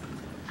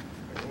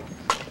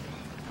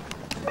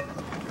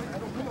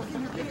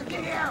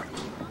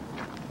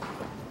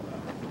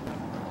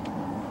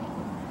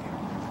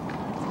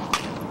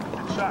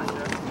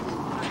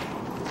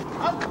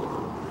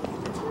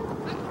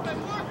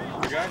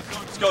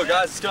 Let's go,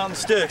 guys. Let's get on the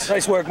sticks.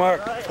 Nice work,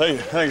 Mark. Hey,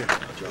 hey.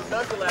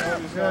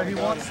 Yeah, he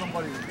wants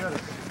somebody to get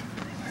it.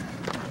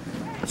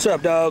 What's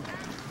up, dog?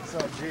 What's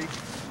up, G?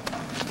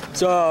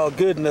 It's all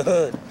good in the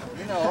hood.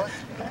 You know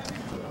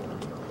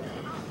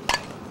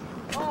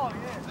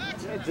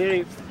it.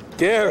 Deep.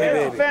 Gary,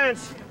 baby.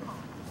 Fence.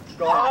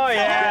 Oh,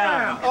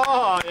 yeah.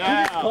 Oh,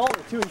 yeah. He called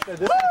it, too. He said,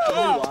 this is for a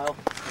while.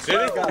 Did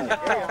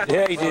he?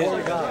 Yeah, he did.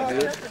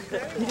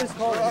 He just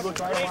called it. He looked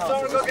right around.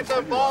 Someone go get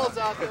them balls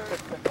out there.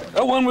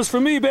 That one was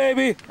for me,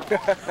 baby.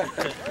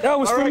 That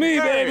was for me,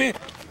 baby.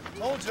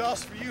 Told you,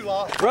 us for you,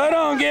 lot. Right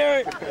on,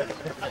 Gary.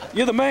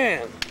 You're the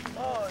man.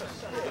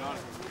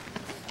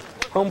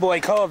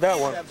 Homeboy called that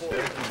one.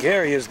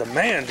 Gary is the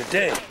man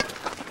today.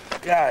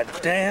 God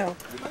damn.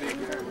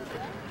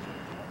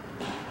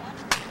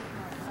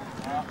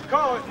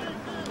 Go.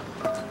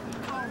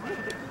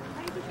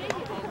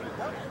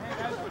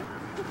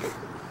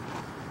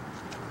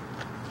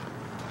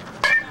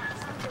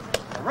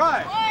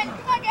 Right.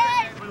 Come on,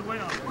 guys.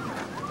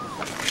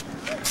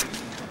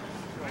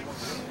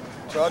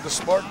 Tried to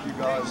spark you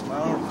guys,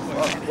 man.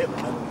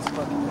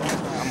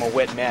 I'm a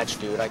wet match,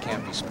 dude. I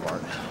can't be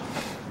smart.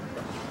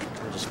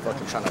 just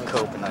fucking trying to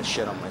cope and not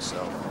shit on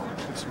myself.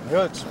 It's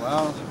good,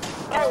 well.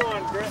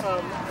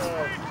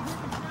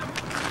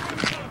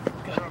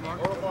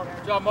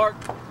 Good job, Mark.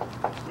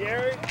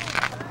 Gary.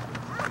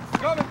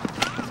 Coming.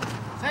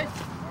 Safe.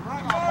 All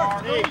right,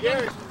 Mark. Hey,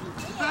 Gary.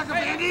 Back up,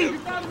 Andy.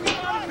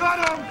 Got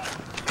him.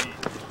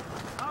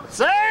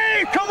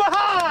 Safe! Come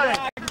behind!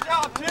 Yeah, good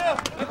job, Tim.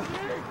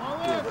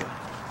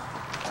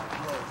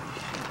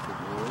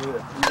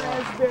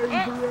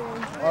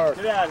 Mark.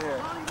 Get out of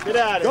here. Get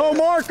out of here. Go,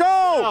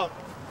 Marco!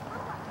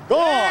 Go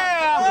on!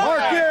 Yeah,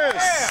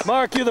 Marcus! yeah.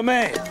 Mark, you're the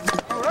man.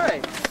 All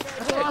right.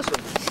 That's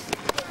awesome.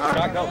 All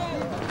right, go.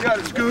 You got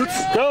it, Scoots.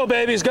 Go,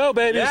 babies, go,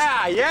 babies.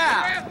 Yeah,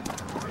 yeah.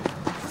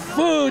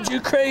 Food,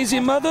 you crazy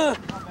mother.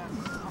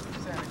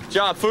 Good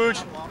job,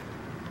 Fuge.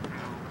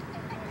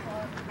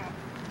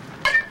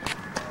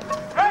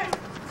 Hey!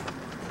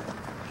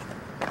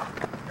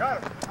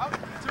 Got him.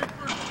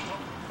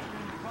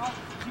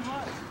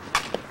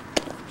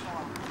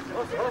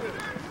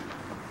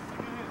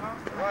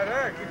 Right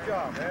there, good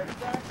job, man.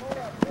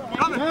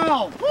 Coming.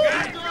 Now.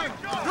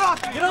 Drop,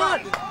 get on.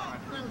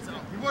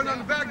 You wasn't on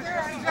the back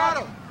there, he got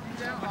him.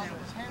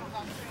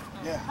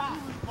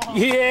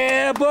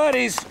 Yeah,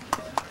 buddies.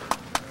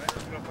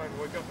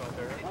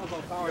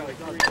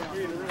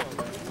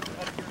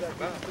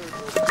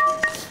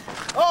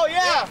 Oh,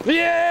 yeah.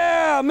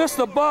 Yeah, missed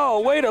the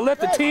ball. Way to let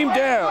the team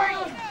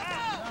down.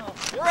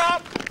 We're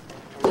up.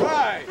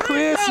 Right.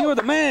 Chris, you're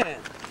the man.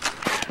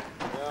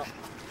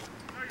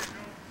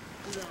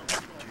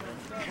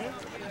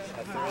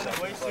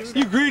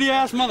 You greedy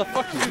ass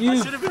motherfucker. You I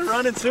should have been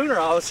running sooner.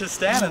 I was just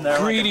standing there.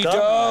 greedy like a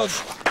dog.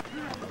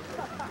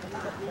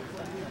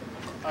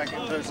 I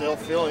get there's ill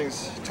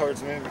feelings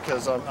towards me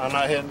because I'm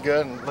not hitting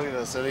good, and look at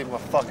this, it even my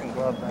fucking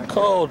glove back.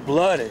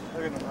 Cold-blooded.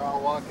 Look at them, they're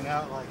all walking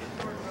out like,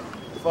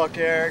 fuck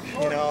Eric,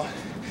 you know,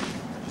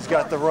 he's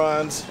got the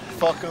runs,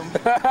 fuck him.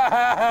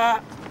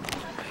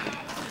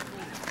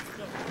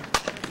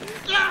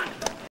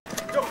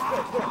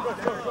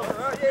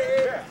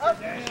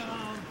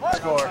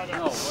 Score.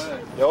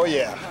 Oh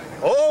yeah.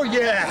 Oh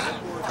yeah.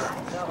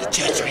 The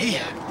Jets are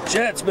here.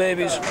 Jets,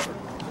 babies.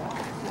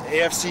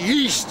 AFC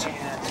East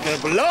is gonna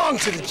belong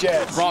to the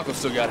Jets. Broncos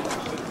still got it.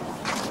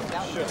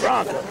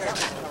 Broncos.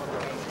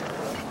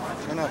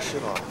 Turn that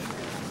shit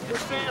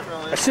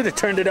off. I should have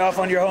turned it off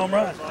on your home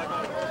run.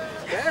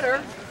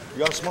 Better. You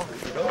got a smoke?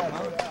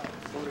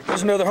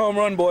 There's another home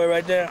run boy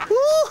right there.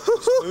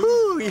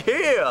 Woo-hoo-hoo,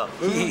 yeah.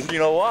 You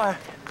know why?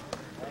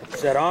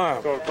 It's that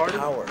arm.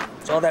 Power.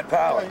 It's all that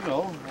power. You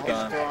know, throw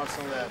on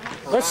some of that.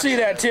 Let's see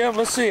that, Tim.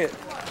 Let's see it.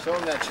 Show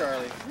him that,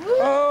 Charlie.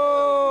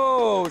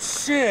 Oh,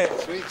 shit.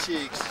 Sweet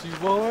cheeks. Hey,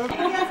 Mike.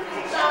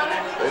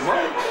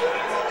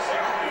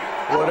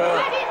 What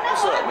up?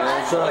 What's up,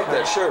 man? I like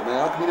that shirt, man.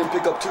 How come you didn't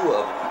pick up 2 of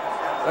them?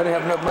 I didn't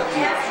have enough money.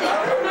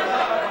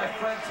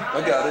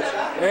 I got it.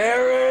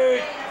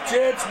 Eric,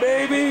 Jets,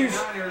 babies.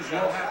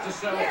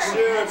 Next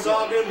year, it's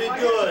all gonna be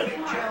good.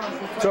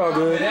 It's all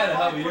good. They had a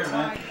hell of a year,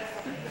 man.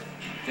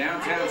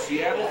 Downtown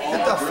Seattle.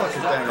 Get that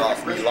fucking thing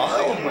off me,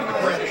 Lyle.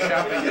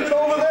 Get it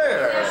over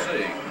there.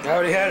 I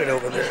already had it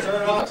over there.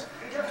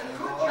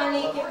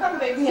 Honey, you come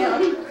back now.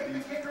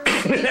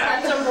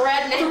 Got some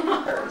bread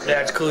now.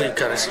 That's cool. You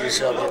kind of see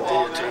yourself in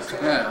there, too.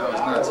 Yeah, that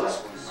was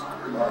nuts.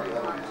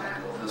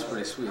 That's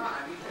pretty sweet.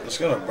 It's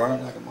gonna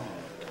burn like a mom.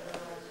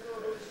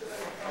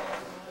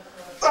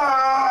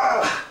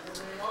 Ah!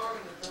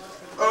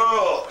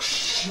 Oh,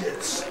 shit.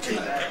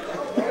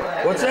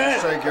 What's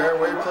that? Say, Garrett,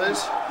 wait,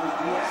 please.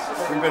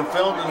 We've been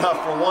filmed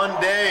enough for one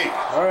day.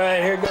 All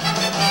right, here goes.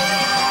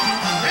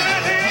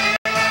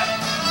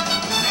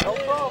 No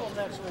problem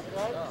next week,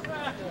 right?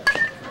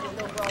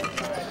 No problem.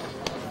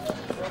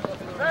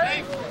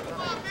 Hey.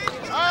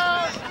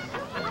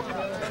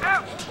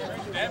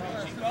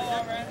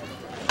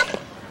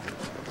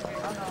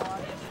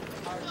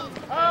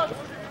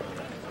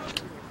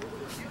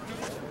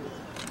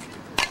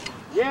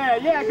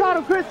 Yeah, got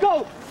him, Chris,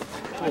 go!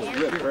 Oh,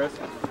 good, Chris.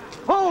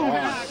 Holy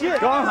shit!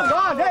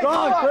 Gone, hey,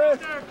 Chris.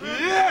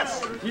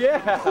 Yes!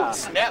 Yeah!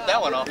 Snap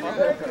that one off,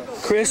 huh?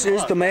 Chris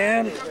is the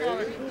man.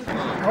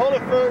 Hold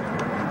it, Food.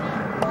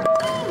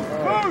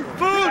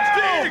 Food,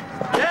 Stig!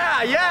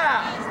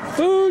 Yeah!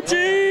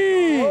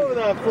 Fuji! Over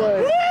that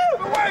play.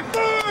 Woo! Away,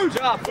 Food! Good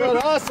job, Good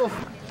hustle.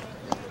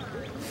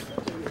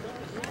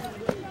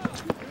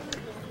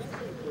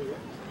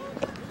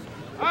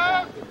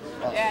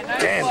 Yeah,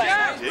 nice Damn. play.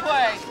 Nice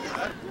play.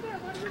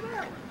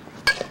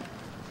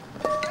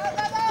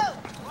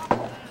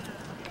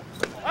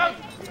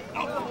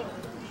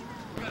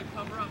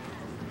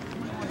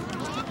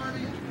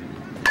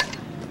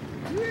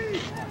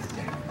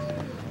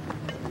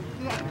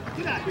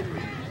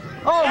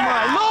 Oh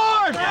my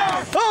lord!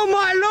 Oh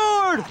my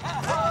lord!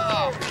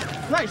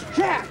 Nice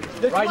jack!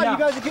 That's Right why now. you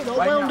guys are getting all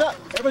Right wound now. up.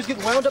 Everybody's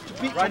getting wound up to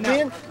beat Right to now.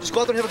 win. Just go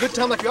out there and have a good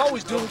time like you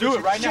always do. Do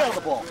it right Shit now. on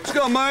the ball. Let's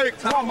go, Mike.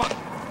 Come on, Mike.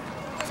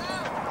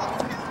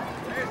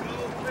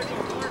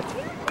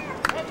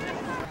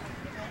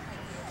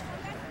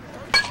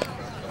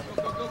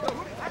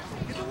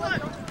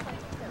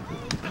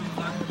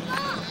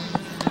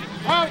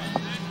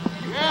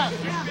 Yeah!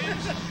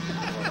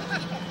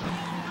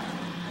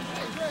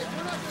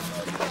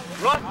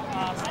 Run!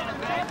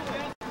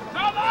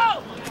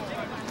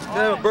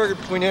 Have a burger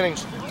between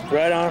innings.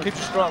 Right on. Keep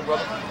you strong,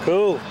 brother.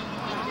 Cool.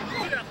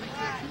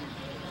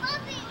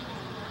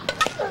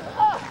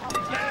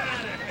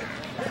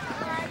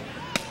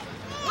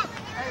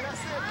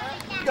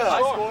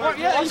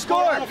 Yeah, he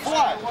scored. Come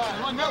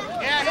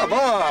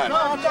on. No,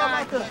 I'm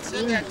talking about this.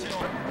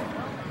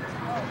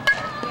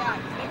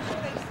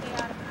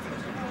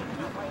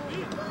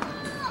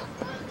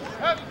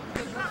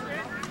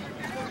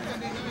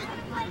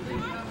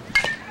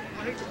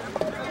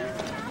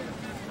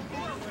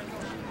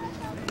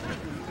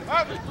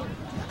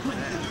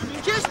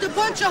 Just a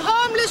bunch of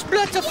harmless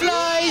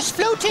butterflies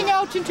floating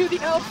out into the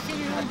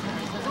outfield.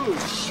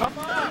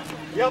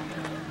 Yep.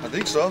 I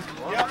think so.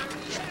 Yep.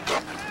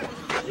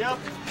 Yep.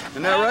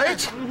 Isn't that right?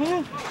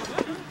 Mm-hmm.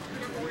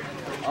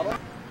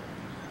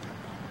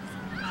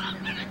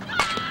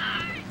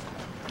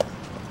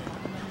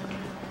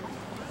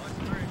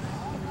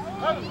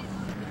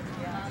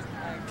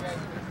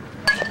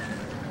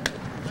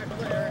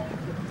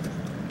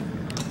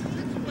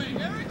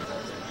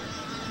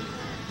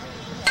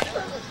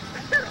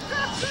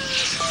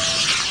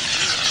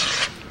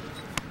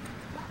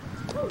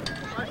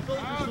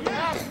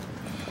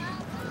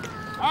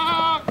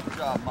 Good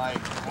job,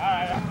 Mike.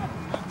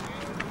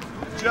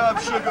 Good job,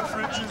 Sugar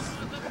Fridges.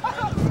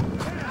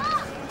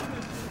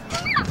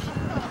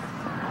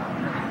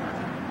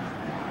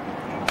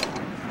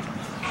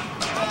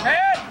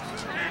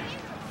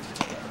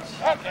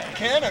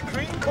 Can of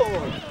cream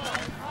corn.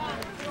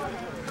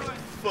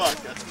 Fuck,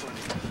 that's funny.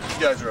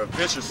 You guys are a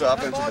vicious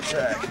offensive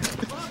attack.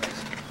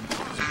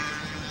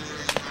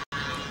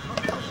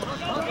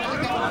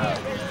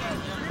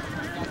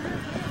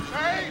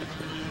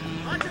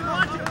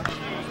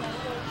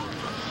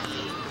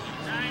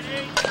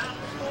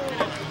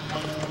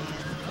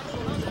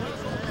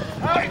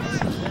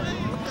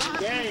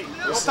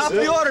 Top of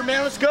the order,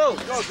 man. Let's go.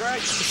 Go, Greg.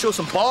 Let's show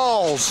some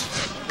balls.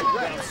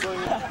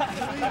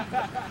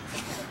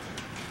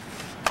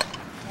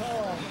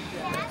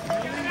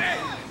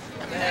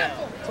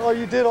 That's all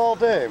you did all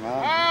day,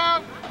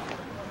 man.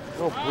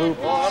 Go blue.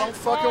 Well, I don't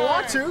fucking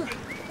want to.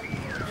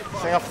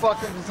 Think I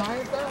fucking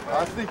designed that?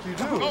 I think you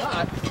do.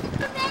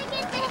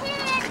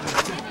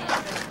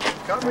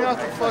 Cut me off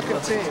the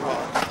fucking team.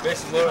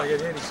 Base load, I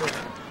get 86.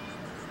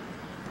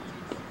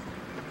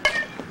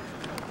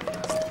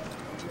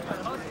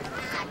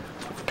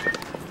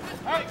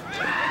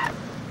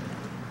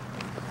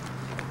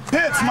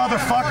 Hits,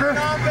 motherfucker.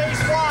 On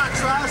base once,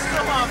 so I was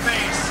still on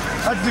base.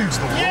 That dude's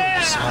the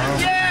worst,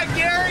 man. Yeah,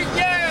 Gary,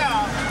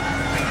 yeah.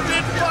 You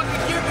didn't fucking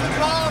give me the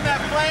ball on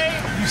that play.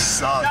 You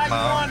suck, Got you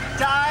man. on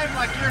time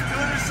like you're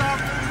good or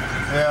something.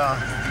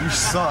 Yeah, you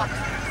suck.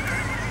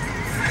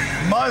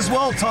 Might as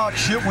well talk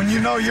shit when you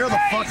know you're the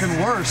fucking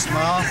worst,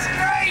 man.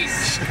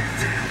 Grace!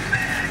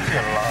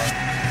 Get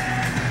alive.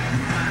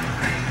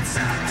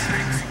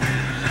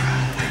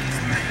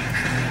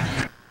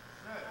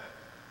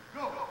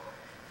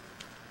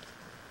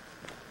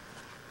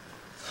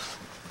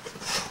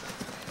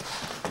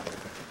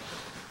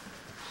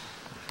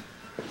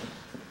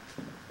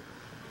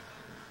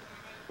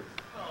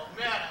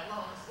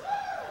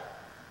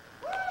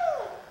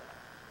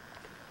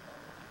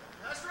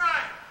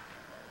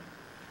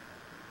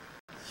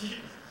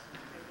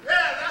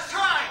 Yeah, that's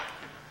right.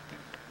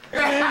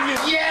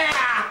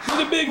 Yeah.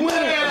 You're the big winner.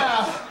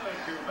 Yeah.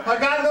 I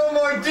got no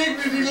more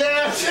dignity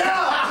left.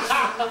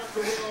 Yeah.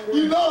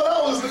 You know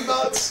that was the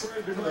nuts.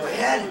 I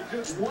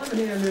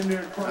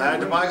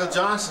had the Michael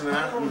Johnson,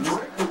 man.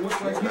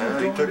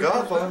 Man, he took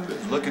off on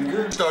him. Looking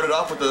good. Started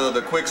off with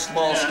the quick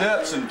small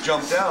steps and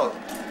jumped out.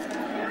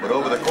 But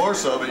over the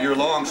course of it, your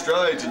long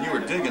strides and you were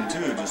digging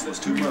too, just was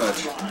too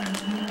much.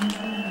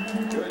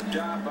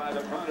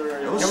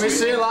 Can we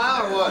see it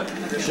live or what?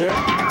 Sure.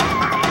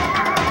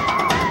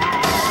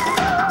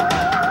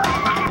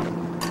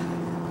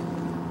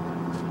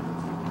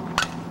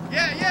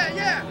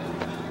 Yeah.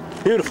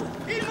 Beautiful.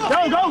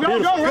 Go, go, go,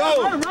 go,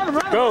 run, run,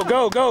 run. Go,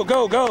 go, go,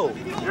 go, go.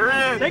 You're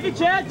in. Take it,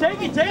 Chad,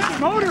 take it, take it.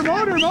 Motor,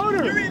 motor,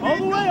 motor. All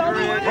the way, all the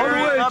way. All the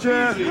way,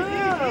 Chad.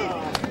 Yeah.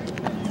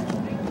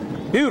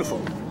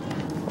 Beautiful.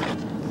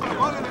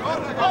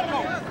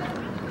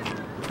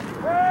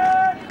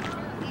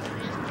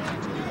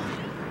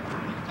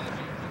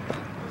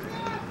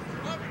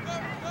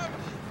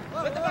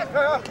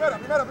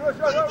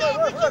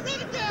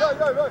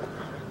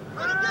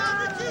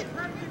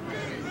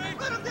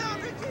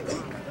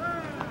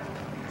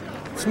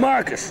 It's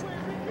Marcus.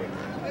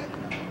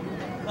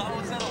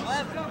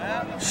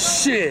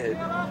 Shit.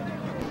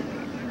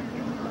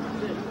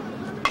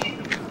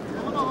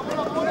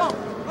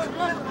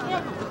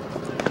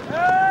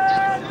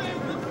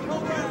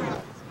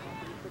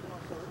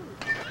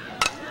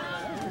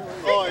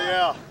 Oh,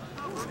 yeah.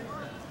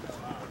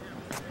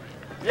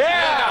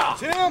 Yeah.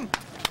 Tim.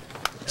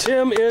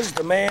 Tim is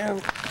the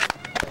man.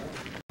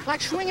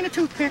 Like swinging a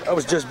toothpick. That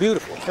was just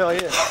beautiful. Hell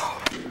yeah.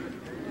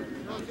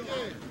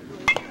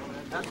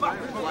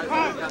 Moreno,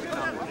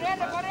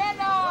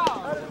 Moreno!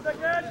 Let's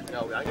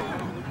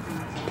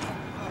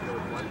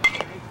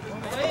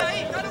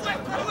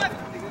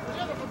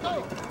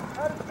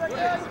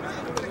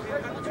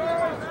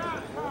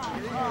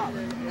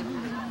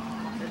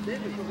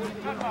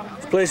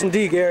play some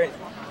D, Gary.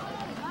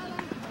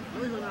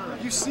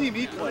 You see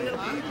me playing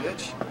D,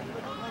 bitch.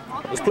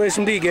 Let's play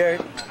some D, Gary.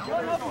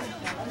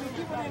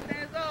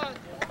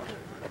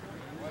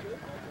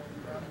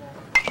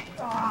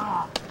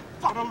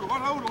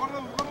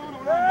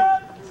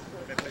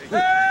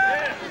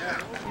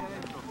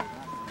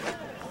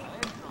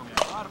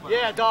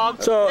 Yeah,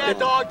 dog. So yeah,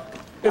 dog.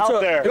 It's out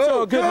all, there. It's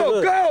all good.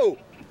 Go, go!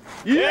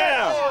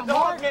 Yeah!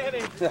 Dog.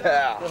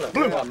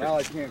 Yeah, now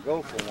I can't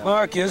go for one.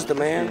 Mark is the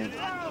man.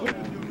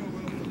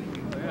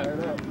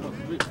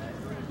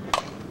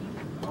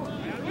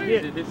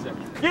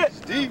 Yeah.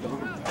 Steve.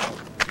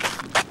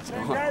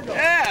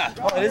 Yeah.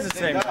 Oh, it is the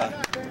same guy.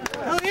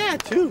 Oh yeah,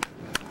 too.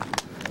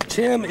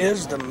 Tim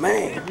is the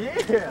man.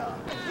 Yeah.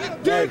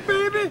 Dig,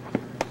 baby.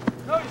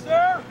 No,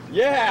 sir.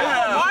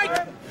 Yeah.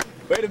 Mike.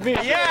 Wait a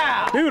minute.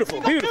 Yeah.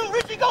 Beautiful, beautiful.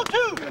 Richie, go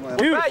two. Beautiful. What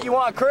bat you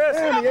want, Chris?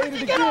 Damn, he ate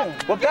it again.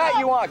 What bat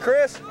you want,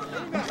 Chris?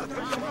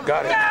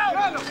 Got it.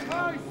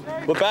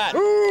 What bat?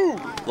 Ooh.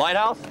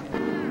 Lighthouse.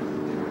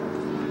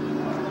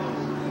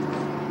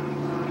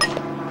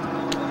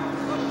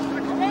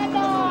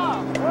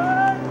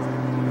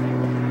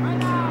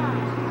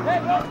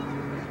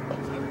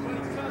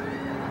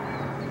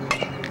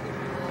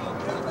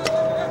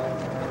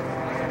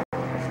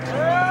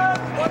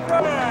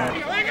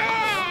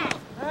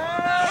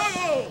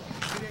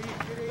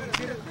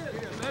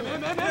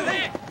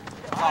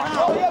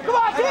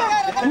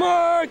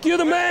 Mark, you're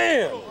the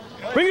man.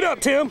 Bring it up,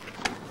 Tim.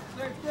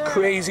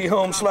 Crazy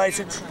home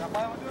slicage.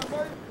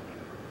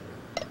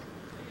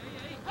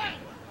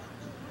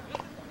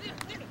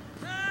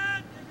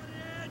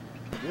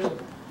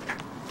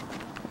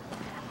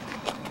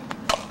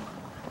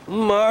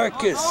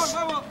 Marcus.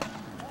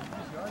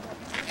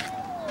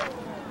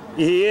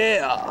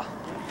 Yeah.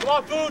 Come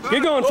on, Foods.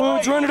 Get going,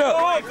 Foods. Run it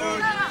up.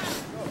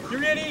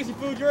 You're in easy,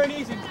 Foods. You're in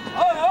easy.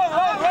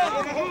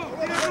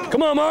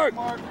 Come on, Mark.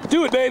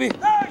 Do it, baby.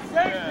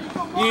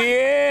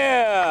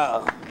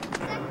 Yeah.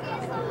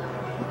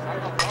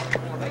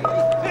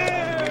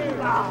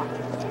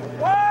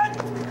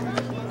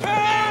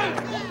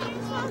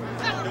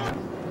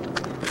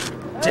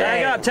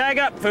 Tag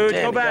up, Foods.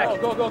 Go back.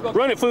 Go.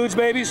 Run it, Foods,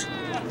 babies.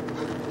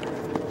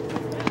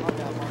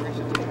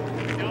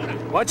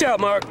 Watch out,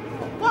 Mark.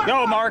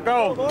 Go, Mark,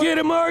 go. Get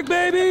it, Mark,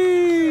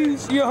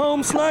 babies. Your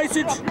home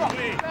slicage.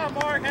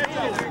 Mark,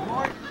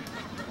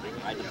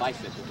 Ride the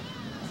bicycle.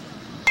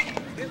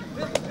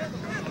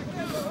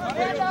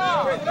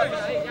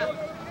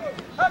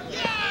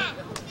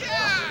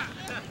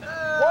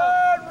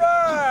 One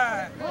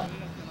ride.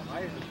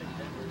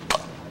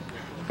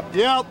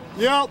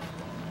 Yep.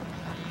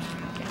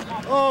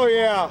 Oh,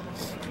 yeah.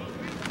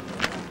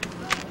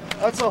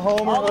 That's a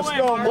homer. Let's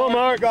go, Come on,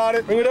 Mark. Got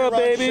it. Bring it up,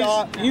 Right babies.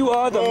 shot. You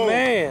are the Boom.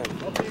 man.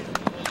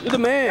 You're the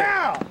man.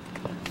 Yeah.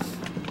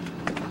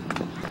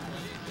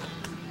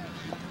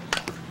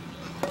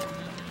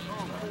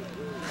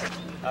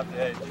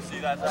 Hey, did you see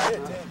that?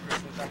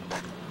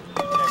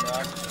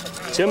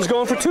 Tim's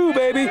going for two,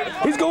 baby.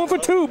 He's going for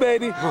two,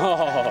 baby.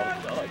 Oh.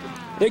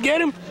 You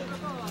get him?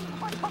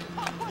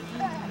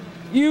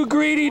 You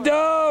greedy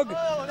dog.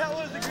 Oh, that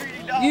was the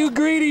greedy dog. You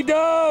greedy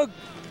dog.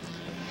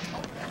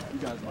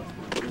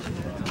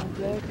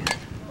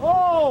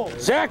 Oh!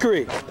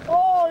 Zachary.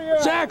 Oh,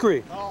 yeah.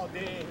 Zachary. Oh,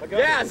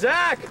 yeah,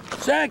 Zach.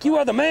 Zach, you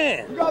are the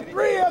man. We got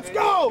three. Let's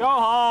go. Go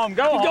home.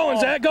 Go home. Keep going,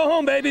 Zach. Go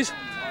home, babies.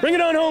 Bring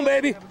it on home,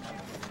 baby.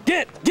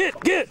 Get.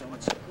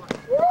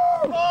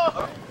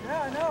 Oh.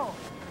 Yeah, I know.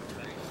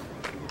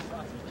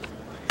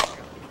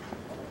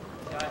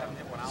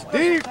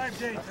 Steve.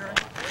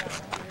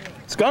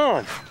 It's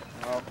gone.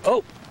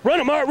 Oh, run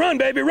it, Mark. Run,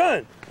 baby,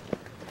 run.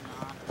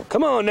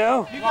 Come on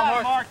now. You got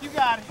it, Mark. You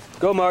got it.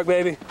 Go, Mark,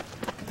 baby.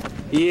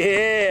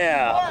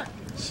 Yeah.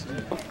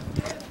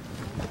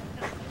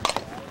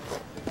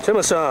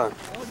 Timosan.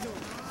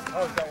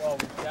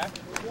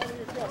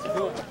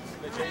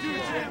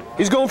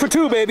 He's going for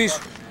two, babies.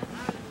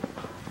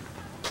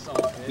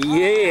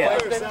 Yeah.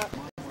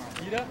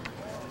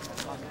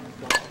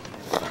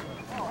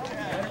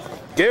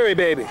 Gary,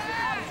 baby.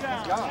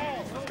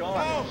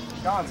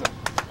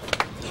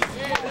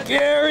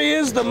 Gary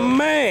is the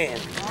man.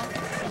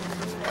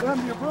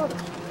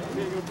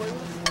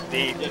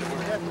 Deep.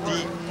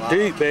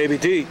 Deep, baby,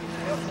 deep.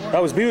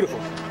 That was beautiful.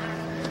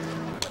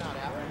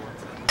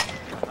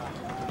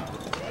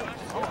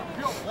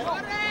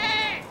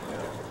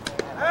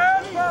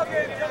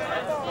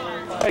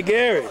 Hey,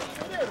 Gary.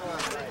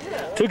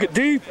 Took it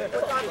deep.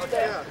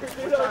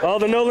 All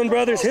the Nolan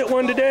brothers hit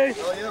one today.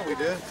 Oh, yeah, we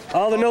did.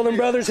 All the Nolan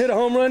brothers hit a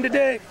home run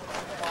today.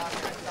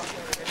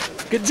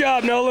 Good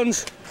job,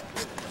 Nolans.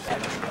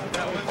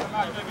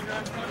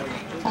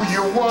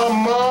 You want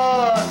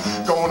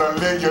mud, gonna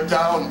lay you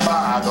down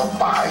by the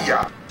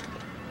fire.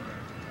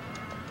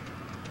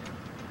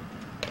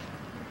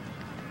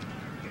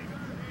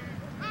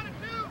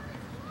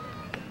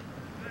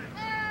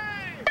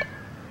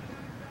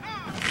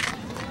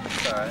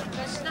 all right.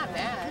 It's not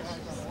bad.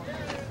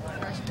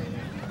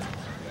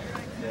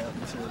 Yeah,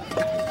 me too.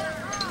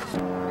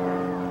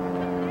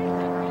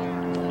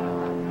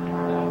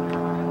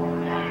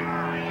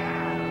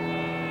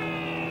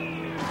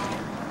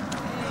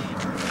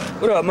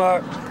 What up,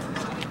 Mark?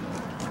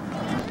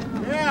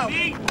 Yeah.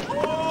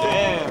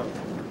 Damn.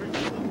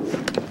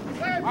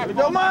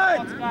 Go, Mark!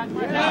 All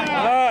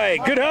right,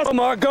 good hustle,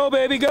 Mark. Go,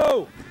 baby,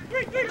 go!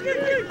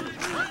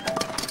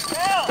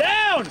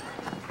 Down!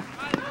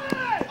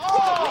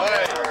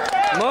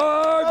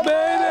 Mark,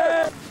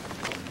 baby!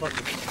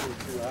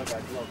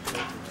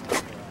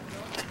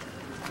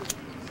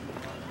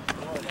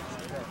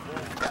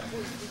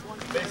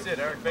 Base hit,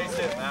 Eric. Base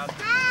hit, man.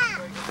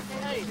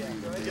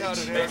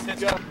 Base hit,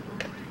 go.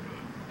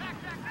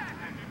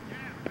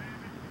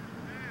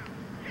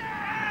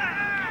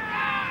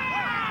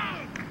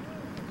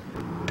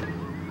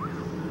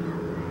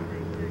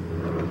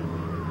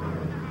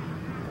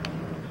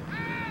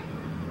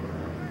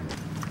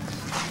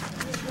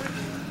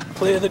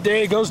 Play of the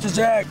day goes to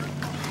Zach.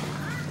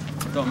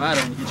 Don't matter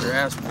when you get your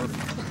ass whooped.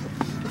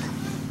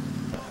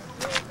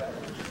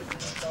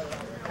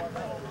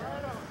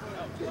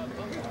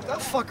 That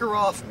fucker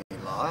off me,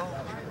 Lyle.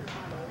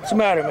 What's the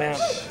matter, man?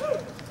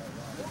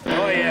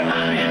 Oh, yeah.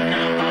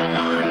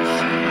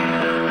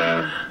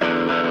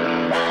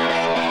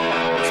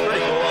 It's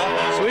pretty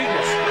cool,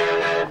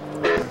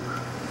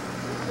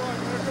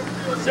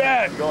 Sweetness.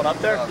 Zach. You going up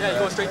there? Yeah, you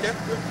going straight there?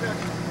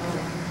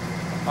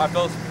 All right,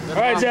 fellas. All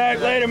right, Zach.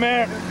 Later,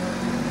 man.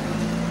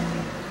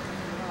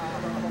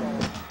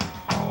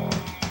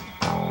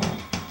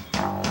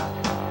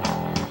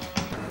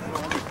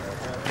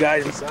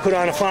 Guys, put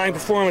on a fine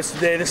performance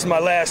today. This is my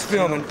last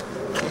filming.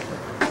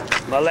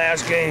 My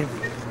last game.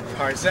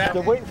 All right, Zach.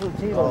 They're waiting for the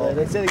team over there.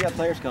 They say they got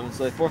players coming,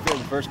 so they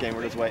forfeited the first game.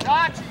 We're just waiting.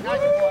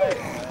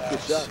 Good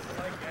shot.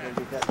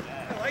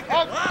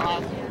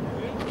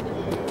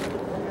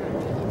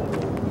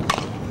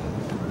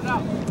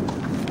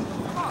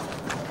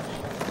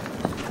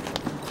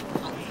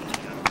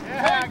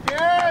 Yeah,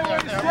 Gary,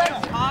 what is this?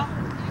 Huh?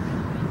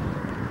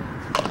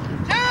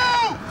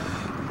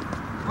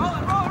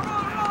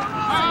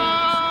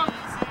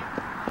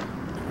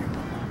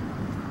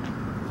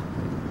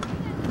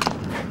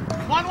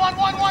 Roll it,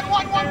 roll it, roll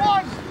it, roll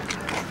it.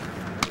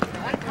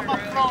 One. Come on,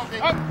 throw it,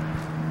 baby. Up.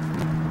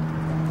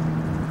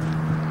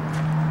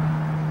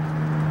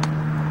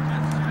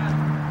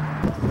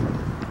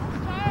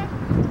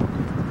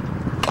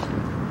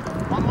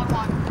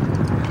 One.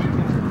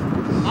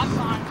 I'm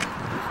fine.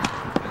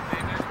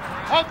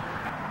 Up.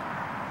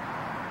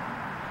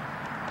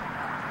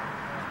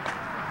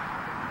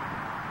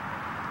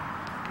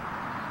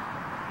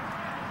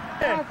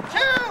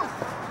 Two.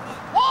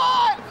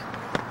 One.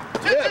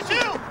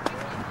 Two.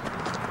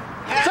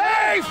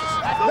 Safe!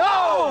 No!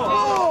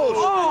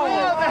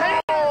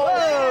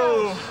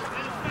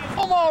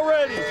 I'm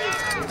already.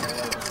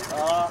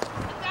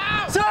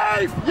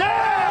 Safe!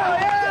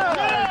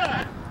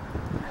 Yeah!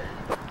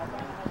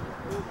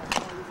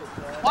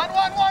 One.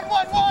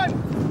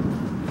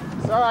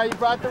 It's all right, you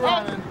brought the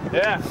running.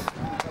 Yeah.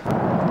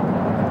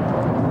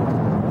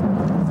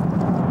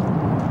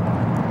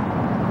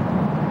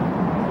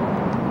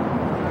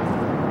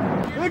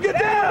 Look at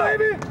that,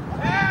 baby!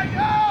 There you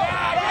go!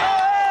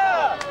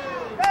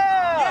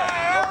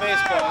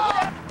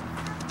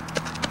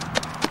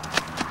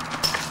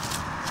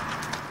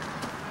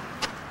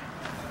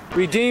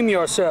 Redeem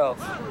yourself.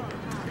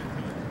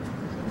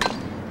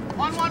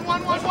 One.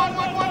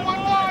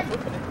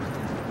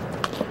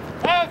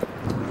 Up.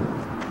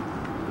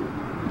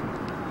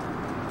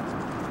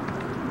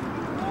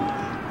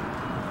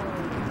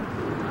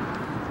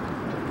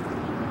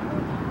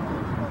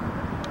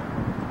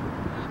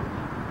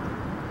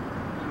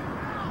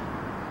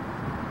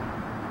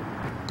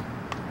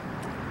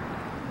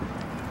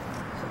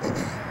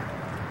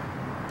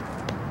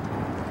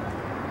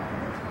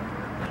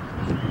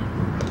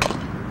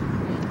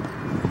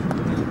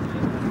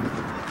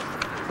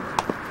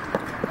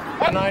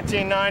 The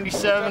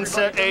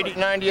 1997,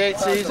 98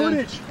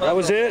 season. That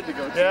was it?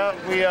 Yeah,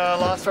 we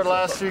lost our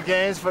last 2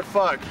 games, but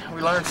fuck,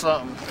 we learned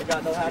something.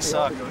 We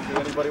suck. Does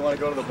anybody want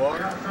to go to the bar?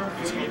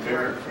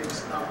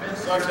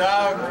 Suck,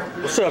 dog.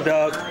 What's up,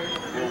 dog?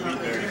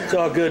 It's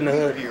all good in the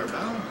hood. You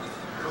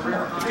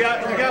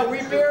got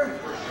wheat beer?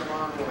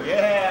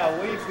 Yeah,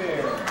 wheat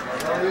beer.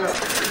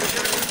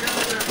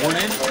 One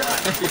in?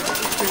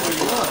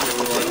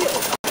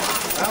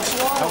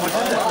 How much is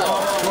that?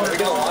 Are we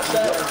gonna watch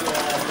that?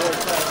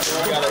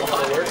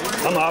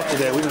 I'm off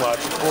today. We can watch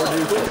it.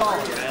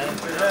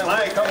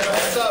 Mike,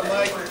 what's up,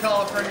 Mike? You're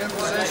calling for a new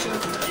position? Is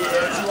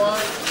that what you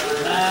want?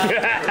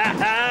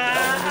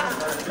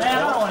 Man, I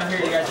don't want to hear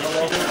you guys.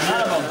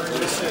 None of them.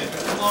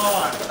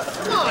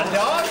 Come on,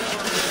 dog.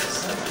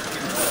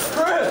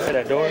 Chris.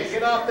 That door? Hey,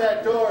 get off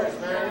that doors,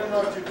 man. You don't know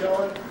what you're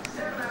doing.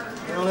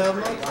 You don't have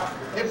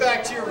much? Get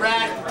back to your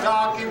rat,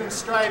 talking, and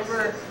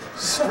striper.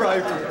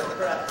 Striper.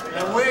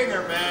 And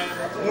winger, man.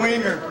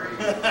 Winger.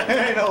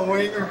 Ain't no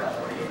winger.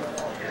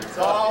 It's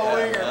all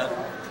winger.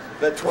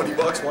 Bet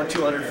 $20, won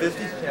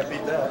 250. Can't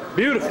beat that.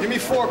 Beautiful. Give me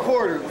 4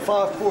 quarters,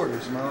 5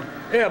 quarters, man.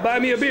 Yeah, buy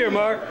me a beer,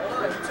 Mark.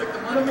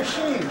 I'm a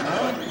machine,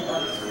 man.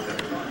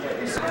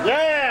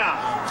 Yeah!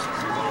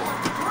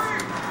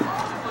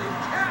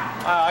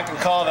 I can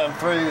call them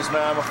threes,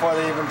 man, before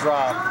they even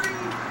drop.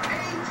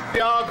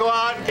 Y'all go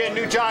out and get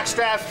new jock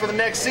straps for the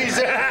next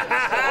season.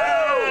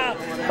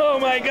 Oh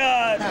my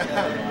God!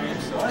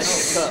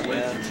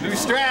 New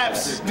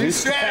straps. New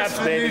straps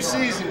for the baby. new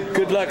season.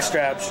 Good luck,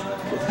 straps.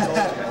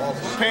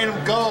 Paint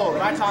them gold.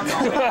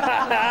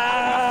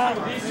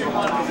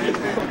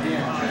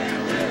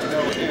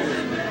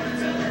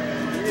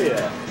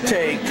 Yeah.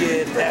 Take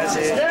it as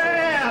it.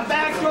 Yeah,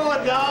 back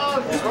going,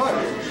 dog.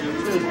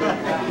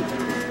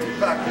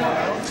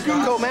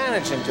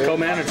 Co-managing, dude.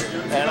 Co-managing.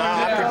 And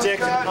I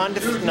predict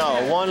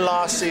one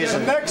lost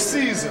season. Next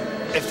season.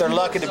 If they're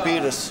lucky to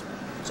beat us,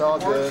 it's all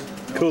good.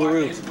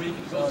 Coolaroo.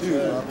 Dude,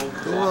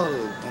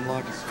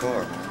 unlock his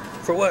car.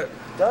 For what?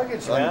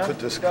 Duggage, I man. put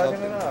this Dugging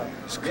cup it up.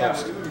 This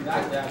cup's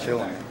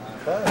killing me.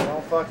 Okay,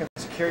 don't fucking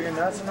secure your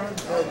nuts in them.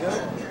 Feel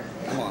good.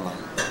 Come on.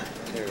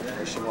 Here,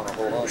 you want to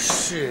hold on.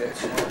 Shit.